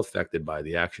we're all affected by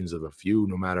the actions of a few,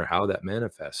 no matter how that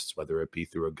manifests, whether it be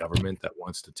through a government that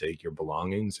wants to take your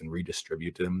belongings and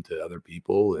redistribute them to other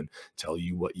people and tell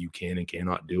you what you can and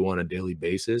cannot do on a daily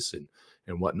basis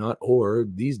and whatnot, or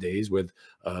these days with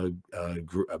a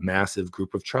massive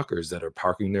group of truckers that are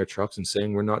parking their trucks and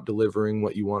saying, we're not delivering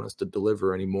what you want us to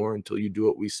deliver anymore until you do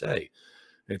what we say.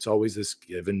 It's always this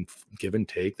give and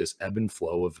take, this ebb and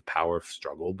flow of power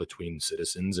struggle between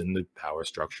citizens and the power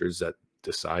structures that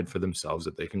decide for themselves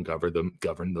that they can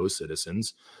govern those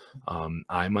citizens.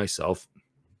 I myself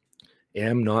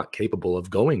am not capable of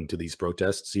going to these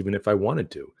protests, even if I wanted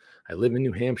to. I live in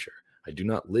New Hampshire. I do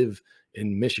not live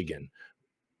in Michigan,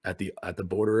 at the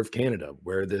border of Canada,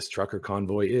 where this trucker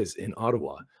convoy is, in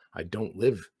Ottawa. I don't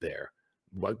live there.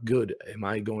 What good am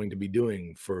I going to be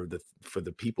doing for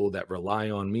the people that rely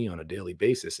on me on a daily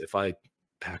basis if I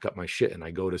pack up my shit and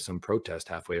I go to some protest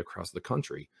halfway across the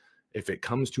country? If it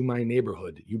comes to my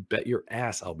neighborhood, you bet your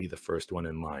ass I'll be the first one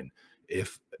in line.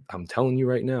 If I'm telling you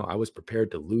right now, I was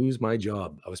prepared to lose my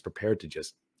job. I was prepared to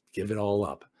just give it all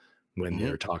up when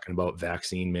they're talking about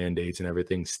vaccine mandates and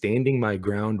everything, standing my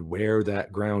ground where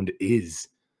that ground is.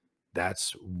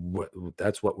 That's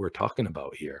what we're talking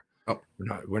about here. Oh.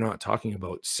 We're not talking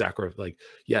about sacrifice. Like,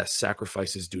 yes,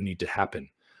 sacrifices do need to happen,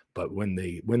 but when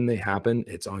they happen,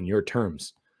 it's on your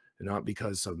terms, and not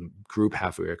because some group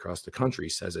halfway across the country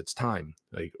says it's time.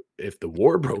 Like, if the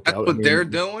war broke That's out, what they're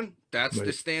doing. That's but-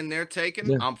 the stand they're taking.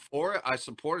 Yeah. I'm for it. I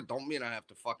support it. Don't mean I have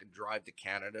to fucking drive to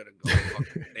Canada to go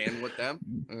fucking stand with them.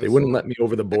 They wouldn't let me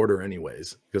over the border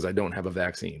anyways because I don't have a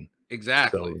vaccine.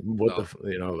 Exactly. So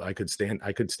I could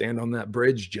stand on that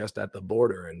bridge just at the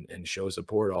border and show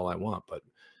support all I want, but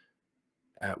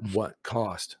at what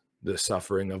cost? The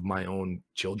suffering of my own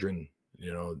children,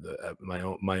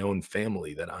 my own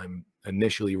family that I'm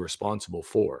initially responsible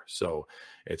for. So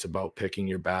it's about picking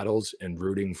your battles and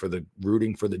rooting for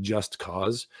the just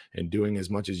cause and doing as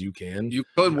much as you can. You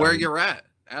could where you're at.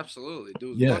 Absolutely.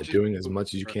 Doing as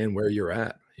much as you can where you're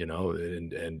at,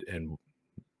 and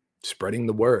spreading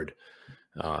the word,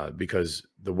 because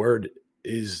the word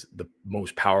is the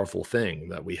most powerful thing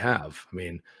that we have. I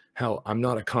mean, hell, I'm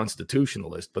not a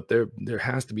constitutionalist, but there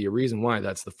has to be a reason why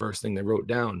that's the first thing they wrote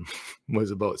down was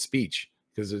about speech,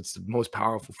 because it's the most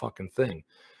powerful fucking thing.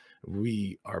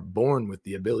 We are born with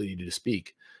the ability to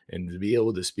speak, and to be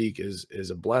able to speak is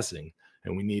a blessing,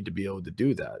 and we need to be able to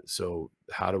do that. So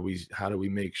how do we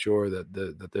make sure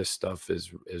that this stuff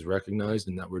is recognized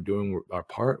and that we're doing our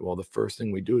part? Well, the first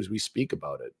thing we do is we speak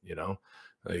about it.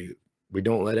 Like, we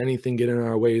don't let anything get in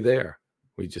our way there.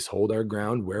 We just hold our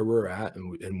ground where we're at,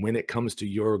 and when it comes to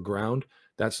your ground,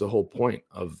 that's the whole point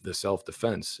of the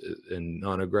self-defense and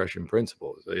non-aggression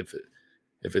principles.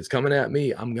 If it's coming at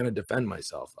me, I'm gonna defend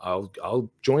myself.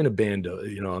 I'll join a band,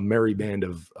 a merry band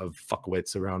of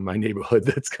fuckwits around my neighborhood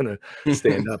that's gonna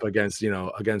stand up against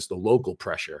the local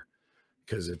pressure,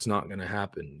 because it's not gonna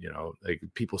happen. Like,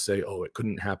 people say, oh, it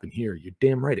couldn't happen here. You're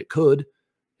damn right, it could.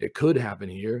 It could happen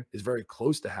here. It's very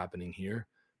close to happening here,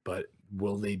 but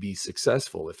will they be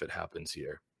successful if it happens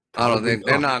here? Probably I don't think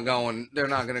they're not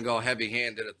going to go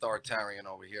heavy-handed authoritarian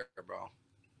over here, bro.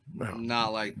 Well,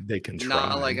 not like they can try.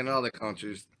 Not like in other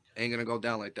countries. Ain't going to go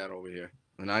down like that over here.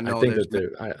 And I know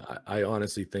I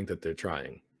honestly think that they're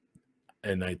trying.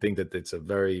 And I think that it's a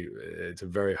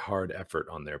very hard effort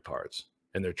on their parts.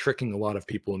 And they're tricking a lot of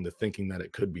people into thinking that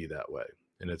it could be that way.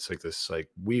 And it's like this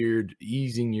weird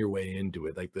easing your way into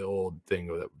it, like the old thing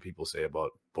that people say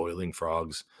about boiling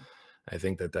frogs. I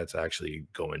think that that's actually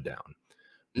going down.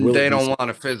 They don't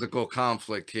want a physical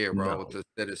conflict here, bro, with the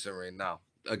citizenry. No.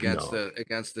 Against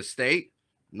the state?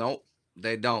 Nope,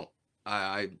 they don't.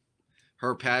 I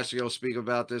heard Pasio speak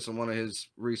about this in one of his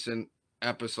recent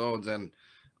episodes, and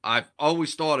I've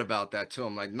always thought about that too.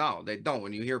 I'm like, no, they don't.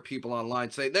 When you hear people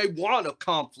online say they want a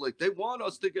conflict, they want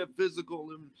us to get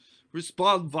physical and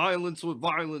respond violence with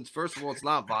violence. First of all, it's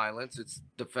not violence, it's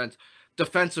defense.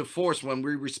 defensive force when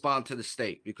we respond to the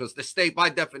state, because the state, by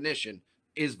definition,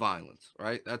 is violence,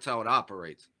 right? That's how it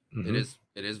operates. Mm-hmm.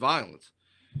 It is violence.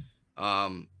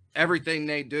 Everything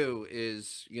they do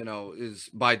is, is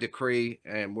by decree,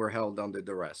 and we're held under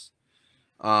duress.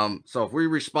 So if we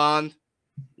respond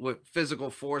with physical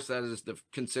force, that is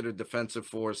considered defensive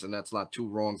force, and that's not two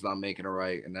wrongs not making a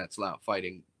right, and that's not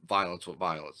fighting violence with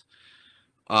violence.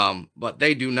 But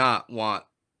they do not want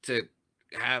to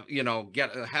have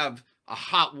have a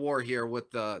hot war here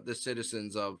with the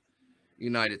citizens of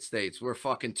United States. We're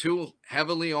fucking too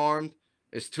heavily armed.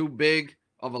 It's too big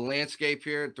of a landscape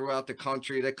here throughout the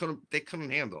country. They couldn't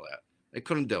handle that. They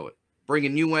couldn't do it.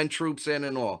 Bringing UN troops in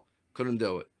and all, couldn't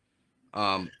do it.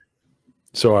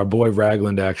 So our boy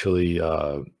Ragland actually,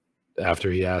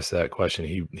 after he asked that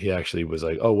question, he actually was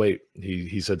like, oh wait,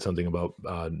 he said something about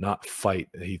not fight.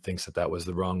 He thinks that was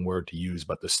the wrong word to use,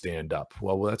 but to stand up.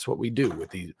 Well, that's what we do with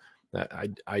these.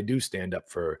 I do stand up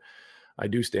for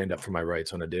my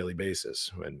rights on a daily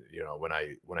basis. When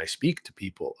I speak to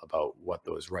people about what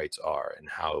those rights are and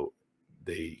how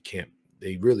they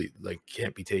really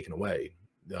can't be taken away.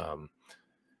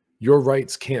 Your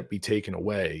rights can't be taken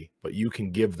away, but you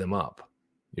can give them up.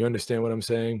 You understand what I'm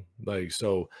saying?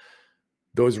 So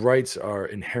those rights are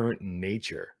inherent in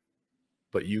nature,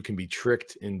 but you can be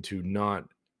tricked into not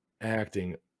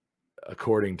acting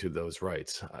according to those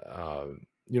rights.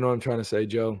 You know what I'm trying to say,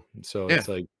 Joe? So yeah, it's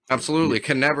like, absolutely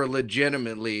can never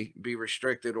legitimately be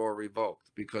restricted or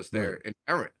revoked because they're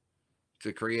inherent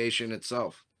to creation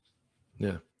itself.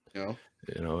 Yeah.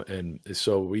 And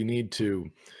so we need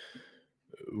to,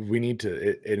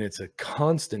 and it's a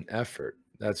constant effort.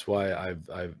 That's why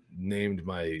I've named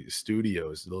my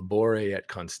studios Labore et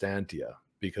Constantia,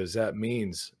 because it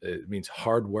means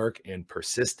hard work and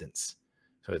persistence.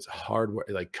 So it's hard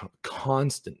work,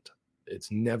 constant.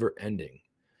 It's never ending.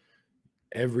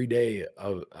 Every day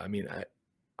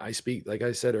I speak, like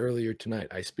I said earlier tonight,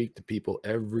 I speak to people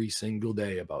every single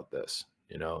day about this.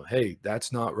 Hey,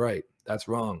 that's not right. That's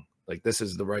wrong. This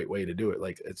is the right way to do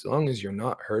it. As long as you're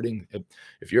not hurting,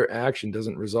 if your action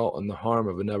doesn't result in the harm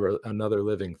of another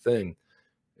living thing,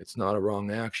 it's not a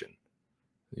wrong action.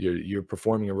 You're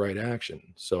performing a right action.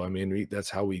 So, that's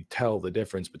how we tell the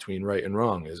difference between right and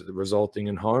wrong. Is it resulting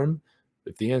in harm?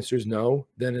 If the answer is no,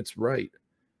 then it's right.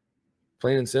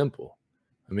 Plain and simple.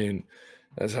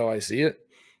 That's how I see it.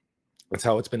 That's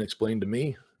how it's been explained to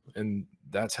me. And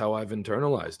that's how I've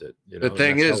internalized it. The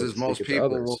thing is most people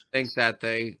will think that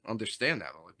they understand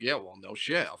that. I'm like, yeah, well, no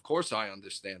shit. Of course I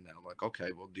understand that. I'm like,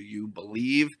 okay, well, do you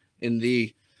believe in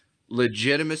the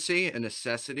legitimacy and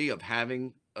necessity of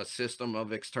having a system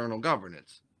of external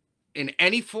governance in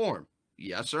any form?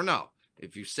 Yes or no?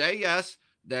 If you say yes,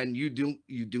 then you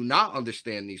do not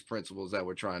understand these principles that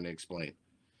we're trying to explain.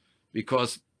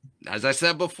 Because, as I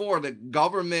said before, the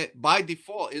government by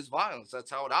default is violence.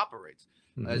 That's how it operates.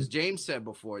 Mm-hmm. As James said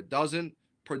before, it doesn't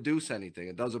produce anything.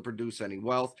 It doesn't produce any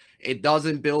wealth. It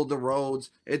doesn't build the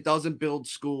roads. It doesn't build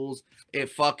schools. It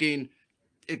fucking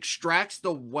extracts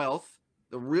the wealth,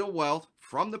 the real wealth,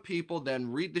 from the people, then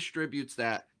redistributes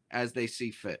that as they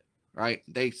see fit, right?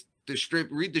 They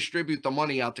redistribute the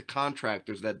money out to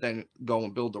contractors that then go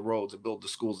and build the roads and build the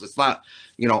schools. It's not,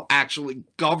 actually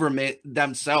government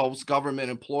themselves, government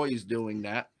employees doing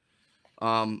that.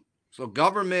 So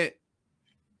government,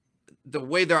 the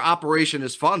way their operation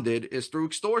is funded is through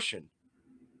extortion,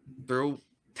 through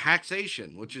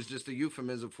taxation, which is just a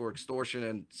euphemism for extortion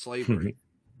and slavery,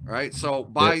 right? So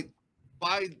by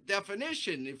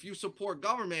definition, if you support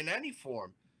government in any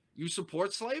form, you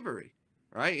support slavery,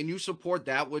 right? And you support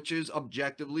that which is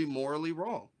objectively morally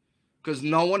wrong, because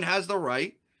no one has the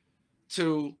right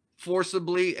to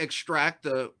forcibly extract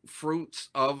the fruits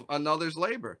of another's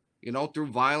labor, through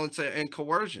violence and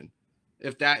coercion,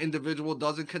 if that individual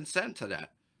doesn't consent to that.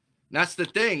 And that's the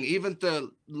thing. Even the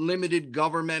limited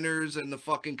governmenters and the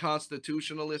fucking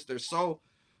constitutionalists, they're so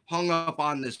hung up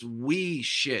on this we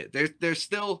shit. They're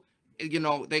still,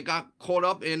 they got caught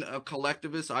up in a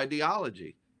collectivist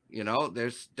ideology.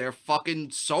 They're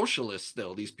fucking socialists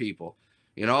still, these people.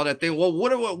 That they, well,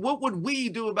 what would we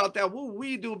do about that? What would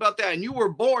we do about that? And you were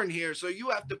born here, so you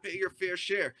have to pay your fair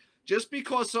share. Just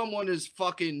because someone is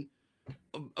fucking,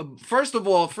 first of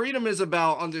all, freedom is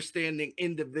about understanding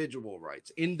individual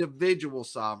rights, individual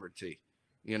sovereignty,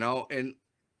 and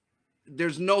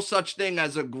there's no such thing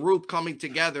as a group coming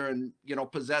together and,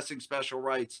 possessing special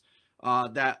rights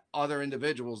that other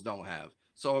individuals don't have.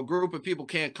 So a group of people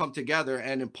can't come together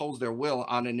and impose their will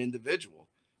on an individual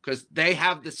because they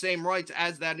have the same rights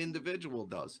as that individual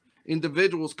does.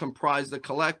 Individuals comprise the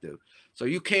collective. So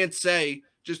you can't say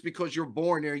just because you're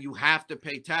born here, you have to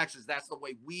pay taxes. That's the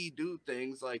way we do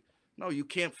things. No, you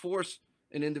can't force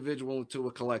an individual into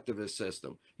a collectivist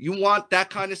system. You want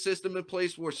that kind of system in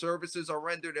place where services are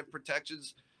rendered and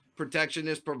protection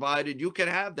is provided. You can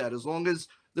have that as long as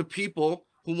the people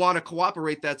who want to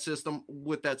cooperate that system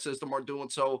with that system are doing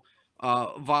so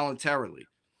voluntarily.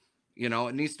 You know,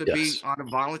 it needs to be Yes. on a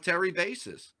voluntary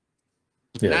basis.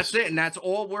 And Yes. that's it. And that's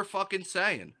all we're fucking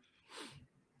saying.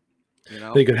 You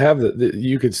know, They could have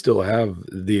you could still have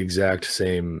the exact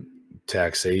same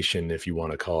taxation, if you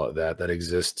want to call it that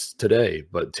exists today,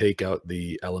 but take out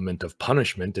the element of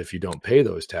punishment if you don't pay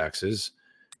those taxes.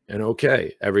 And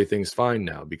okay, everything's fine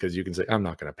now because you can say, I'm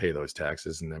not going to pay those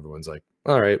taxes. And everyone's like,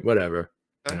 all right, whatever.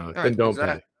 You know, then don't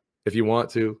pay. If you want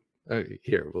to,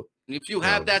 here. Well, if you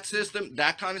have that system,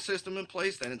 that kind of system in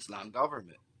place, then it's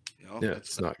non-government. You know, yeah,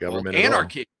 it's not government.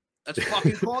 Anarchy. That's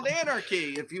fucking called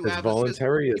anarchy. If you have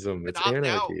voluntarism, it's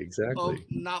anarchy. Exactly. Of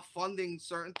not funding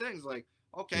certain things. Like,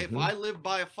 okay, if I live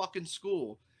by a fucking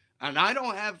school and I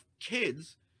don't have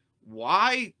kids,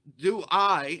 why do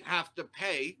I have to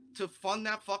pay to fund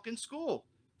that fucking school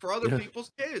for other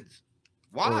people's kids?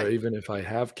 Why? Or even if I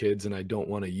have kids and I don't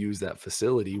want to use that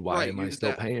facility, why am I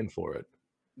still paying for it?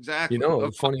 Exactly. You know,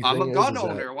 the funny thing I'm a gun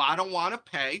owner. That... Well, I don't want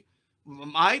to pay.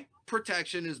 My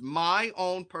protection is my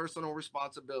own personal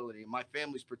responsibility. My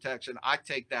family's protection, I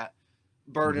take that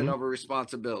burden of a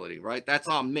responsibility, right? That's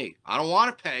on me. I don't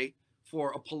want to pay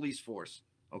for a police force.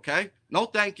 Okay, no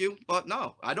thank you, but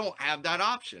no, I don't have that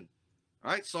option.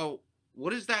 All right, so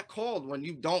what is that called when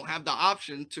you don't have the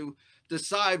option to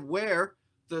decide where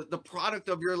the product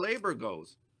of your labor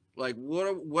goes? Like,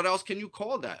 what else can you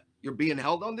call that? You're being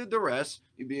held under duress.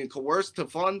 You're being coerced to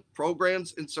fund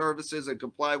programs and services and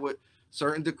comply with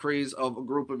certain decrees of a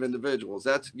group of individuals.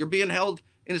 You're being held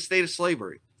in a state of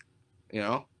slavery, you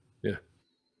know? Yeah,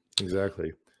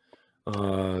 exactly.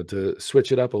 To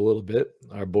switch it up a little bit,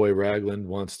 our boy Ragland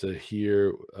wants to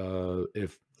hear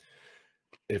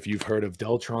if you've heard of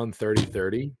Deltron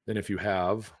 3030, and if you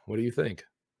have, what do you think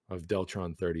of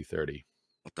Deltron 3030?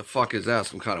 What the fuck is that?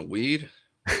 Some kind of weed?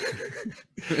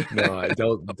 No,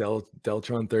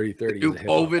 Deltron 3030 is a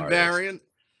hip-hop COVID variant?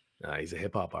 Nah, he's a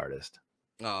hip-hop artist.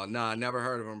 Oh, no, I never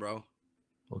heard of him, bro.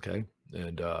 Okay.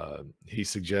 And he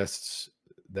suggests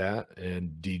that and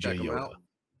DJ Yoda.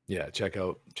 Yeah, check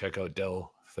out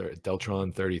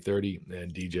Deltron 3030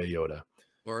 and DJ Yoda.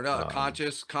 Word up.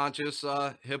 Conscious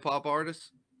hip-hop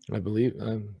artist? I believe,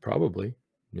 probably,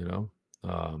 you know.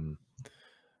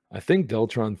 I think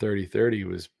Deltron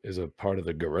 3030 is a part of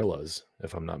the Gorillas,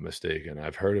 if I'm not mistaken.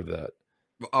 I've heard of that.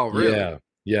 Oh, really?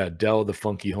 Yeah, Del the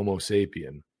Funky Homo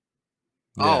Sapien.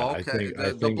 Yeah, oh, okay.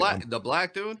 The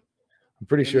black dude? I'm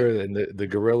pretty sure that in the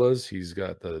Gorillas, he's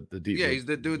got the deep. Yeah, he's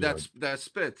the dude that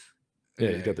spits. Yeah,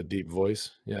 he's got the deep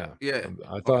voice. Yeah. Yeah.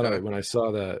 I thought when I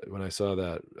saw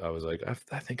that, I was like,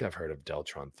 I think I've heard of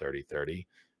Deltron 3030.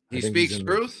 He speaks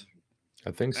truth?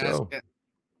 I think so.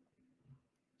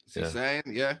 Is he saying?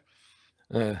 Yeah.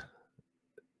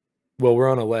 Well, we're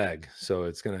on a lag, so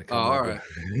it's gonna come. All right.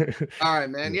 All right,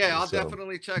 man. Yeah, I'll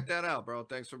definitely check that out, bro.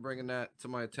 Thanks for bringing that to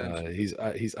my attention. He's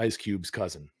Ice Cube's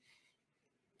cousin.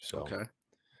 So okay.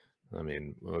 I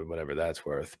mean, whatever that's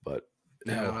worth, but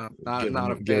yeah, not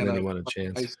a fan of anyone a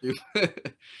chance. Ice Cube.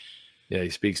 Yeah, he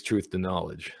speaks truth to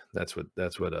knowledge. That's what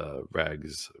Rag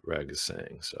is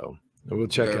saying. So we'll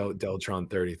check out Deltron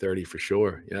 3030 for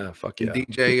sure. Yeah, fuck yeah.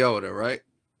 DJ Yoda, right?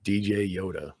 DJ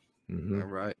Yoda. All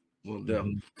right. We'll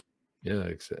do.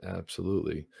 Yeah,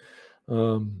 absolutely.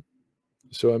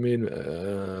 So I mean,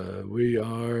 we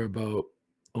are about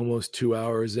almost 2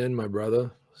 hours in, my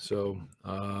brother. So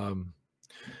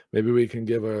maybe we can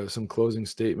give some closing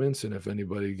statements, and if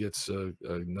anybody gets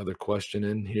another question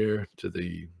in here to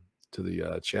the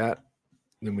chat,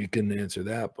 then we can answer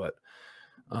that. But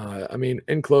I mean,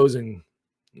 in closing,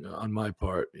 on my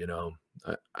part,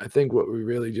 I think what we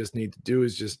really just need to do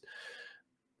is just,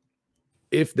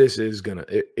 if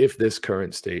this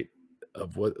current state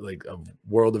of of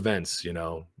world events,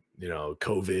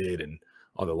 COVID and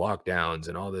all the lockdowns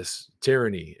and all this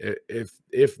tyranny,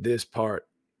 if this part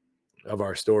of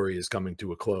our story is coming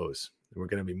to a close, we're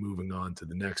going to be moving on to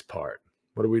the next part.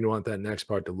 What do we want that next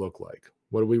part to look like?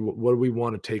 What do we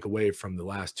want to take away from the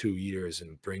last 2 years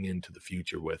and bring into the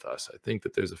future with us? I think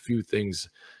that there's a few things,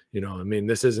 I mean,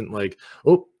 this isn't like,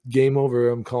 oh, game over,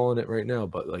 I'm calling it right now.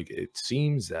 But like, it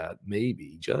seems that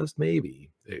maybe, just maybe,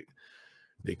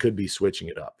 they could be switching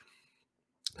it up.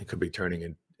 It could be turning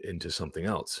it into something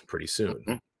else pretty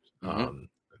soon. I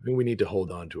think we need to hold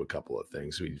on to a couple of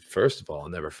things. We, first of all,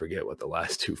 never forget what the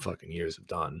last 2 fucking years have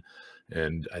done.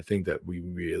 And I think that we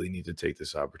really need to take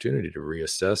this opportunity to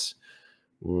reassess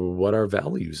what our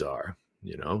values are,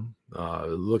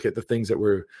 look at the things that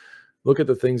we're look at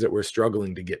the things that we're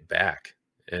struggling to get back.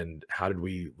 And how did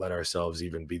we let ourselves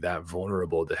even be that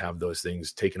vulnerable to have those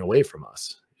things taken away from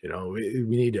us? You know, we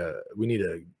need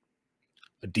a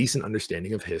decent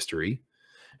understanding of history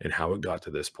and how it got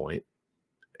to this point,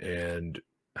 and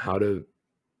how to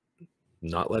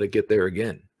not let it get there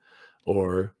again,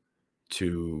 or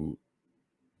to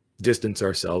distance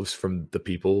ourselves from the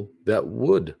people that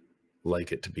would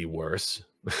like it to be worse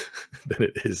than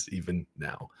it is even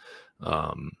now.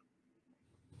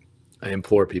 I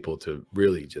implore people to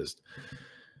really just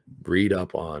read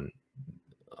up on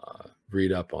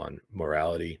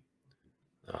morality,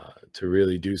 to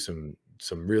really do some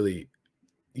really,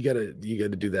 you gotta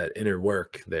do that inner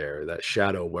work there, that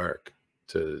shadow work,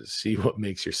 to see what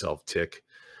makes yourself tick.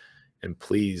 And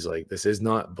please, like, this is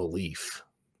not belief.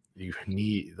 You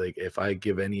need, like, if I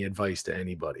give any advice to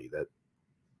anybody,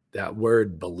 that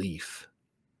word belief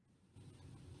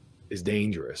is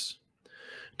dangerous.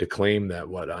 To claim that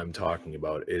what I'm talking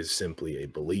about is simply a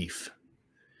belief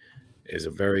is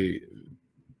a very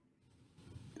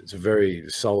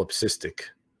solipsistic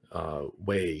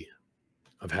way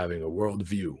of having a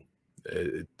worldview.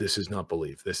 This is not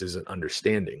belief. This is an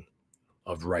understanding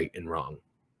of right and wrong,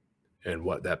 and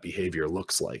what that behavior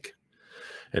looks like,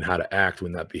 and how to act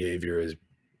when that behavior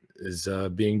is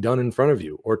being done in front of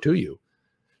you or to you.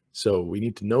 So we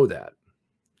need to know that,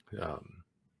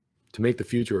 to make the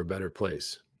future a better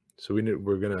place. So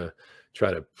we're going to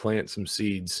try to plant some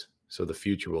seeds so the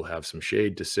future will have some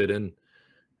shade to sit in.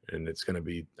 And it's going to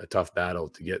be a tough battle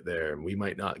to get there. And we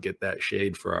might not get that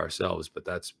shade for ourselves, but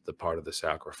that's the part of the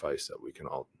sacrifice that we can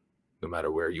all, no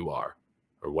matter where you are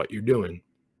or what you're doing,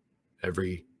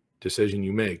 every decision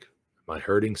you make, am I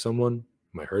hurting someone?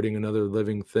 Am I hurting another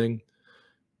living thing?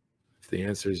 If the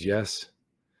answer is yes,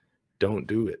 don't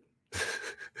do it.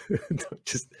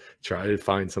 Just try to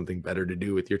find something better to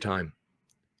do with your time.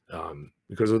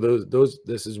 Because of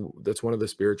that's one of the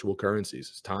spiritual currencies,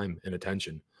 is time and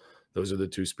attention. Those are the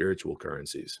two spiritual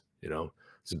currencies. You know,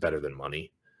 it's better than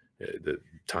money. The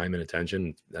time and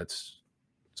attention, that's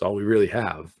all we really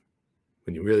have.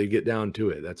 When you really get down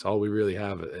to it, that's all we really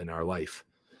have in our life.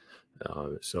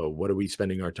 So what are we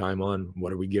spending our time on?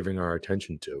 What are we giving our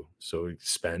attention to? So we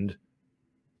spend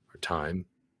our time,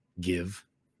 give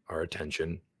our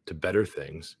attention to better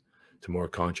things, to more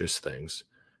conscious things,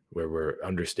 where we're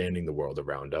understanding the world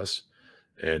around us,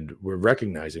 and we're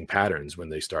recognizing patterns when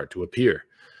they start to appear.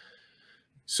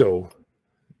 So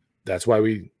that's why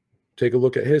we take a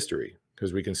look at history,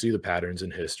 because we can see the patterns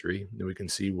in history, and we can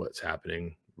see what's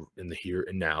happening in the here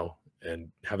and now,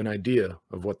 and have an idea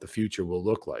of what the future will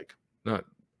look like. Not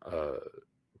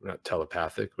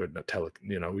telepathic, or not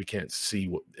we can't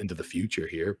see into the future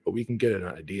here, but we can get an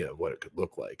idea of what it could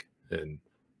look like. And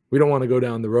we don't want to go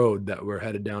down the road that we're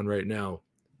headed down right now.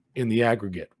 In the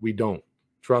aggregate, we don't.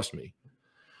 Trust me.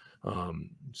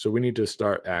 So we need to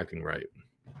start acting right.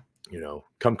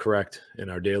 Come correct in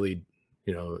our daily,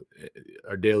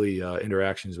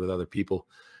 interactions with other people,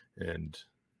 and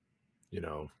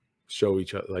show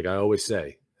each other. Like I always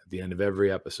say at the end of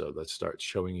every episode, let's start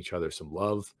showing each other some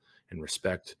love and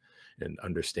respect and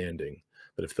understanding.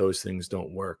 But if those things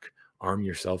don't work, arm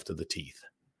yourself to the teeth.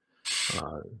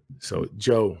 So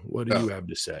Joe, what do you have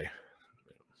to say?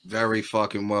 Very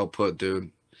fucking well put, dude.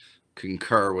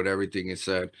 Concur with everything you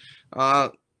said.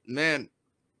 Man,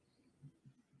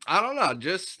 I don't know.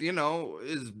 Just,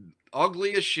 as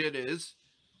ugly as shit is,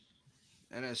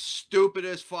 and as stupid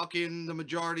as fucking the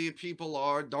majority of people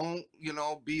are, don't,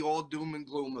 be all doom and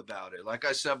gloom about it. Like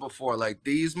I said before, like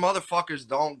these motherfuckers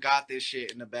don't got this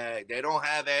shit in the bag. They don't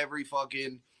have every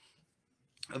fucking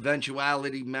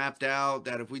eventuality mapped out,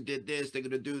 that if we did this, they're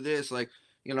going to do this. Like,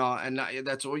 and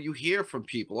that's all you hear from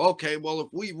people. Okay, well, if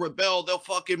we rebel, they'll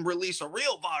fucking release a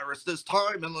real virus this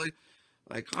time. And like,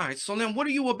 all right, so then what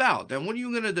are you about? Then what are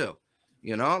you going to do?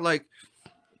 Like,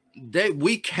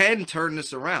 we can turn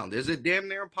this around. Is it damn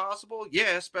near impossible?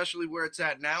 Yeah, especially where it's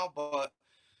at now. But,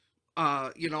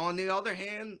 on the other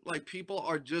hand, like people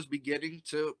are just beginning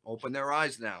to open their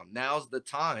eyes now. Now's the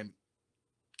time,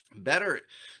 better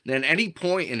than any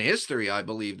point in history, I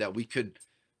believe, that we could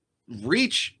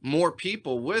reach more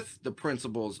people with the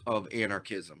principles of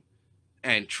anarchism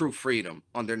and true freedom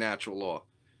under natural law.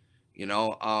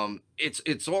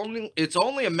 It's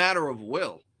only a matter of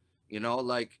will.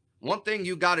 Like one thing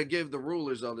you got to give the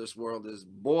rulers of this world is,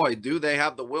 boy, do they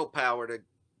have the willpower to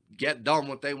get done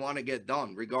what they want to get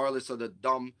done, regardless of the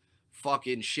dumb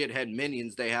fucking shithead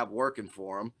minions they have working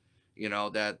for them.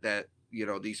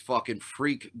 These fucking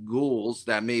freak ghouls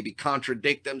that maybe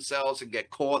contradict themselves and get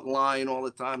caught lying all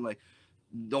the time. Like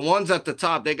the ones at the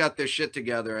top, they got their shit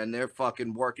together and they're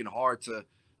fucking working hard to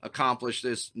accomplish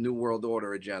this new world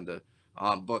order agenda.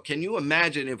 But can you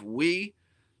imagine if we,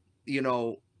 you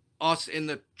know, us in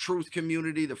the truth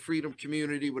community, the freedom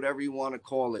community, whatever you want to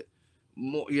call it,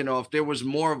 more, you know, if there was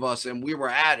more of us and we were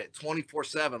at it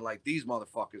 24/7 like these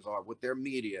motherfuckers are with their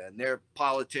media and their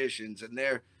politicians and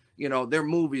their, you know, their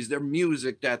movies, their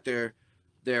music that they're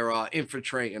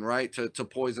infiltrating, right, to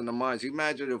poison the minds. You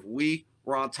imagine if we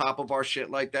were on top of our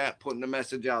shit like that, putting the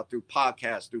message out through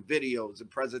podcasts, through videos and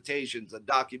presentations and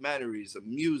documentaries and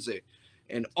music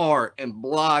and art and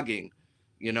blogging,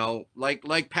 you know,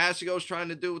 like Passio's trying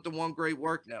to do with the One Great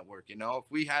Work Network. You know, if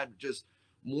we had just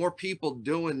more people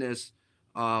doing this,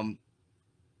 and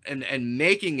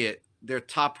making it their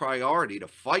top priority to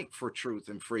fight for truth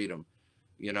and freedom,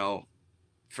 you know,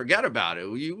 forget about it.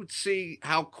 You would see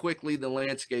how quickly the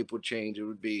landscape would change. It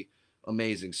would be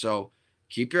amazing. So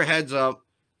keep your heads up.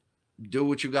 Do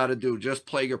what you got to do. Just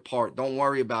play your part. Don't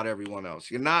worry about everyone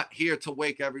else. You're not here to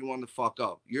wake everyone the fuck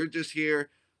up. You're just here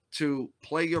to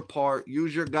play your part,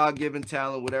 use your God-given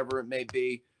talent, whatever it may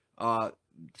be,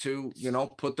 to, you know,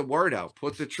 put the word out,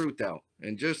 put the truth out,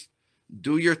 and just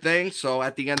do your thing. So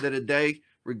at the end of the day,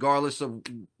 regardless of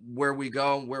where we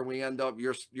go, where we end up,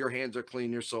 your hands are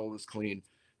clean, your soul is clean,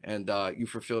 and you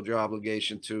fulfilled your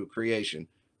obligation to creation.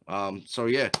 So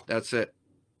yeah, that's it.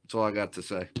 That's all I got to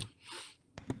say.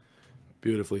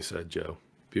 Beautifully said, Joe.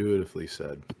 Beautifully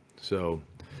said. So,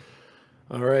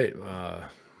 all right,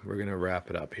 we're gonna wrap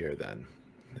it up here then.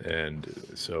 And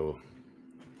so,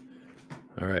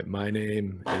 all right, my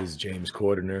name is James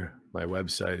Cordiner. My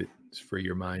website is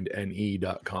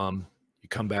freeyourmindne.com. You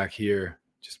come back here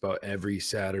just about every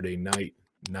Saturday night,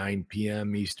 9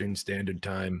 p.m. Eastern Standard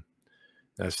Time.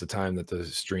 That's the time that the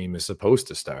stream is supposed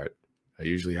to start. I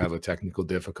usually have a technical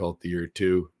difficulty or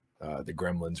two. The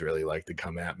gremlins really like to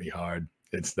come at me hard.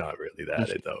 It's not really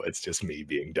that, though. It's just me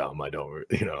being dumb. I don't,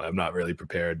 you know, I'm not really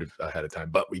prepared ahead of time,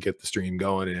 but we get the stream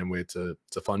going and it's a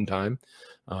fun time.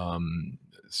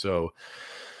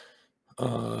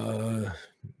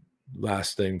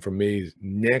 Last thing from me,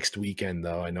 next weekend,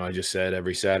 though, I know I just said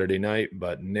every Saturday night,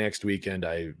 but next weekend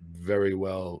I very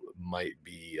well might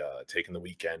be taking the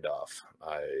weekend off.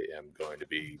 I'm going to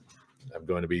be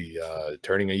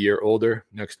turning a year older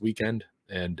next weekend,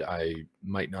 and I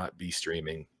might not be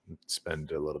streaming,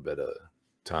 spend a little bit of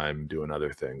time doing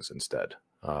other things instead.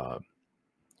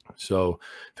 So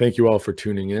thank you all for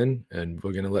tuning in, and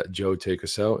we're going to let Joe take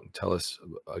us out and tell us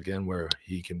again where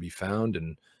he can be found.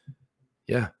 And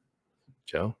yeah,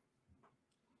 Joe.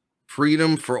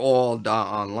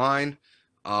 freedomforall.online.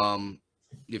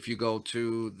 If you go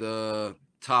to the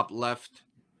top left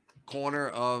corner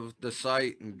of the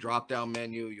site and drop down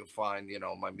menu, you'll find, you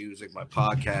know, my music, my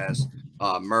podcast,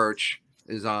 merch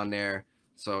is on there.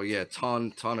 So yeah,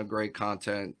 ton of great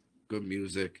content, good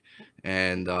music,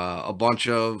 and a bunch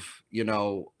of, you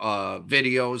know,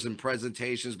 videos and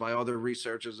presentations by other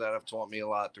researchers that have taught me a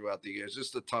lot throughout the years.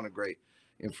 Just a ton of great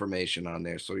information on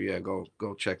there. So yeah, go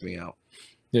check me out.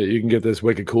 Yeah, you can get this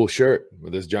wicked cool shirt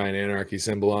with this giant anarchy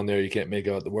symbol on there. You can't make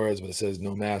out the words, but it says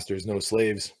 "No masters, no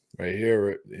slaves" right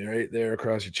here, right there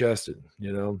across your chest.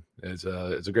 You know, it's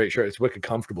a great shirt. It's wicked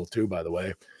comfortable too, by the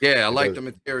way. Yeah, I like the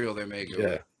material they're making.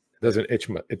 Yeah, it doesn't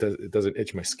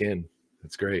itch my skin.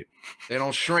 It's great. They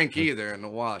don't shrink either in the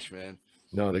wash, man.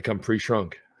 No, they come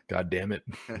pre-shrunk. God damn it,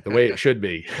 the way it should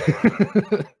be.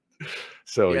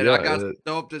 So yeah, I got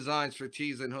dope designs for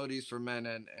tees and hoodies for men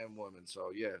and women.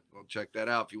 So yeah, go check that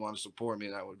out if you want to support me.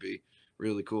 That would be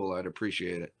really cool. I'd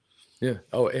appreciate it. Yeah.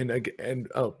 Oh, and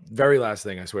very last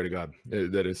thing. I swear to God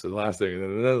that it's the last thing.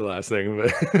 And another last thing,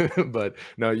 but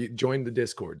no, you join the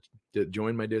Discord.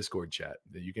 Join my Discord chat.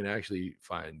 You can actually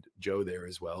find Joe there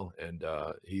as well, and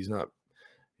he's got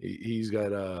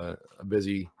a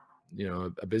busy, you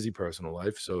know, a busy personal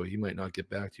life, so he might not get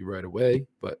back to you right away,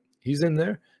 but he's in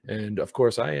there. And of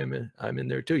course I'm in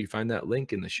there too. You find that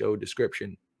link in the show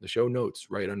description, the show notes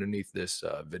right underneath this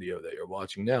video that you're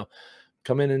watching now.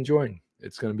 Come in and join.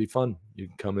 It's going to be fun. You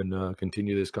can come and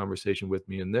continue this conversation with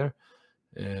me in there.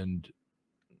 And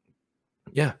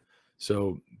yeah,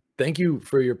 so thank you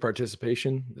for your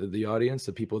participation, the audience,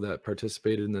 the people that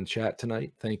participated in the chat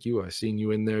tonight. Thank you. I seen you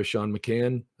in there, Sean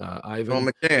McCann, Ivan.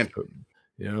 Sean McCann.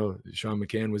 You know, Sean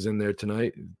McCann was in there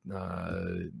tonight,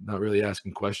 not really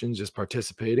asking questions, just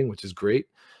participating, which is great.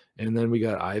 And then we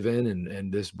got Ivan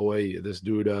and this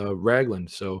dude,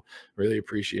 Ragland. So really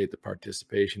appreciate the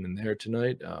participation in there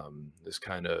tonight. This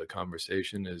kind of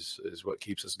conversation is what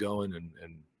keeps us going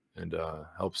and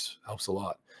helps a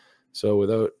lot. So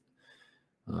without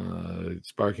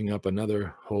sparking up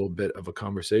another whole bit of a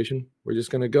conversation, we're just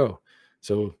going to go.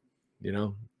 So, you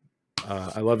know,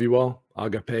 I love you all.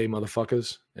 Agape,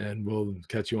 motherfuckers. And we'll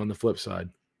catch you on the flip side.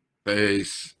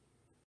 Peace.